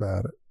thought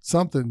about it?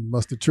 Something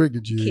must have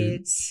triggered you.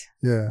 Kids.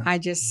 Yeah.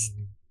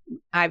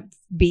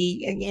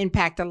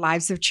 Impact the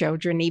lives of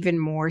children even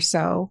more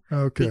so.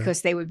 Okay.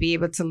 Because they would be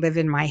able to live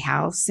in my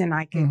house and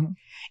I could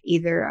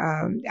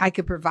I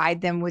could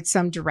provide them with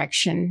some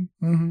direction,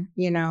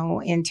 you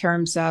know, in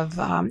terms of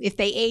if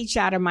they aged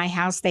out of my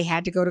house, they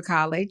had to go to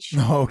college.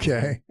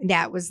 Okay.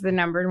 That was the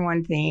number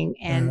one thing.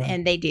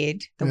 And they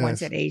did, the ones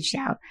that aged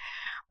out.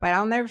 But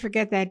I'll never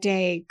forget that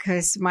day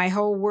because my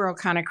whole world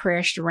kind of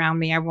crashed around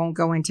me. I won't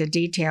go into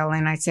detail.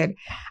 And I said,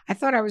 I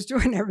thought I was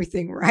doing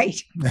everything right.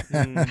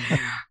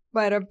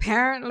 But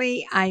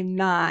apparently I'm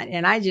not.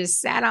 And I just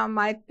sat on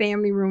my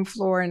family room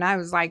floor and I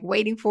was like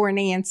waiting for an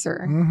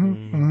answer.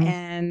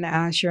 And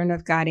sure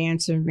enough, God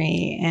answered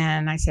me.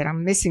 And I said,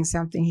 I'm missing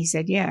something. He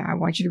said, yeah, I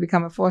want you to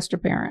become a foster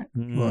parent.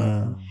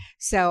 Wow.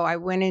 So I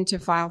went into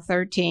file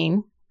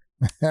 13.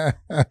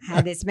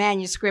 Had this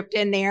manuscript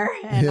in there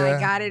and I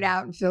got it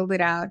out and filled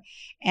it out.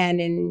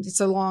 And it's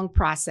a long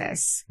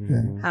process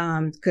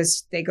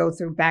because they go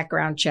through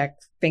background check,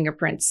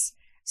 fingerprints.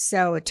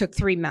 So it took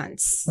 3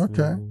 months.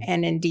 Okay.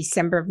 And in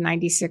December of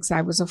 96,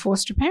 I was a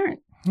foster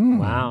parent.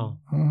 Wow.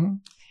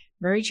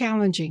 Very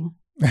challenging.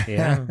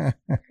 Yeah.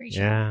 Very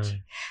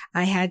challenging.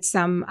 I had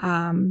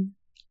some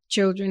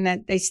children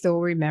that they still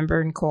remember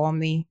and call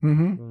me.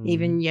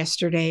 Even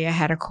yesterday, I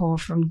had a call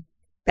from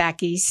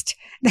back east.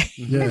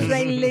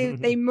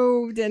 They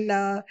moved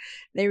and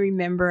they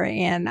remember.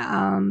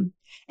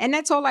 And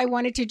that's all I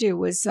wanted to do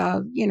was,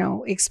 you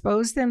know,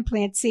 expose them,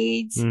 plant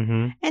seeds,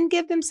 and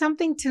give them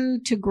something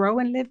to grow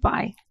and live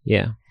by.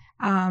 Yeah.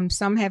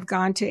 Some have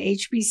gone to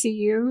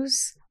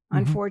HBCUs.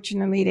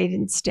 Unfortunately, they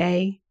didn't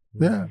stay.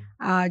 Yeah.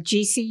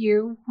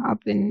 GCU up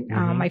in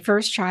my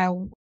first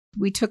child,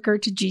 we took her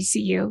to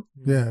GCU.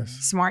 Yes.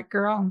 Smart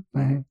girl.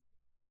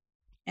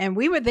 And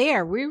we were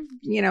there.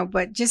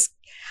 But just,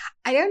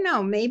 I don't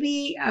know,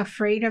 maybe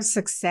afraid of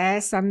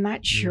success. I'm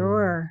not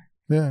sure.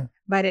 Yeah.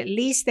 But at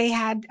least they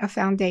had a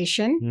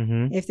foundation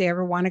Mm-hmm. if they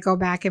ever want to go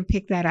back and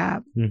pick that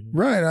up. Mm-hmm.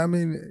 Right. I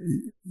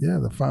mean, yeah,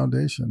 the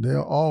foundation.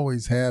 They'll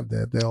always have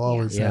that. They'll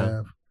always Yeah.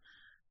 have.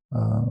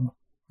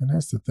 And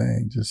that's the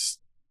thing. Just,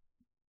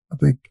 I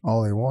think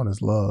all they want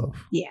is love.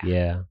 Yeah.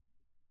 Yeah.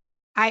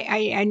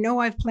 I know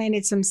I've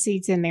planted some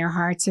seeds in their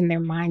hearts and their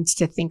minds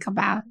to think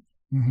about.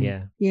 Mhm.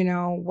 Yeah. You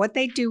know, what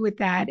they do with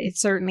that, it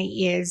certainly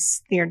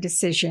is their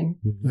decision.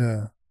 Mm-hmm.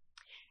 Yeah.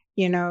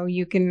 You know,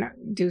 you can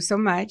do so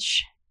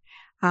much,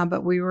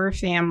 but we were a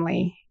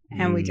family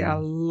and we did a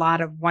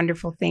lot of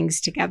wonderful things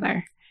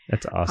together.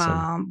 That's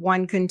awesome.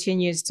 One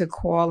continues to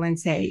call and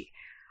say,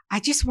 I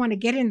just want to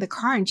get in the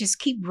car and just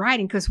keep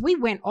riding because we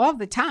went all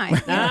the time.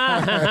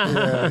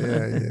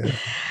 Yeah.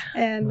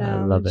 And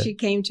I love it. she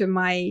came to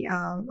my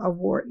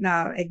award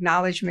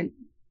acknowledgement.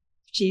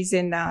 She's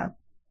in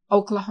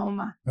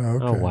Oklahoma.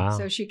 Okay. Oh, wow.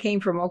 So she came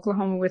from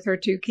Oklahoma with her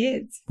 2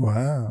 kids.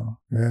 Wow.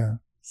 Yeah.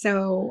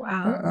 So,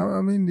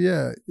 I mean,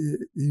 yeah,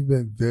 you've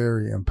been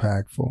very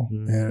impactful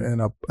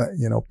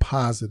and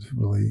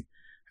positively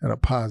had a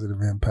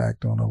positive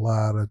impact on a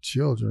lot of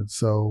children.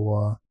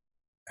 So,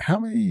 how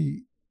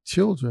many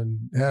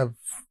children have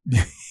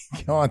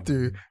gone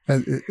through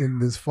in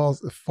this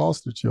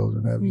foster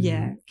children? Have you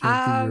came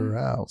through your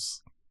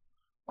house?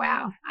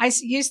 wow.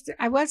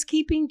 I was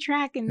keeping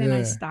track and then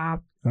I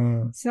stopped.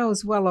 So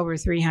it's well over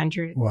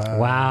 300.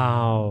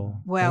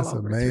 Wow. Well That's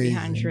over amazing.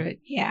 300.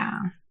 Yeah.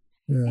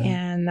 Yeah.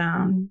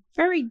 And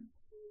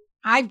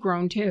I've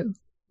grown too.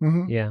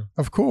 Mhm. Yeah.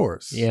 Of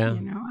course. Yeah.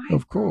 You know,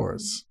 Of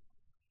course.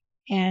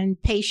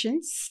 And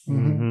patience,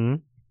 Mm-hmm.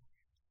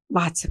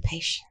 lots of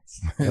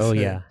patience. Oh,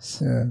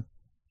 yes. Yeah.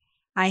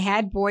 I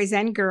had boys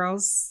and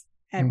girls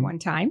at one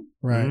time.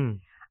 Right.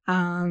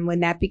 Mm.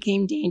 When that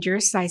became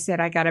dangerous, I said,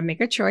 I got to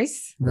make a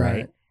choice.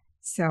 Right.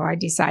 So I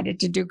decided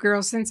to do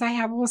girls since I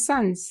have all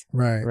sons.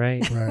 Right.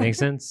 Right. Right. Makes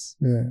sense.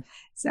 Yeah.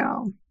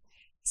 So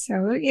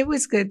it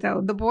was good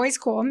though. The boys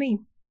called me.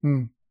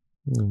 Mm.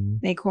 Mm.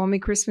 They called me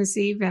Christmas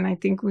Eve, and I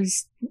think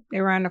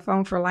they were on the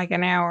phone for like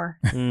an hour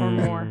or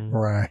more. Mm.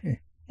 Right.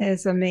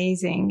 It's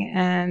amazing.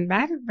 And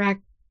matter of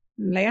fact,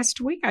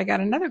 last week I got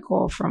another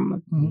call from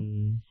him,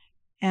 Mm.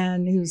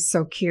 and he was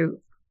so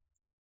cute.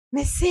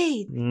 Miss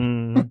C,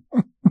 Mm.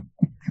 I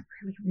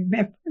really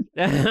remember.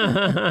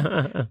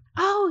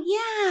 Oh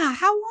yeah,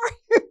 how are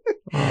you?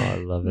 Oh, I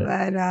love it.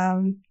 But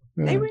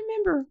they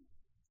remember.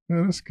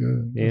 Yeah, that's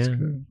good. That's Yeah.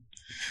 good.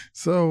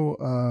 So,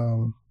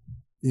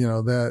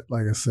 that,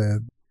 like I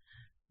said,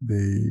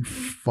 the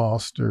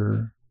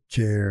foster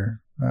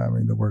care, I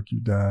mean, the work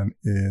you've done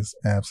is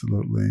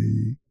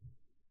absolutely,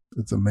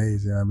 it's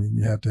amazing. I mean,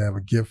 you have to have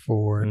a gift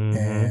for it.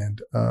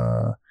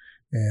 Mhm.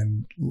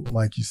 And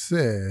like you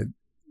said,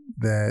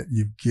 that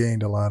you've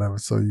gained a lot of it.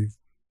 So you've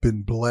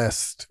been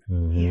blessed.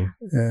 Mhm.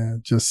 Yeah.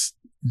 Just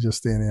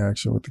the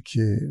interaction with the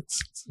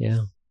kids.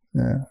 Yeah.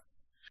 Yeah.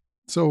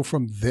 So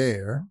from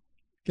there,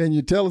 can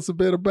you tell us a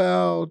bit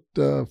about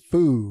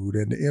food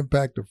and the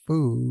impact of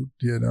food,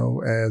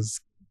 as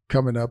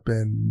coming up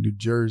in New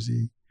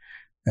Jersey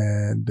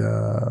and,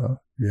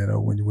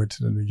 when you went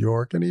to New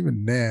York and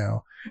even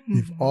now,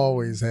 you've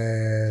always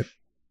had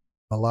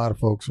a lot of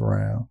folks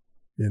around,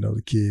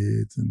 the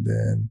kids and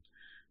then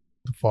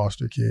the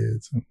foster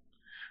kids.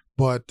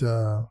 But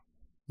how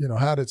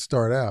did it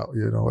start out,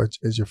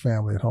 as your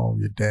family at home,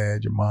 your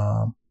dad, your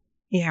mom?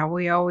 Yeah,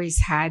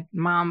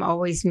 Mom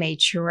always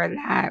made sure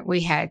that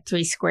we had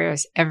 3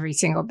 squares every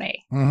single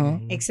day,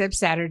 Mm-hmm. except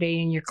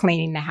Saturday, and you're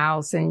cleaning the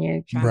house and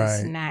you're trying Right.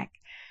 to snack.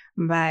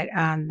 But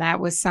that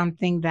was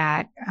something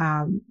that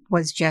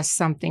was just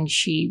something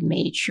she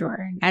made sure.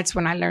 And that's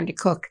when I learned to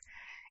cook.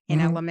 In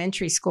Mhm.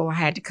 elementary school, I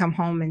had to come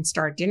home and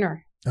start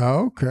dinner.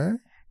 Oh, okay.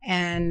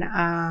 And,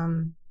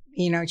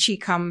 she'd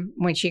come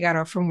when she got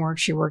off from work.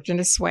 She worked in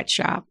a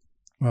sweatshop,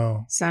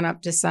 Oh. sun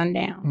up to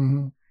sundown.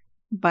 Mm-hmm.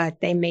 But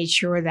they made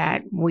sure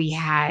that we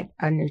had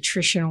a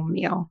nutritional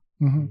meal.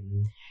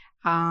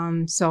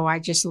 Mm-hmm. So I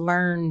just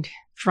learned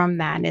from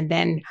that. And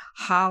then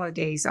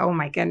holidays, oh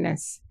my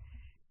goodness,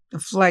 the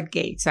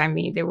floodgates. I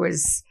mean, there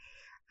was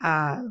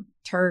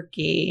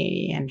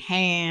turkey and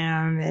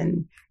ham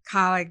and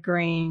collard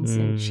greens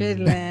and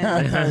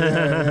chitlins.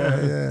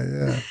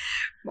 Yeah.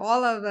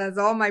 All of us,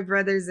 all my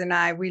brothers and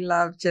I, we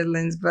love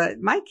chitlins. But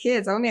my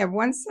kids, I only have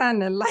one son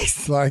that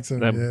likes Likes them,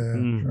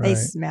 Them. yeah. They Right.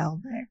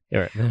 smell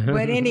there. Yeah.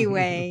 But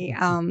anyway,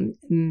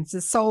 it's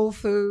a soul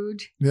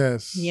food.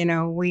 Yes.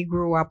 We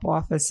grew up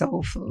off of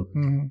soul food.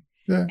 Mm-hmm.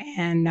 Yeah.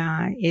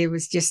 And it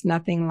was just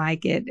nothing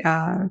like it.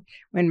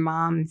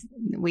 When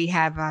we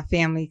have a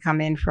family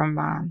come in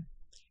from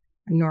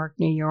Newark,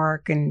 New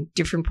York, and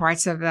different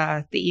parts of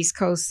the East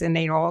Coast, and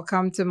they'd all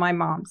come to my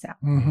mom's house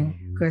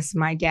Mm-hmm. because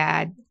my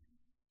dad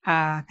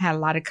had a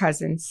lot of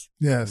cousins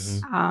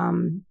Yes.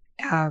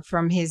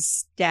 from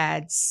his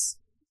dad's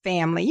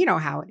family. You know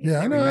how it is. Yeah,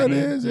 I know how it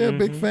everybody. is. Yeah,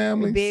 big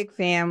families. Big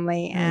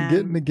family. And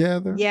getting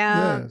together.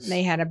 Yeah, Yes.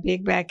 they had a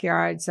big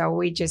backyard.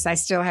 So I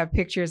still have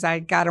pictures. I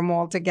got them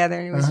all together,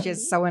 and it was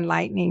just so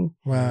enlightening.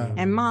 Wow.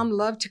 And Mom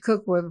loved to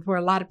cook for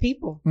a lot of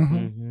people,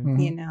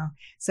 you know.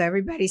 So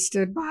everybody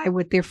stood by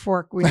with their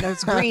fork when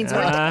those greens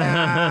went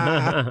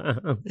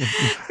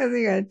because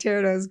they got to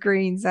tear those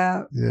greens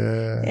up.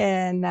 Yeah.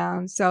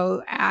 And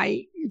so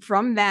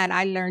from that,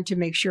 I learned to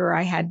make sure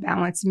I had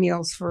balanced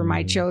meals for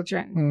my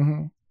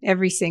children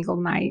every single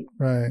night.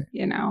 Right.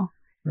 You know.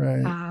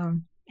 Right.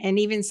 And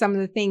even some of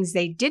the things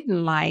they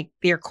didn't like,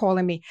 they're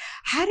calling me,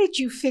 how did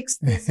you fix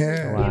this?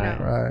 Yeah, You know?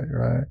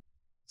 right.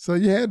 So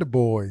you had the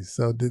boys.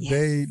 So did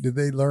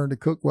they learn to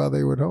cook while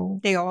they were at home?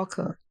 They all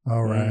cook.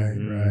 All right,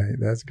 right.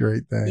 That's a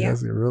great thing. Yeah.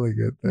 That's a really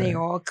good thing. They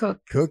all cook.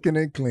 Cooking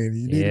and cleaning.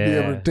 You need to be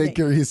able to take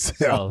care of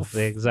yourself.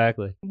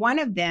 Exactly. One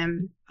of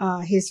them,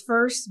 his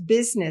first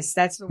business,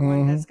 that's the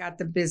one that's got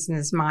the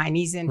business mind.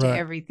 He's into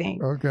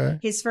everything. Okay.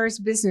 His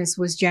first business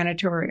was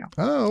janitorial.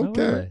 Oh,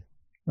 okay. really?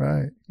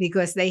 Right.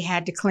 Because they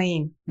had to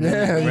clean.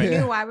 Yeah. They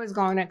knew I was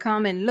going to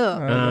come and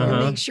look and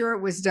make sure it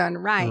was done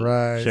right.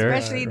 Right. Sure.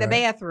 Especially the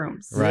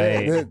bathrooms.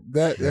 Right.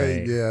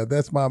 Yeah,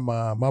 that's my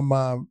mom. My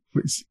mom,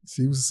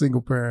 she was a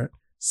single parent,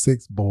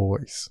 6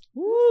 boys.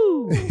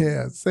 Woo.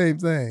 Yeah, same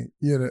thing.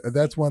 You know,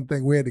 that's one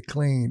thing we had to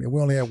clean, and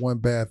we only had one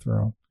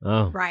bathroom.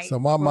 Oh. Right. So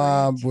my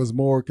mom was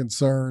more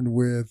concerned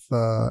with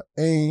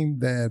aim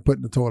than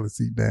putting the toilet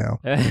seat down.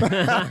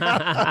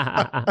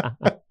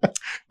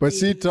 But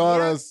she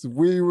taught us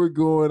we were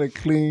going to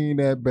clean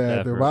that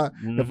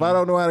bathroom. If I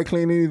don't know how to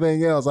clean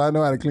anything else, I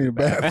know how to clean a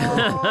bathroom.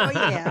 Oh,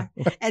 yeah.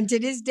 And to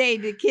this day,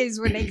 the kids,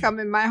 when they come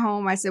in my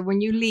home, I said,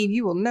 when you leave,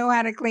 you will know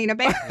how to clean a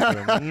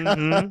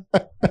bathroom.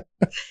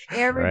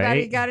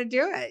 Everybody got to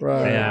do it.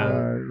 Right, Yeah.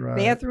 right.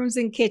 Bathrooms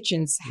and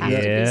kitchens have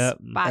to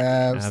be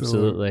spotless.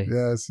 Absolutely.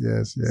 Yes.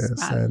 Spotless,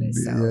 And,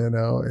 so. you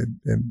know,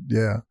 and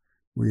yeah.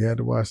 We had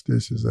to wash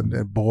dishes, and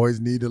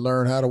boys need to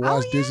learn how to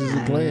wash dishes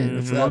and clean.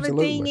 It's Well,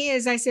 absolutely. the thing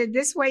is, I said,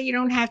 this way you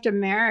don't have to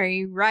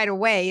marry right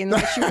away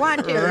unless you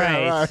want to.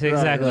 Right,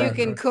 exactly. You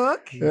can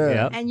cook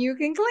Yeah. and you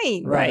can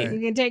clean. Right. You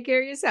can take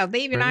care of yourself.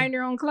 They even iron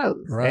their own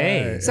clothes. Right.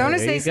 Hey, So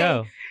as there they you say,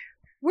 go.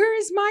 where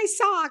is my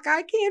sock?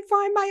 I can't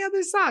find my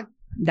other sock.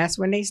 That's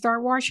when they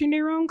start washing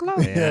their own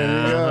clothes. There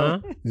you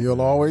go.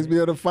 You'll always be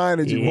able to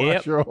find it. You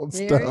wash your own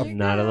There stuff. you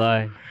Not a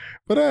lie.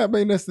 But I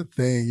mean, that's the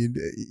thing.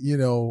 You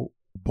know,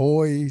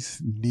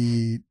 boys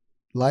need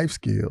life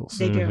skills.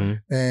 They do.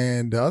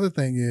 And the other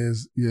thing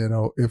is, you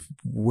know,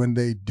 when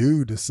they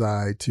do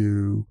decide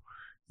to,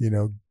 you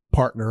know,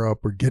 partner up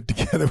or get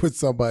together with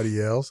somebody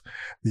else,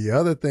 the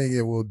other thing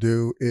it will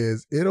do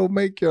is it'll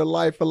make your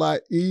life a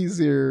lot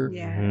easier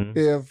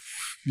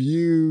if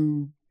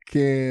you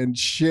can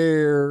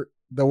share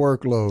the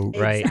workload.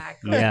 Right.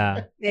 Exactly.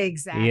 Yeah.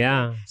 Exactly.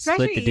 Yeah.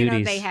 Especially, Split the you know,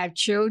 duties. they have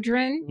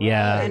children.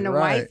 Yeah. And the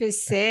wife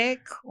is sick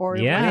or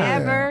Yeah.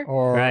 whatever.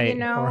 Or, Right. You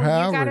know, or you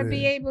however got to it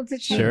be is. able to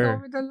take Sure.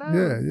 over the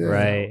load. Yeah.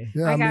 Right.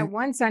 Yeah, I got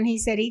one son, he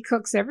said he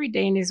cooks every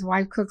day and his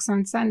wife cooks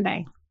on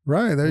Sunday.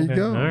 right. There you Okay,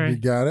 go. all right. You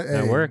got it.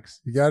 That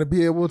works. You got to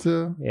be able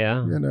to,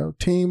 Yeah. you know,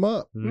 team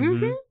up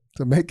Mhm.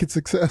 to make it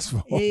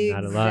successful.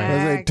 Not a lie. I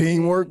said,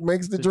 teamwork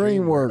makes the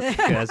dream work.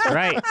 That's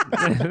right.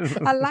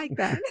 I like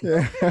that.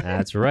 Yeah.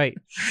 That's right.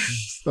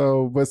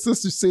 So, but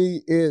Sister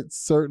C, it's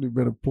certainly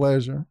been a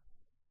pleasure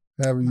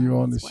having you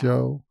on the Well,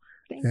 show.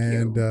 Thank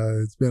And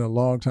you. it's been a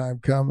long time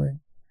coming.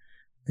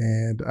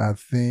 And I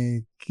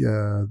think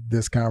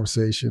this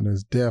conversation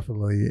has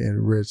definitely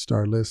enriched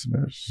our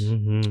listeners.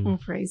 Mhm. Oh,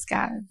 praise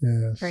God.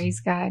 Yes. Praise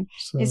God.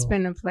 So, It's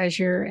been a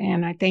pleasure.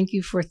 And I thank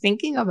you for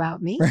thinking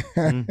about me.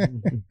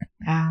 Mhm.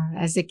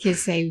 As the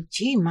kids say,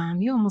 gee,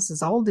 Mom, you're almost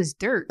as old as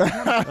dirt.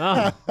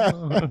 Oh.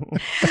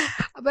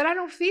 But I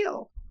don't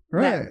feel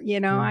right. that, you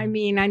know, I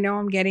mean, I know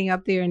I'm getting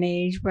up there in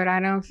age, but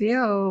I don't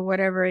feel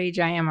whatever age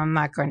I am, I'm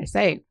not going to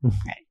say.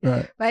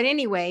 Right. But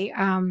anyway,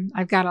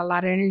 I've got a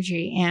lot of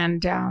energy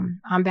and I'm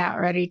about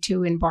ready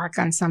to embark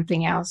on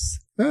something else.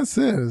 That's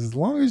it. As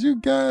long as you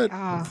got,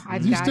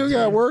 I've you got still to.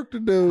 got work to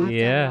do. I've got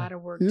Yeah. a lot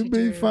of work You'll to be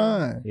do.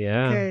 fine.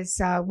 Yeah.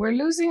 Because we're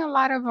losing a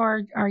lot of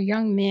our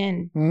young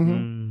men Mm-hmm.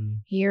 Mm.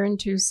 here in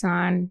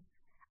Tucson.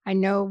 I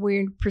know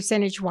we're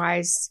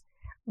percentage-wise,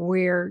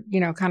 we're, you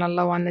know, kind of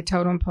low on the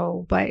totem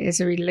pole, but as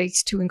it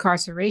relates to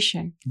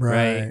incarceration,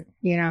 Right.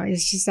 you know,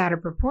 it's just out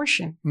of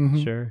proportion.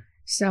 Mhm. Sure.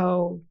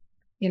 So,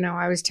 you know,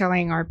 I was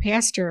telling our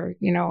pastor,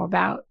 you know,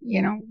 about,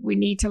 you know, we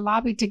need to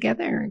lobby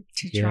together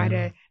to try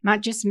Yeah. to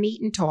not just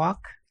meet and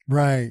talk,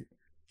 Right.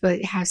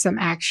 but have some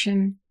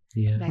action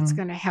Yeah. that's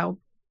going to help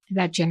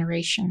that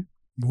generation.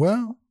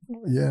 Well,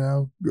 you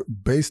know,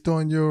 based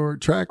on your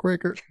track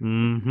record,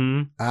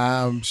 Mm-hmm.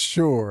 I'm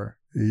sure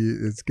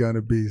it's going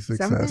to be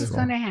successful. Something's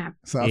going to happen.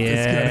 Something's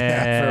going to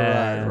happen.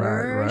 Yeah.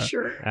 Right, For right,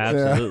 sure.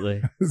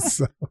 Absolutely. right.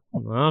 So,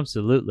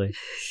 Absolutely.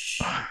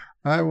 all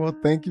right. Well,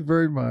 thank you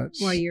very much.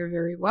 Well, you're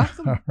very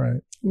welcome. All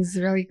right. It's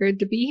really good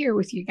to be here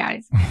with you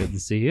guys. Good to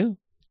see you.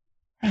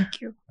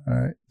 Thank you. All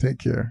right. Take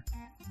care.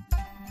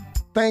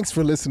 Thanks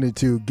for listening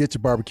to Get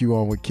Your Barbecue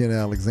On with Ken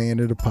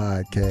Alexander, the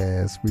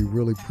podcast. We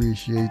really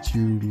appreciate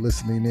you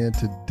listening in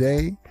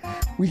today.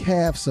 We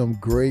have some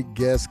great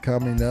guests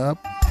coming up.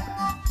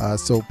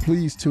 So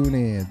please tune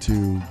in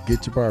to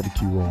Get Your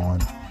Barbecue On,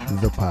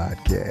 the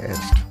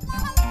podcast.